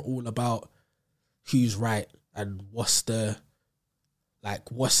 Like it's not all about who's right and what's the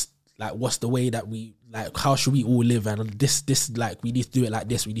way that we, like, how should we all live, and this like we need to do it like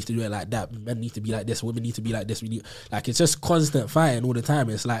this, we need to do it like that, men need to be like this, women need to be like this, like it's just constant fighting all the time.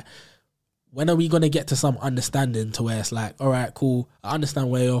 It's like, when are we going to get to some understanding to where it's like, all right, cool, I understand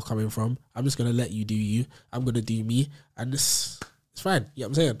where you're coming from, I'm just going to let you do you, I'm going to do me, and it's fine. You know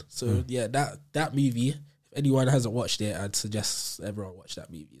what I'm saying? So yeah, that movie, if anyone hasn't watched it, I'd suggest everyone watch that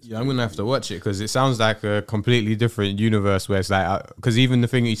movie. Yeah, I'm gonna have to watch it because it sounds like a completely different universe where it's like, because even the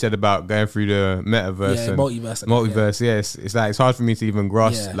thing that you said about going through the metaverse and multiverse, it's like it's hard for me to even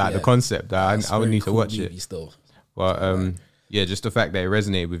grasp the concept. That I would need to watch it still. But just the fact that it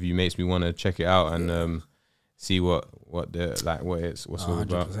resonated with you makes me want to check it out and see what's all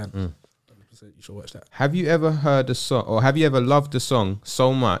about. 100%. You should watch that. Have you ever heard a song, or have you ever loved a song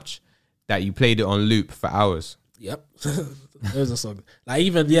so much that you played it on loop for hours? Yep. There's a song. Like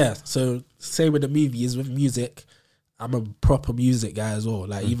even, so same with the movies, with music, I'm a proper music guy as well.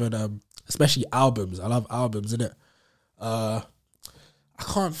 Like even, especially albums. I love albums, innit? I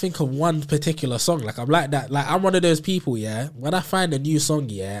can't think of one particular song. Like I'm like that. Like I'm one of those people, when I find a new song,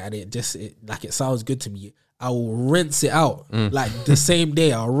 and it sounds good to me, I will rinse it out. Like the same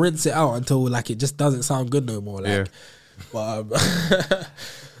day, I'll rinse it out until like it just doesn't sound good no more. Like, but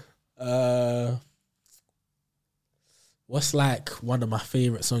what's like one of my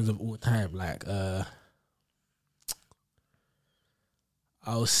favorite songs of all time? Like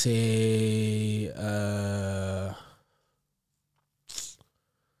I'll say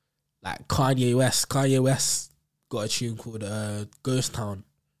like Kanye West. Kanye West got a tune called Ghost Town.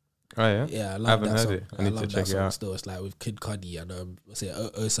 Oh yeah, yeah, I love haven't that heard song. it. I need to check it out. Still, it's like with Kid Cudi and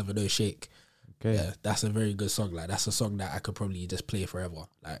 070 Shake. Okay, yeah, that's a very good song. Like that's a song that I could probably just play forever.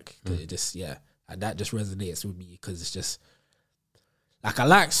 Like it just and that just resonates with me because it's just like I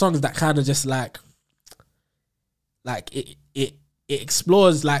like songs that kind of just like it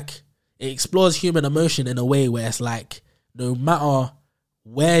explores human emotion in a way where it's like no matter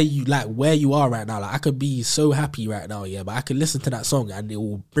where you are right now, like I could be so happy right now, but I could listen to that song and it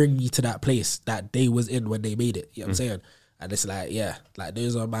will bring me to that place that they was in when they made it. You know what I'm saying? And it's like, like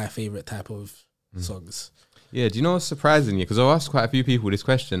those are my favorite type of songs. Yeah, do you know what's surprising you? Because I've asked quite a few people this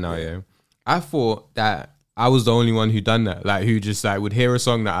question now, I thought that I was the only one who done that, like who just like would hear a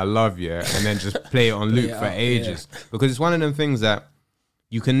song that I love, and then just play it on loop for ages. Because it's one of them things that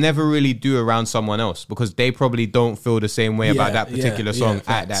you can never really do around someone else because they probably don't feel the same way about that particular song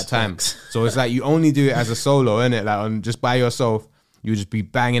at that time. So it's like you only do it as a solo, innit? Like on just by yourself, you just be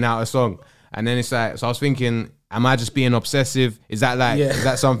banging out a song. And then it's like, so I was thinking, am I just being obsessive? Is that like, is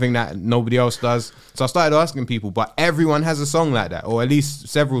that something that nobody else does? So I started asking people, but everyone has a song like that, or at least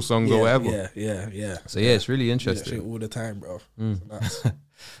several songs or whatever. Yeah. So it's really interesting. Shit all the time, bro. Nice.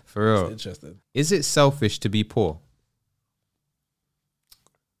 For real. It's interesting. Is it selfish to be poor?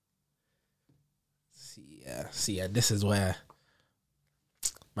 See, and this is where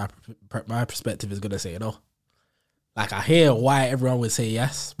my perspective is gonna say no. Like I hear why everyone would say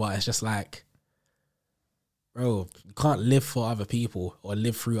yes, but it's just like, bro, you can't live for other people or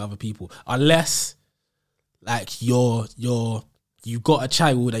live through other people unless, like, you got a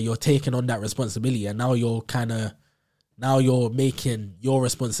child and you're taking on that responsibility, and now you're making your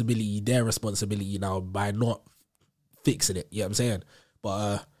responsibility their responsibility now by not fixing it. You know what I'm saying?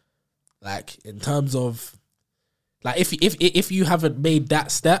 But like in terms of like if you haven't made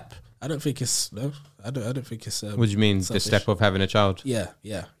that step, I don't think it's I don't think it's what do you mean selfish. The step of having a child? Yeah.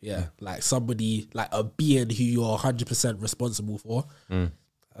 Like somebody, like a being who you're 100% responsible for. I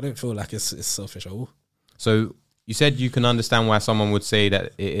don't feel like it's selfish at all. So you said you can understand why someone would say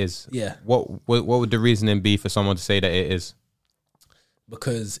that it is. Yeah. What would the reasoning be for someone to say that it is?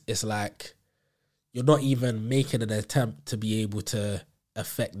 Because it's like you're not even making an attempt to be able to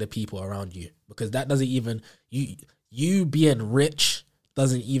affect the people around you, because that doesn't even you being rich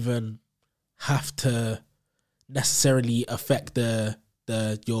doesn't even have to necessarily affect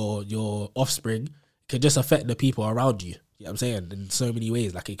your offspring. It could just affect the people around you. You know what I'm saying? In so many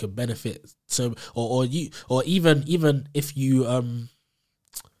ways, like it could benefit or even if you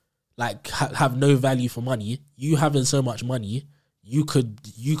like have no value for money, you having so much money, you could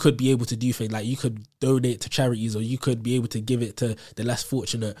be able to do things like you could donate to charities, or you could be able to give it to the less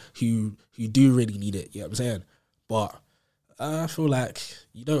fortunate who do really need it. You know what I'm saying? But I feel like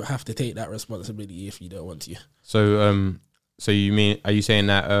you don't have to take that responsibility if you don't want to. So so you mean, are you saying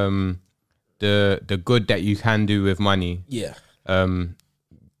that the good that you can do with money,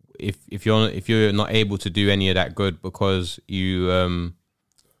 if you're not able to do any of that good because you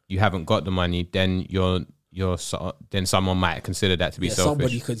haven't got the money, then then someone might consider that to be selfish.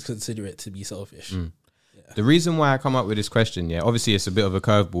 Somebody could consider it to be selfish. The reason why I come up with this question, obviously it's a bit of a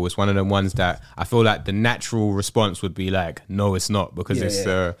curveball. It's one of them ones that I feel like the natural response would be like, no, it's not, because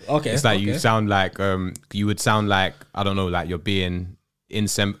it's like you sound like you would sound like, I don't know, like you're being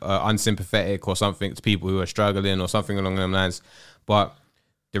unsympathetic or something to people who are struggling or something along those lines. But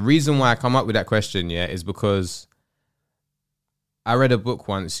the reason why I come up with that question, is because I read a book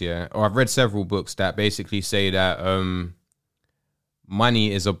once, or I've read several books that basically say that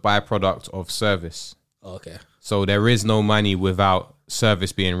money is a byproduct of service. Okay. So there is no money without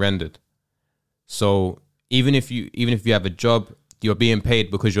service being rendered. So even if you have a job, you're being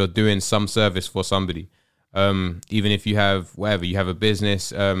paid because you're doing some service for somebody. Even if you have a business,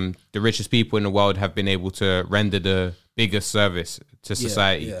 the richest people in the world have been able to render the biggest service to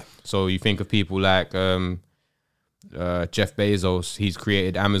society. Yeah. So you think of people like Jeff Bezos. He's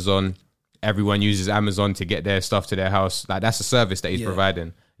created Amazon. Everyone uses Amazon to get their stuff to their house. Like, that's a service that he's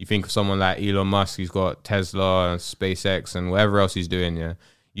providing. You think of someone like Elon Musk. He's got Tesla and SpaceX and whatever else he's doing. Yeah,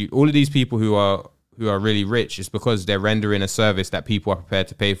 all of these people who are really rich, it's because they're rendering a service that people are prepared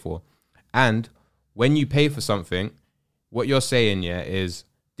to pay for. And when you pay for something, what you're saying, is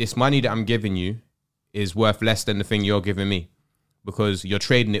this money that I'm giving you is worth less than the thing you're giving me, because you're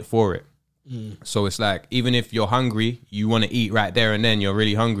trading it for it. So it's like, even if you're hungry, you want to eat right there and then, you're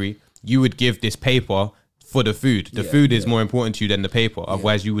really hungry, you would give this paper for the food. The food is more important to you than the paper.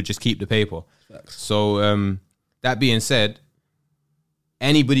 Otherwise, you would just keep the paper. Facts. So that being said,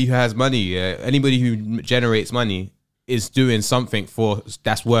 anybody who has money, anybody who generates money is doing something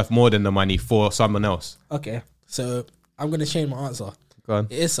that's worth more than the money for someone else. Okay, so I'm going to change my answer. Go on.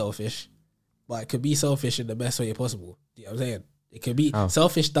 It is selfish, but it could be selfish in the best way possible. You know what I'm saying? It could be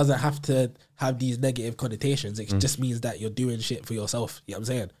selfish, doesn't have to have these negative connotations. It just means that you're doing shit for yourself. You know what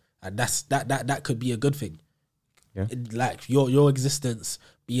I'm saying? And that could be a good thing. Yeah. Like your existence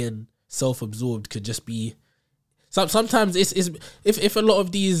being self-absorbed could just be. Sometimes it's if a lot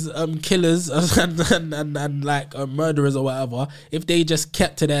of these killers and like murderers or whatever, if they just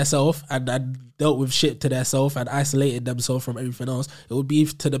kept to themselves and dealt with shit to themselves and isolated themselves from everything else, it would be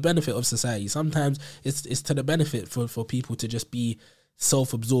to the benefit of society. Sometimes it's to the benefit for people to just be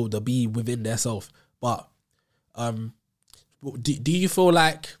self-absorbed or be within their self. But do you feel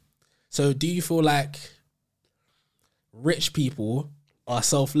like rich people are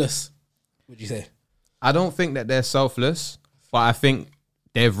selfless? Would you say? I don't think that they're selfless, but I think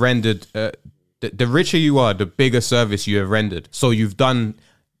they've rendered the richer you are, the bigger service you have rendered. So you've done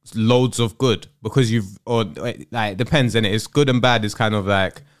loads of good because it depends, innit? It's good and bad is kind of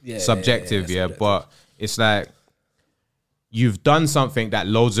like subjective, but it's like you've done something that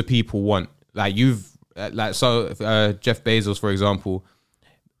loads of people want. Like Jeff Bezos, for example.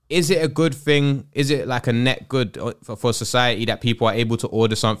 Is it a good thing? Is it like a net good for society that people are able to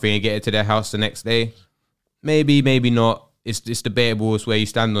order something and get it to their house the next day? Maybe, maybe not. It's debatable. It's where you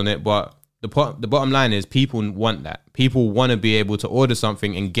stand on it. But the bottom line is people want that. People want to be able to order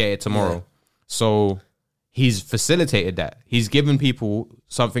something and get it tomorrow. Yeah. So he's facilitated that. He's given people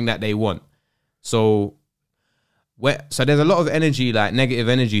something that they want. So there's a lot of energy, like negative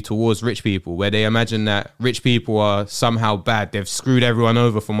energy towards rich people, where they imagine that rich people are somehow bad. They've screwed everyone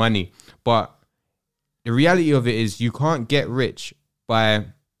over for money. But the reality of it is you can't get rich by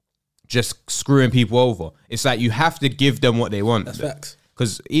just screwing people over. It's like you have to give them what they want. That's facts.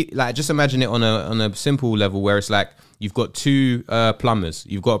 Because like, just imagine it on a simple level where it's like you've got two plumbers.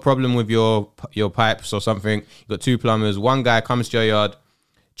 You've got a problem with your pipes or something. You've got two plumbers. One guy comes to your yard,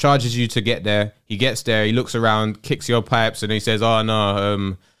 charges you to get there. He gets there, he looks around, kicks your pipes, and he says, "Oh no,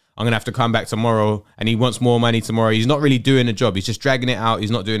 I'm gonna have to come back tomorrow." And he wants more money tomorrow. He's not really doing a job. He's just dragging it out. He's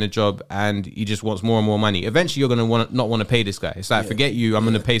not doing a job, and he just wants more and more money. Eventually, you're gonna not want to pay this guy. It's like, forget you. I'm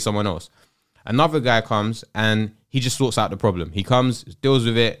gonna pay someone else. Another guy comes and he just sorts out the problem. He comes, deals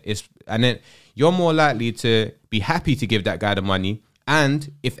with it, and then you're more likely to be happy to give that guy the money.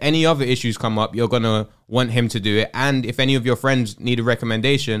 And if any other issues come up, you're going to want him to do it. And if any of your friends need a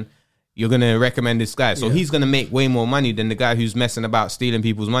recommendation, you're going to recommend this guy. So he's going to make way more money than the guy who's messing about stealing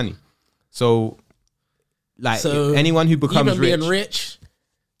people's money. So, anyone who becomes rich,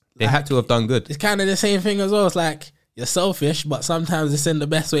 they had to have done good. It's kind of the same thing as well. It's like, you're selfish, but sometimes it's in the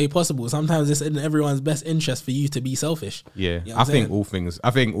best way possible. Sometimes it's in everyone's best interest for you to be selfish. Yeah, you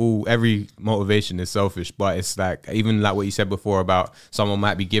know every motivation is selfish, but it's like, even like what you said before about someone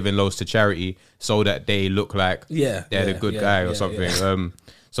might be giving loads to charity so that they look like they're the good guy or something. Yeah.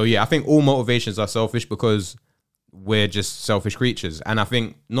 So I think all motivations are selfish because we're just selfish creatures. And I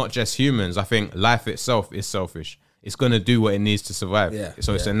think not just humans, I think life itself is selfish. It's going to do what it needs to survive. Yeah.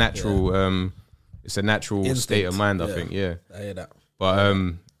 So it's a natural... It's a natural instinct, state of mind, I think. Yeah, I hear that. But I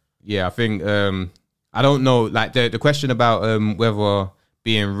think I don't know. Like the question about whether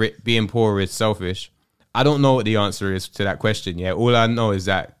being poor is selfish, I don't know what the answer is to that question. Yeah, all I know is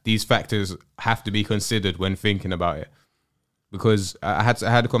that these factors have to be considered when thinking about it. Because I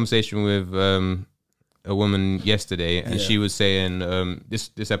had a conversation with a woman yesterday, and she was saying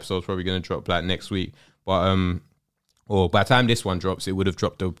this episode's probably going to drop like next week, but. or by the time this one drops, it would have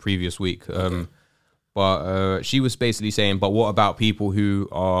dropped the previous week. But she was basically saying, but what about people who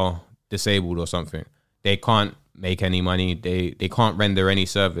are disabled or something? They can't make any money. They can't render any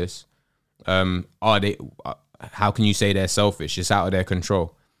service. Are they? How can you say they're selfish? It's out of their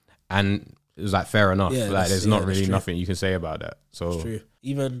control. And it was like, fair enough. Yeah, like there's not really nothing you can say about that. So it's true.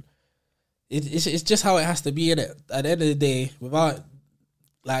 Even it's just how it has to be in it. At the end of the day, without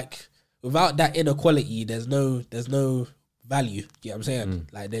that inequality, there's no value. You know what I'm saying?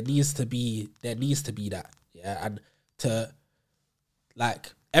 Like there needs to be that. Yeah, and to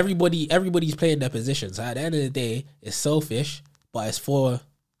like everybody's playing their position. So at the end of the day, it's selfish, but it's for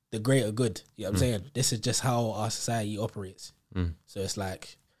the greater good. You know what I'm saying? This is just how our society operates. So it's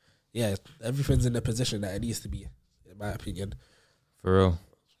like, yeah, everything's in the position that it needs to be, in my opinion. For real.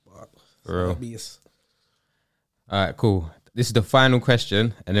 For real. All right, cool. This is the final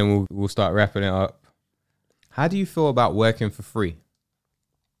question, and then we'll start wrapping it up. How do you feel about working for free?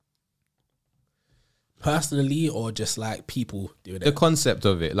 Personally, or just like people doing it? The concept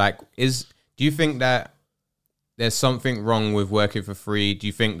of it. Like, do you think that there's something wrong with working for free? Do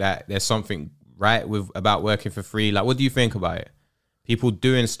you think that there's something right about working for free? Like, what do you think about it? People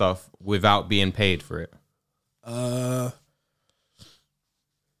doing stuff without being paid for it.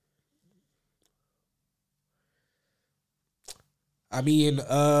 I mean,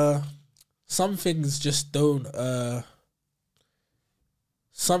 some things just don't.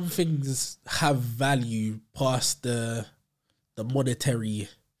 Some things have value past the monetary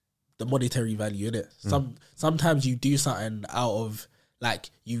value in it. Sometimes you do something out of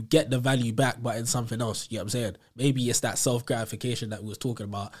like you get the value back, but in something else. You know what I'm saying? Maybe it's that self gratification that we was talking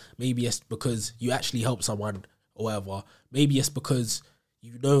about. Maybe it's because you actually help someone or whatever. Maybe it's because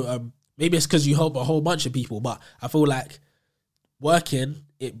maybe it's because you help a whole bunch of people. But I feel like working,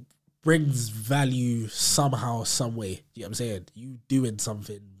 it brings value somehow, some way. You know what I'm saying? You doing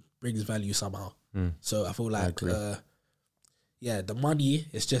something brings value somehow. So I feel like, the money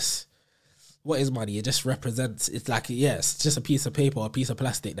is just, what is money? It just represents, it's like, it's just a piece of paper or a piece of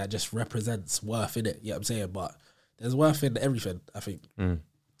plastic that just represents worth in it. You know what I'm saying? But there's worth in everything, I think. For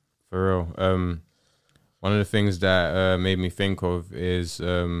real. One of the things that made me think of is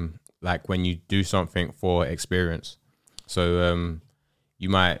like when you do something for experience. So you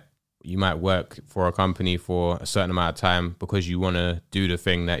might work for a company for a certain amount of time because you want to do the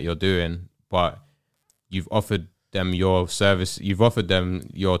thing that you're doing, but you've offered them your service, you've offered them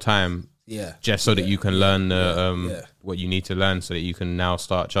your time, just so that you can learn what you need to learn, so that you can now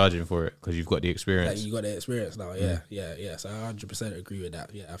start charging for it because you've got the experience. Like you got the experience now, yeah. So I 100% agree with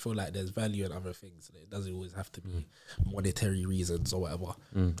that. Yeah, I feel like there's value in other things. It doesn't always have to be monetary reasons or whatever.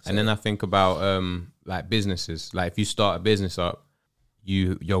 So, and then I think about like businesses. Like if you start a business up,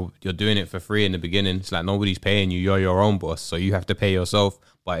 you're doing it for free in the beginning. It's like nobody's paying you. You're your own boss, so you have to pay yourself.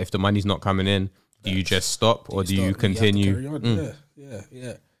 But if the money's not coming in, do you just stop or do you continue?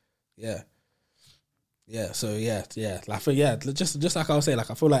 Yeah. So like just like I was saying,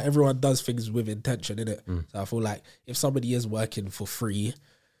 like I feel like everyone does things with intention, innit? So I feel like if somebody is working for free,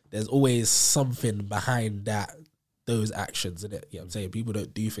 there's always something behind those actions, innit? You know what I'm saying? People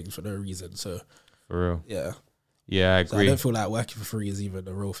don't do things for no reason. So for real, yeah, I agree. So I don't feel like working for free is even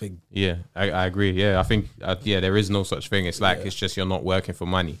a real thing. Yeah, I agree. Yeah, I think there is no such thing. It's like it's just you're not working for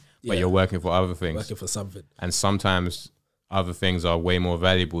money, but you're working for other things. Working for something. And sometimes other things are way more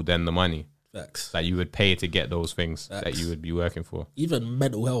valuable than the money. Facts. That you would pay to get those things that you would be working for. Even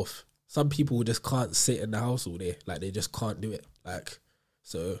mental health. Some people just can't sit in the house all day. Like they just can't do it. Like,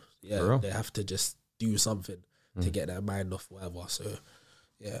 so they have to just do something to get their mind off whatever. So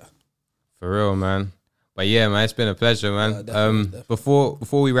yeah. For real, man. But yeah, man, it's been a pleasure, man. Definitely.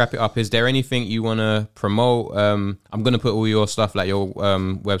 Before we wrap it up, is there anything you want to promote? I'm going to put all your stuff, like your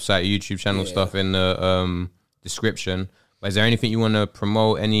website, YouTube channel stuff in the description. But is there anything you want to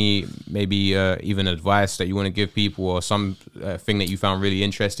promote? Any maybe even advice that you want to give people, or some thing that you found really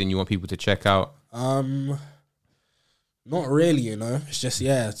interesting you want people to check out? Not really, you know. It's just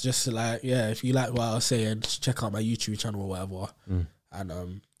like if you like what I was saying, just check out my YouTube channel or whatever. And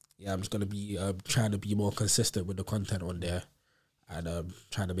I'm just gonna be trying to be more consistent with the content on there, and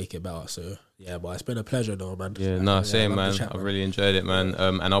trying to make it better. So yeah, but it's been a pleasure though, man. Same, man. I've really enjoyed it, man.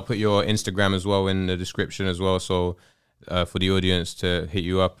 And I'll put your Instagram as well in the description as well, so for the audience to hit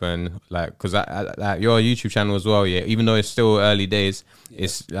you up, and like, because like your YouTube channel as well, even though it's still early days,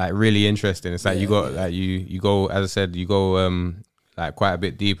 it's like really interesting. It's like you got like you go, as I said, you go like quite a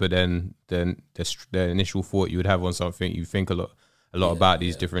bit deeper than the initial thought you would have on something. You think a lot about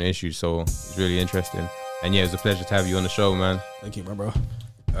these different issues, so it's really interesting. And yeah, it's a pleasure to have you on the show, man. Thank you, my bro.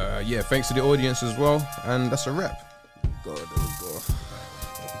 Thanks to the audience as well, and that's a wrap. go. There we go.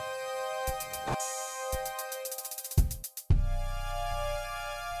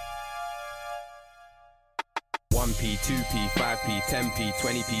 1p, 2p, 5p, 10p,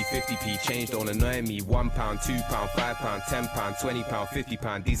 20p, 50p, change don't annoy me. £1, £2, £5, £10, £20,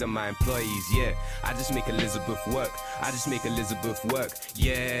 £50, these are my employees, yeah. I just make Elizabeth work, I just make Elizabeth work,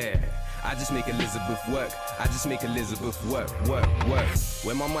 yeah. I just make Elizabeth work, I just make Elizabeth work.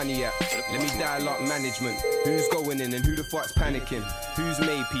 Where my money at? Let me dial up management. Who's going in and who the fuck's panicking? Who's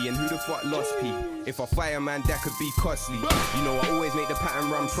made P and who the fuck lost P? If I fire man, that could be costly. You know I always make the pattern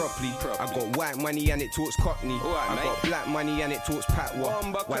run properly. I got white money and it talks cockney. I got black money and it talks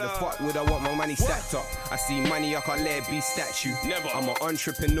patwa. Why the fuck would I want my money stacked up? I see money, I can't let it be statue. Never. I'm an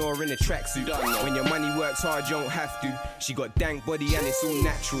entrepreneur in a tracksuit. When your money works hard, you don't have to. She got dank body and it's all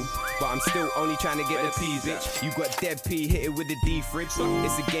natural. But I'm still only trying to get the P, bitch. You got dead P, hit it with the D-fridge.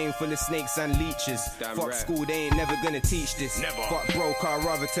 It's a game full of snakes and leeches. Fuck school, they ain't never gonna teach this. Fuck broke, I'd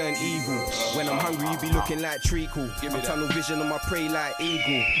rather turn evil. When I'm hungry, you be looking like treacle. I'm tunnel vision on my prey like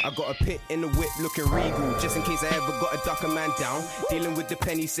eagle. I got a pit in the whip looking regal. Just in case I ever got to duck a man down. Dealing with the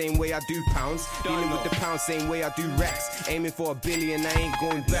penny same way I do pounds. Dealing with the pound same way I do racks. Aiming for $1 billion, I ain't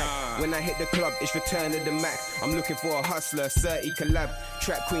going back. When I hit the club, it's return of the Mac. I'm looking for a hustler, 30 collab.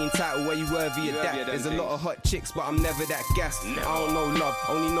 Track queen title, where you worthy of that? There's a lot of hot chicks, but I'm never that gassed. I don't know love,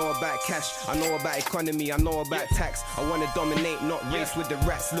 only know about cash. I know about economy, I know about tax. I wanna dominate, not race with the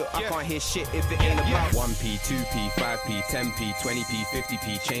rats. Look, I can't hear shit if it ain't about 1p, 2p, 5p, 10p, 20p,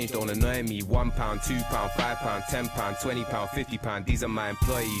 50p. Change don't annoy me. £1, £2, £5, £10, £20, £50. These are my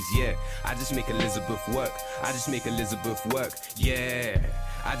employees, yeah. I just make Elizabeth work. I just make Elizabeth work, yeah.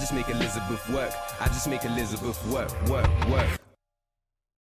 I just make Elizabeth work. I just make Elizabeth work.